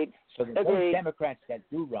action. So that those Democrats that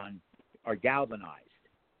do run are galvanized.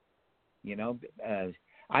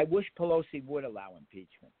 I wish Pelosi would allow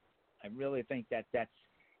impeachment. I really think that's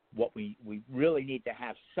what we really need to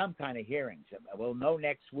have, some kind of hearings. We'll know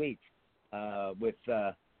next week with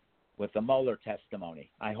the Mueller testimony.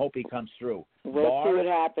 I hope he comes through. We'll see what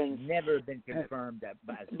happens. Never been confirmed.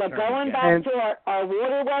 But going back to our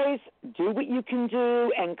waterways, do what you can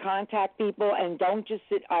do and contact people, and don't just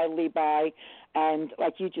sit idly by. And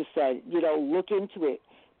like you just said, look into it.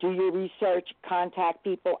 Do your research, contact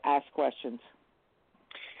people, ask questions.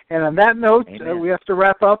 And on that note, we have to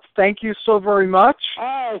wrap up. Thank you so very much.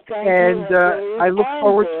 Oh, thank you. And I look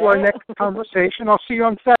forward to our next conversation. I'll see you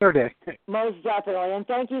on Saturday. Most definitely. And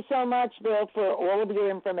thank you so much, Bill, for all of your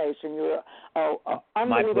information. You're an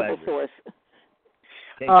unbelievable source.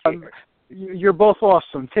 You're both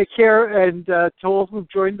awesome. Take care. And to all who've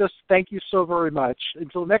joined us, thank you so very much.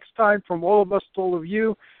 Until next time, from all of us to all of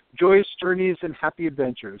you, joyous journeys and happy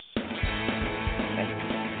adventures.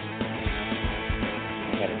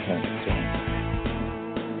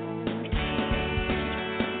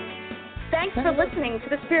 Thanks for listening to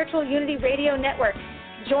the Spiritual Unity Radio Network.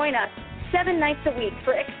 Join us 7 nights a week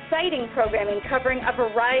for exciting programming covering a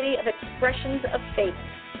variety of expressions of faith.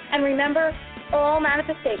 And remember, all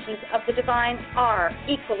manifestations of the divine are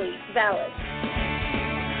equally valid.